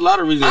 It's a lot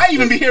of reasons. I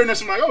even be hearing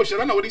this. I'm like, oh shit,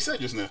 I know what he said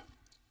just now.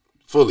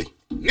 Fully.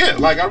 Yeah,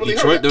 like I really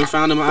Detroit heard that. done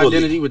found them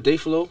identity with Day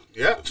Flow.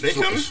 Yeah, they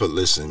coming.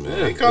 Listen, man.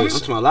 They coming. I'm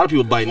talking about a lot of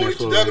people biting that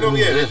flow.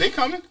 Yeah, they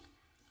coming.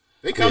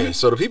 They coming. Yeah,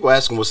 so the people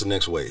asking what's the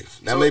next wave.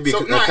 That may be a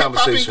conversation.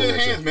 Hip-hop in good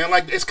hands, man.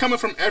 Like it's coming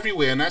from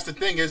everywhere, and that's the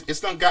thing is it's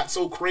done got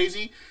so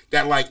crazy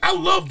that like I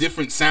love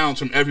different sounds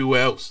from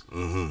everywhere else.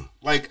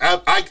 Like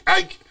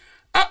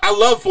I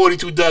love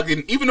 42 Doug,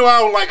 and even though I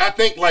don't like, I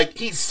think like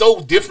he's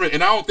so different,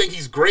 and I don't think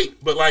he's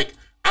great, but like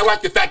I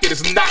like the fact that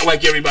it's not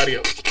like everybody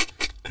else.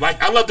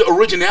 Like I love the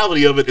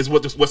originality of it is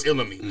what's ill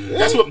in me.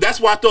 That's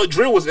why I thought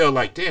drill was ill.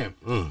 Like damn,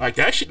 like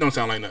that shit don't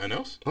sound like nothing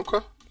else. Okay.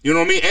 You know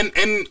what I mean?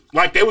 And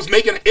like they was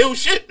making ill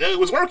shit. It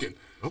was working.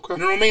 Okay. You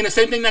know what I mean? The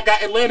same thing that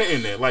got Atlanta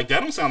in there. Like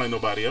that don't sound like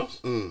nobody else.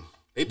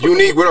 They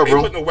Unique, what up,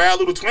 bro? They putting a wild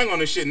little twang on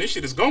this shit, and this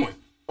shit is going.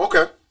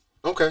 Okay.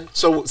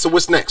 So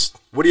what's next?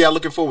 What are y'all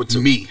looking forward to?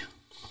 Me.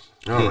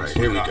 All right,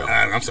 here we go.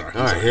 I'm sorry.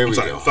 All right, here we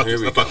go. All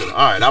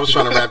right, I was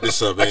trying to wrap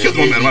this up. I killed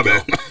one man. My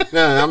bad.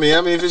 No, I mean,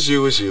 if it's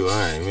you, it's you. All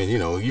right, I mean, you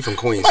know, you from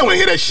Queens. I want to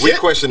hear that shit. We're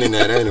questioning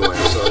that anyway,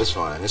 so it's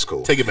fine. It's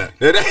cool. Take it back.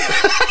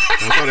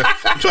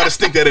 I'm trying to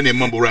stick that in there,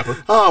 mumble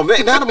rapper. Oh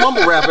man, not a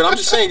mumble rapper. I'm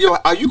just saying, yo,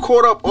 are you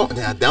caught up on?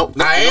 I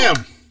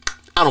am.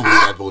 I don't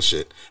believe that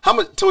bullshit. How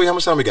much? Toy, how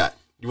much time we got?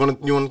 You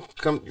want to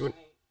come?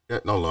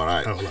 No, Lord. All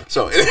right. Oh, Lord.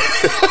 So,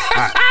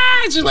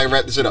 just like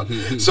wrap this shit up.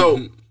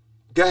 So.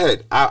 Go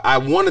ahead. I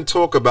want to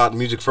talk about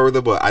music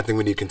further, but I think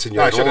we need to continue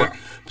on.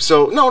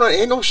 So no,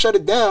 ain't no shut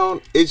it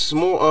down. It's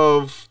more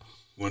of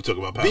want to talk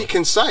about power. Be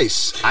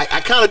concise.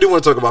 I kind of do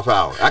want to talk about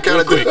power. I kind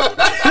of do.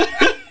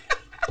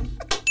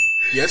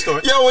 Yeah,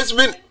 story. Yo, it's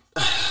been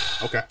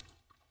okay.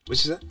 What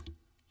she said?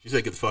 She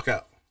said, "Get the fuck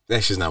out."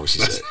 That's just not what she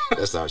said.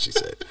 That's not what she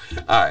said.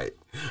 All right.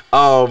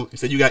 He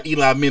said, "You got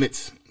Eli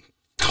minutes."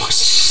 Oh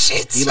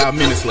shit. Eli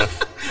minutes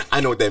left.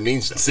 I know what that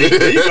means though. See,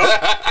 there you go.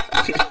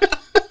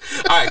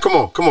 All right, come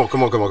on.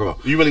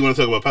 You really want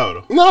to talk about power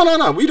though?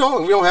 No. We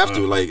don't have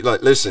to. Like,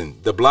 listen,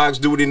 the blogs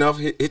do it enough.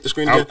 Hit the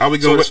screen again. Are we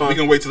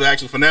gonna wait till the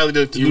actual finale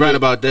to You right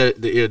about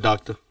that, the ear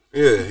doctor.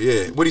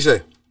 Yeah. What do you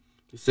say?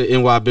 He said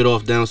NY bit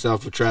off down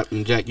south for trap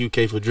and Jack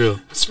UK for drill.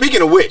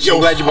 Speaking of which, I'm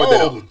glad you brought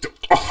that up.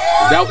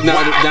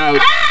 Now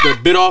the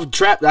bit off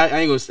trap, I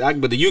ain't gonna.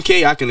 But the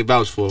UK I can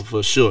vouch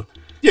for sure.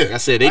 Yeah, like I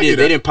said they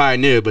didn't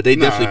pioneer, but they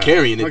definitely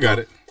carrying it. I got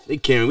it. They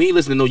carrying. We ain't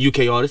listening to no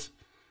UK artists.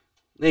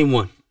 Name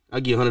one. I'll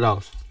give you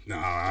 $100. No,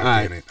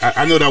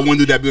 I know that one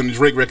dude that be on the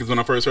Drake records when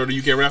I first heard a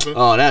UK rapper.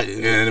 Oh, that's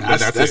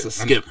a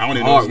skip. I don't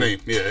even know his name.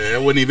 Yeah,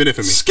 that wasn't even it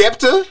for me.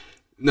 Skepta?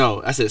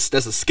 No, I said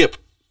that's a skip.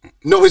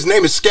 No, his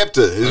name is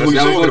Skepta.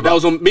 That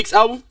was on Meek's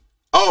album.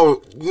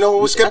 Oh no,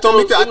 it was Skepta on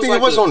Meek's. I think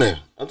it was on there.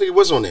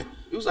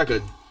 It was like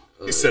a.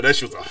 He said that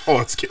shit was a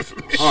hard skip for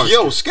me.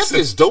 Yo, Skepta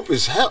is dope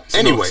as hell.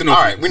 Anyway, all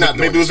right, we're not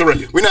doing this.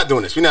 We're not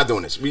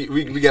doing this.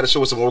 We got to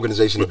show us some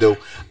organization to do.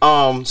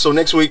 So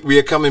next week we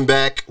are coming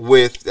back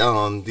with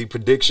the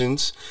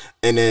predictions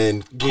and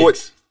then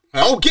Gits.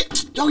 Oh,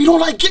 yo, you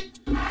don't like Git?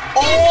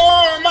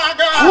 Oh my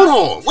God! Hold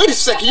on, wait a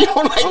second. You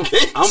don't like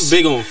Gits? I'm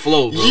big on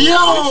flow, bro.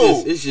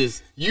 Yo, it's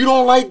just you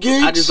don't like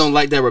Gits? I just don't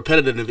like that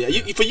repetitive.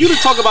 For you to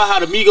talk about how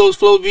the Migos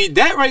flow be,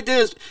 that right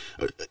there is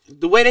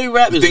the way they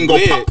rap is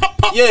weird. Pop, pop,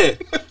 pop. Yeah,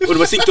 with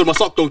my seat to my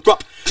sock don't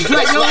drop.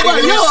 Like, I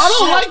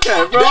don't like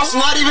that, bro. That's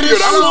not even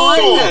his I don't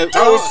like that,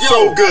 bro. That was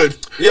so good.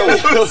 Yo,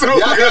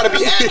 y'all gotta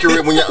be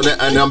accurate when y'all.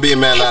 And I'm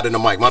being mad loud in the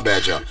mic. My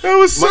bad, y'all. That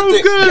was so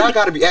good. Y'all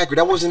gotta be accurate.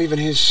 That wasn't even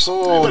his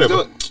song.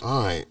 Whatever.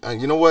 All right,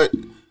 you know what?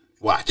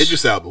 Watch.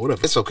 Idris Elba,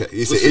 whatever. It's okay.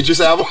 You said Idris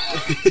Elba?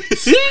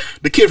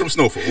 The kid from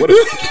Snowfall, whatever.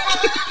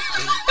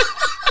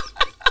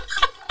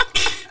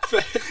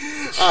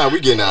 All right,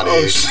 we getting out of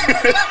here.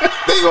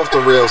 They off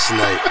the rails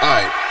tonight. All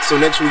right, so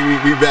next week we're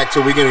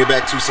gonna get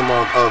back to some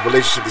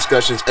relationship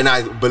discussions, and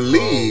I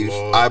believe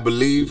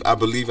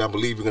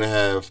we're gonna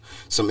have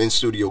some in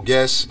studio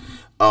guests.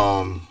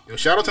 Yo,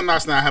 shout out to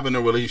Nas not having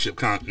no relationship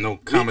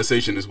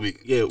conversation this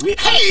week. Yeah,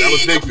 that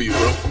was big for you,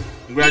 bro.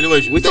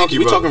 Congratulations. We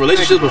talking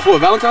relationships before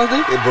Valentine's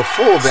Day? Yeah,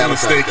 before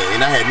Valentine's Day,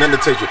 and I had nothing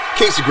to take you.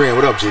 Casey Grant,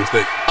 what up, G?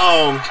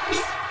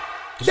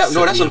 That's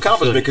an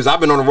accomplishment because I've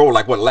been on the road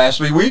like last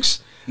 3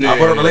 weeks. I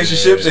brought up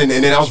relationships, and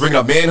then I was bringing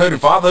up manhood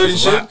and fatherhood and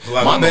shit.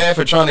 My man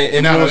for trying to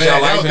influence y'all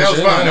life and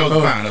shit. That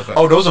was fine.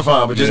 Oh, those are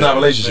fine, but just not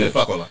relationships.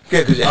 Fuck all that.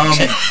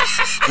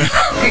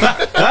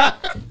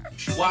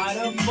 Why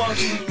the fuck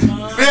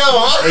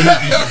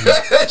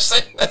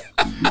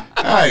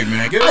All right,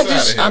 man. Get us out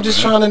of here. I'm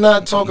just trying to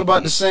not talk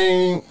about the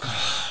same.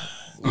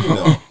 You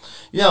know,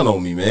 y'all know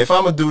me, man. If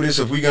I'm gonna do this,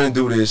 if we're gonna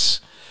do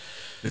this,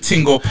 the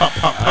tingle pop.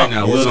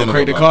 Now we're gonna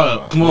crank the car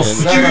up. Come on.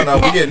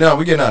 No.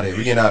 We getting out of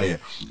here.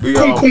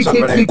 Because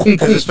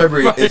it's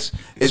February.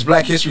 It's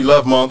Black History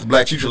Love Month,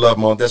 Black Future Love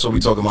Month. That's what we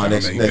talking about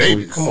next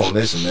week. Come on,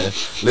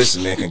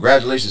 listen, man.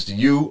 Congratulations to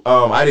you.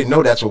 I didn't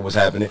know that's what was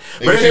happening.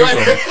 But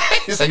anyway,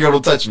 it's like, yo,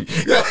 don't touch me.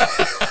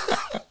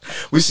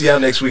 We see y'all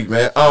next week,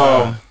 man.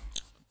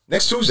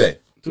 Next Tuesday.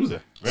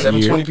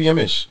 7:20 p.m.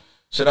 ish.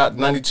 Shout out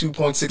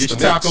 92.6. Get your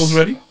tacos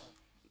ready.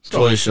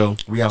 Toy show.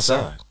 We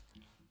outside.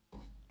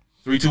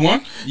 3, 2,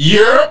 1.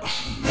 Yeah.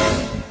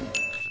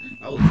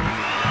 Oh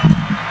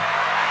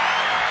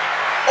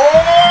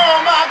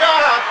my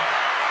God.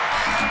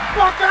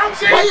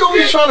 Why you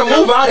always trying to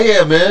move out of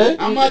here, man?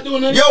 I'm not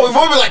doing that. Yo, we've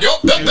always been like, yo,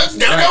 that's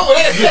down over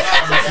there.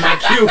 That's my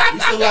cue. You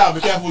still loud.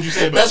 Be careful what you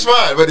say about That's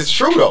fine, but it's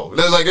true though.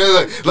 There's like,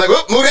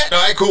 whoop, move that. All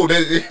right, cool.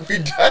 We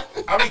done.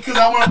 I mean, because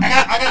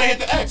I gotta hit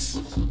the X.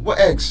 What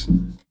X?